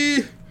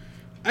be,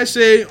 I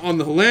say, on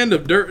the land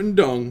of dirt and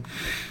dung,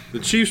 the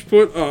Chiefs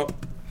put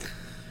up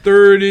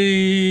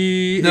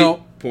 38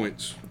 No.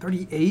 points.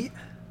 38?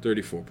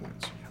 34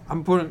 points.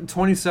 I'm putting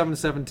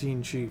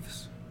 27-17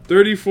 Chiefs.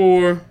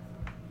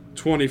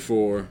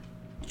 34-24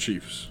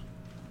 Chiefs.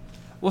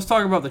 Let's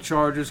talk about the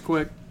Chargers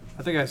quick.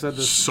 I think I said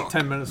this Suck.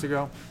 10 minutes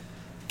ago.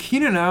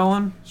 Keenan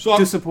Allen, Suck.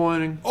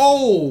 disappointing.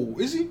 Oh,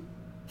 is he?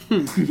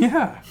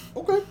 Yeah.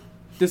 Okay.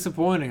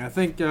 disappointing. I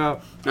think.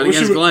 Not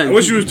against Glenn. I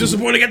wish he was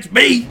disappointed against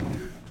me.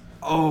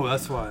 Oh,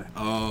 that's why.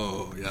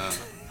 Oh, yeah.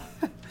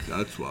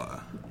 That's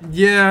why.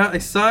 Yeah,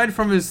 aside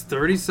from his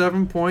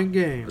 37-point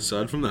game,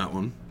 Aside from that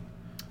one.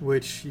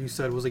 which you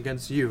said was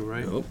against you,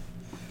 right? Nope.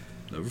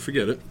 Never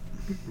forget it.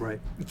 Right.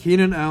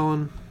 Keenan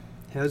Allen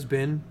has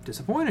been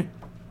disappointing.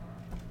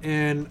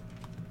 And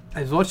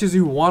as much as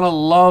you want to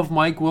love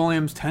Mike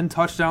Williams' 10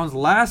 touchdowns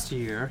last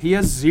year, he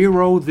has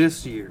 0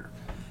 this year.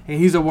 And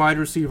he's a wide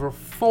receiver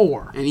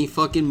 4. And he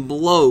fucking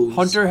blows.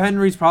 Hunter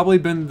Henry's probably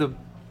been the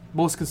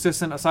most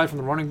consistent aside from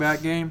the running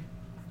back game.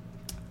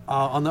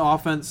 On the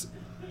offense,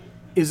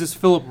 is this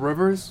Phillip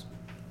Rivers?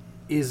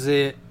 Is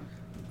it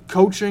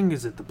coaching?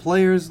 Is it the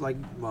players like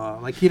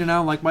Keenan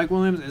Allen, like Mike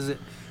Williams? Is it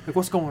like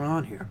what's going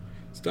on here?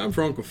 It's time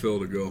for Uncle Phil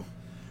to go.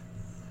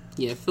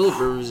 Yeah, Phillip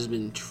Rivers has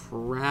been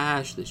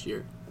trash this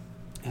year.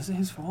 Is it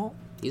his fault?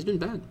 He's been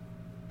bad.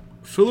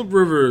 Phillip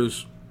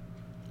Rivers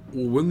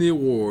will win the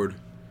award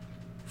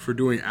for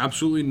doing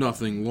absolutely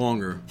nothing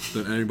longer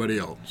than anybody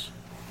else.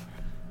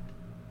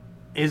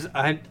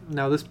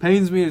 Now this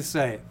pains me to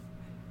say it,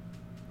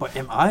 but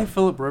am I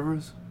Phillip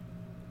Rivers?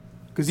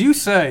 Because you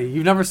say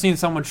you've never seen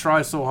someone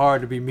try so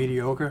hard to be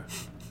mediocre.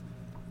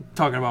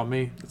 Talking about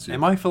me. That's you.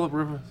 Am I Phillip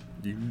Rivers?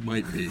 You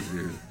might be,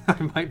 dude.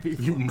 I might be.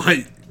 You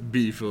might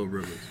be Phillip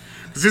Rivers.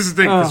 Because this is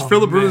the thing, because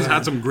Phillip Rivers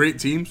had some great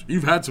teams.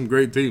 You've had some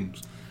great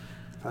teams.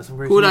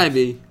 Who would I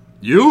be?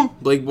 You?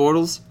 Blake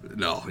Bortles?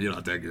 No, you're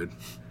not that good.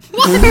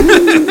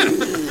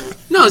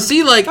 No,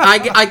 see, like,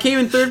 I came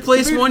in 3rd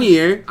place one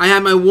year. I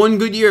had my one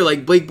good year,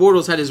 like Blake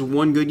Bortles had his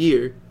one good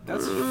year.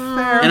 That's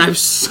fair. And I've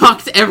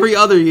sucked every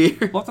other year.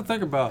 We'll have to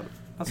think about it.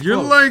 That's You're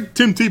close. like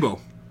Tim Tebow.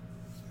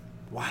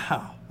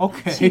 Wow.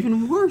 Okay. It's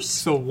even worse.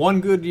 So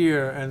one good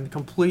year and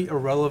complete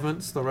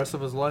irrelevance the rest of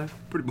his life?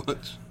 Pretty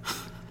much.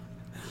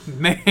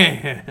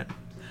 Man.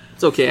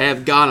 It's okay, I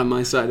have God on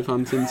my side if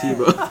I'm Tim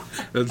Tebow.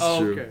 That's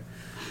true. Okay.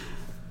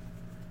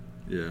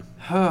 Yeah.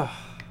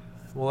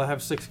 Will I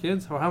have 6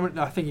 kids? Or how many?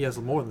 I think he has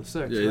more than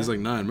 6. Yeah, he's like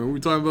 9. Remember we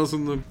talked about this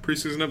in the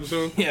preseason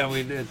episode? Yeah,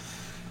 we did.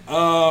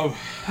 Yeah,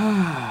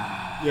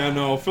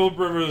 no, Phillip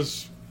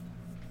Rivers,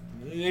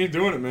 he ain't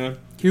doing it, man.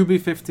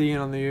 QB 15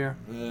 on the year.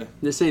 Yeah.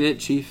 This ain't it,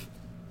 Chief.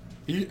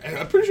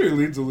 I'm pretty sure he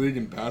leads the league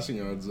in passing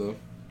yards, though.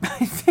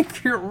 I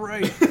think you're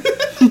right.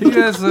 He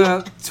has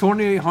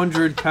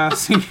 2,800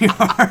 passing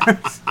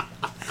yards.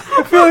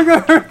 I feel like I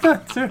heard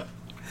that too.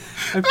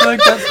 I feel like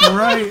that's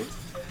right.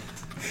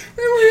 Here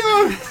we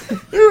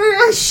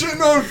are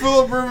shitting on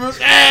Phillip Rivers.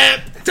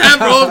 Time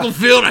for Uncle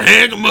Phil to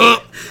hang him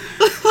up.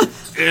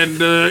 And,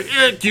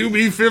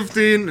 QB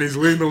 15. He's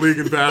leading the league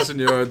in passing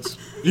yards.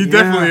 He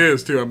definitely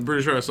is, too. I'm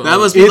pretty sure I saw that. That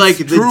must be like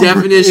the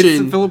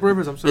definition. It's Phillip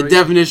Rivers, I'm sorry. The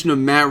definition of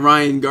Matt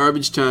Ryan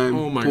garbage time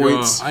Oh my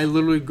points. God. I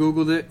literally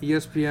Googled it.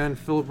 ESPN,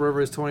 Phillip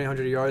Rivers,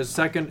 2,800 yards.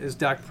 Second is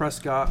Dak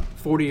Prescott,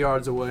 40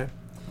 yards away.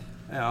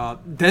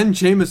 Then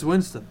Jameis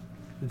Winston.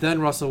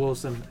 Then Russell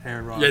Wilson,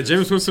 Aaron Rodgers. Yeah,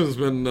 Jameis Winston's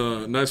been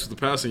nice with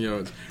the passing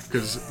yards.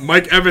 Because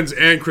Mike Evans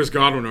and Chris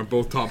Godwin are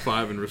both top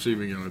 5 in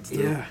receiving yards,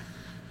 too. Yeah.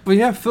 But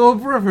yeah,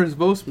 Phillip Rivers,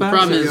 both problem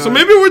passing is- yards. So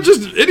maybe we're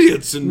just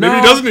idiots, and maybe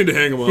he doesn't need to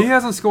hang him up. He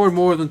hasn't scored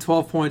more than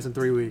 12 points in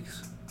 3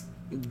 weeks.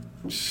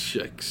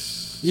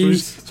 Shucks.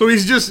 He's- So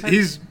he's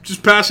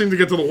just passing to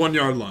get to the 1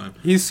 yard line.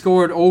 He's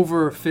scored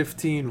over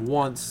 15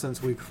 once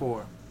since week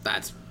 4.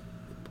 That's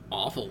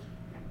awful.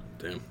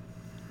 Damn.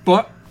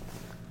 But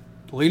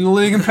leading the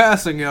league in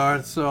passing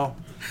yards, so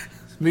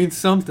it means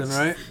something,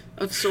 right?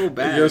 That's so I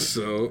bad. guess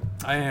so.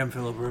 I am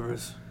Phillip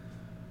Rivers.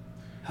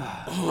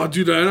 Oh,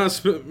 dude, did I not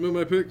spit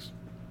my picks?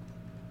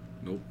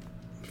 Nope.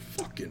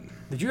 Fucking.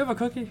 Did you have a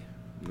cookie?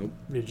 Nope.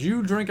 Did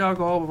you drink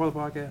alcohol before the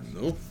podcast?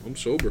 No, I'm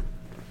sober.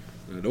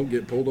 And I don't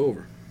get pulled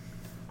over.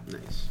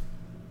 Nice.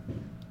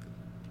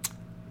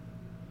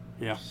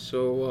 Yeah.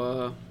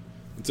 So,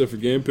 That's it for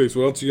game picks.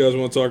 What else you guys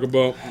want to talk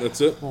about?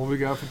 That's it? What we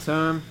got for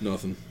time?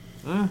 Nothing.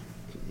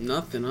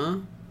 nothing, huh?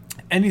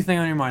 Anything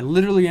on your mind.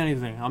 Literally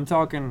anything. I'm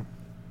talking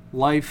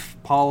life,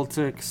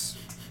 politics,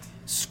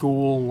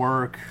 school,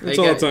 work. That's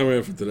Hey, all the guys. time we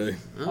have for today.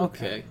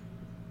 Okay.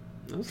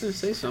 I was going to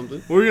say something.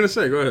 What were you going to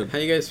say? Go ahead. How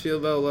you guys feel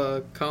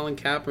about Colin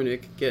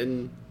Kaepernick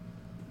getting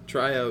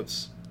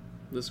tryouts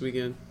this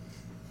weekend?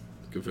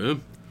 Good for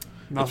him.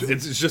 Nothing.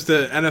 It's just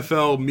an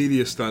NFL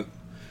media stunt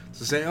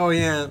to say, oh,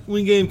 yeah,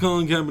 we gave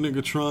Colin Kaepernick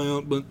a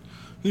tryout, but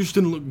he just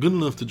didn't look good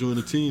enough to join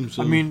a team.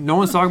 So. I mean, no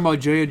one's talking about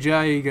Jay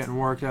Ajayi getting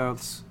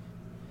workouts.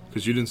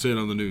 Because you didn't say it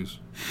on the news.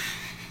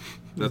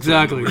 That's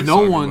Exactly. what No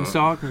everybody's one's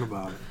talking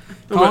about it.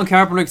 No, Colin but-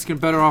 Kaepernick's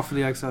getting better off for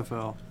the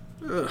XFL.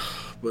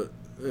 But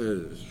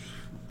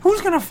Who's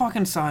gonna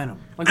fucking sign him?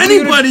 Like, what are you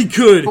anybody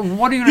could. But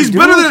what are you gonna He's do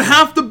better with than him?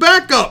 half the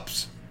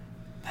backups.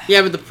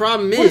 Yeah, but the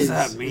problem What is does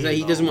that mean, that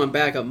he doesn't though? want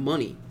backup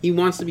money. He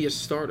wants to be a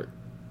starter.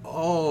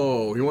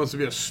 Oh, he wants to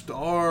be a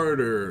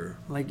starter.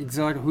 Like,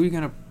 exactly. Who are you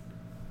gonna?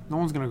 No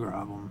one's gonna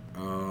grab him.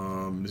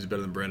 Is he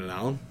better than Brandon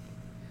Allen?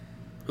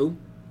 Who?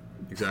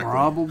 Exactly.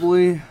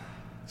 Probably.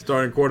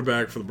 Starting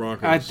quarterback for the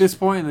Broncos. At this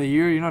point in the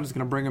year, you're not just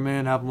gonna bring him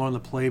in, have him learn the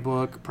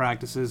playbook,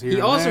 practices here. He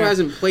and also there.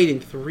 hasn't played in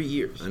 3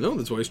 years. I know,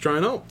 that's why he's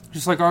trying out.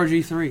 Just like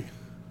RG3.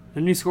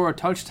 Didn't he score a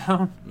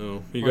touchdown?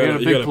 No, He had a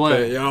big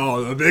play.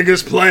 Oh, the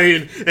biggest play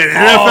in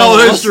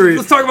NFL history.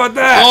 Let's talk about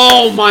that.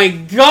 Oh my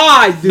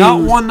God, dude!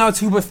 Not 1, not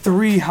 2, but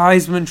 3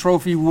 Heisman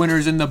Trophy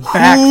winners in the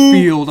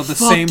backfield of the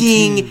same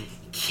team. Fucking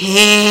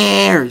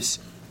cares?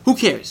 Who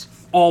cares?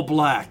 All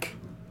black.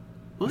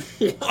 What?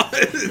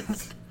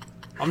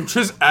 I'm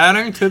just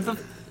adding to the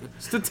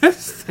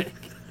statistic.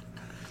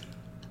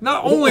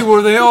 Not only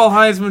were they all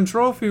Heisman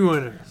Trophy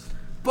winners,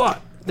 but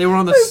they were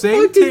on the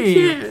same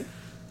team.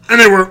 And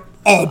they were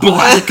all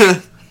black.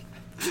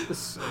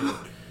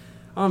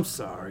 I'm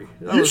sorry.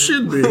 You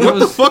should be. What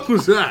the fuck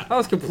was that? That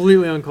was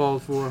completely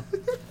uncalled for.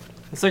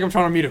 It's like I'm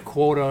trying to meet a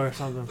quota or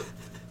something.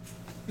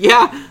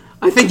 Yeah,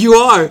 I think you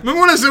are.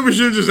 Remember when I said we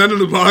should have just ended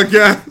the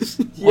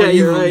podcast? Yeah, Well,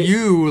 you're right.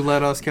 You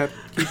let us keep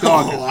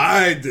talking. Oh,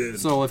 I did.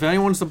 So if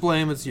anyone's to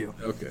blame, it's you.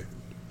 Okay.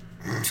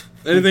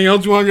 Anything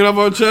else you want to get off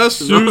our chest,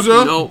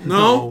 Sousa?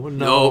 No.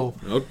 No.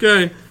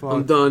 Okay. Fuck.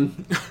 I'm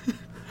done.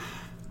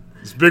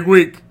 It's a big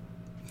week.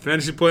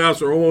 Fantasy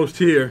playoffs are almost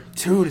here.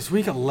 Dude, it's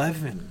week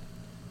 11.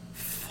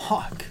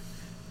 Fuck.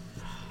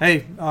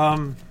 Hey,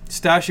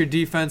 stash your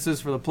defenses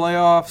for the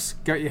playoffs,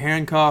 get your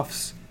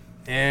handcuffs,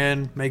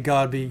 and may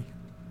God be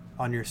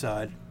on your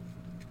side.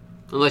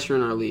 Unless you're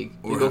in our league.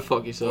 You go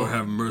fuck yourself. Or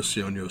have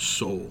mercy on your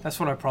soul. That's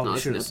what I probably No,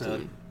 should have it's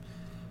said.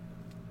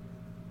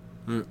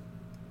 All right.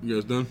 You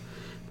guys done?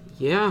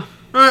 Yeah.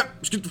 All right.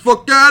 Let's get the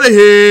fuck out of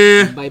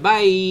here.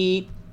 Bye-bye.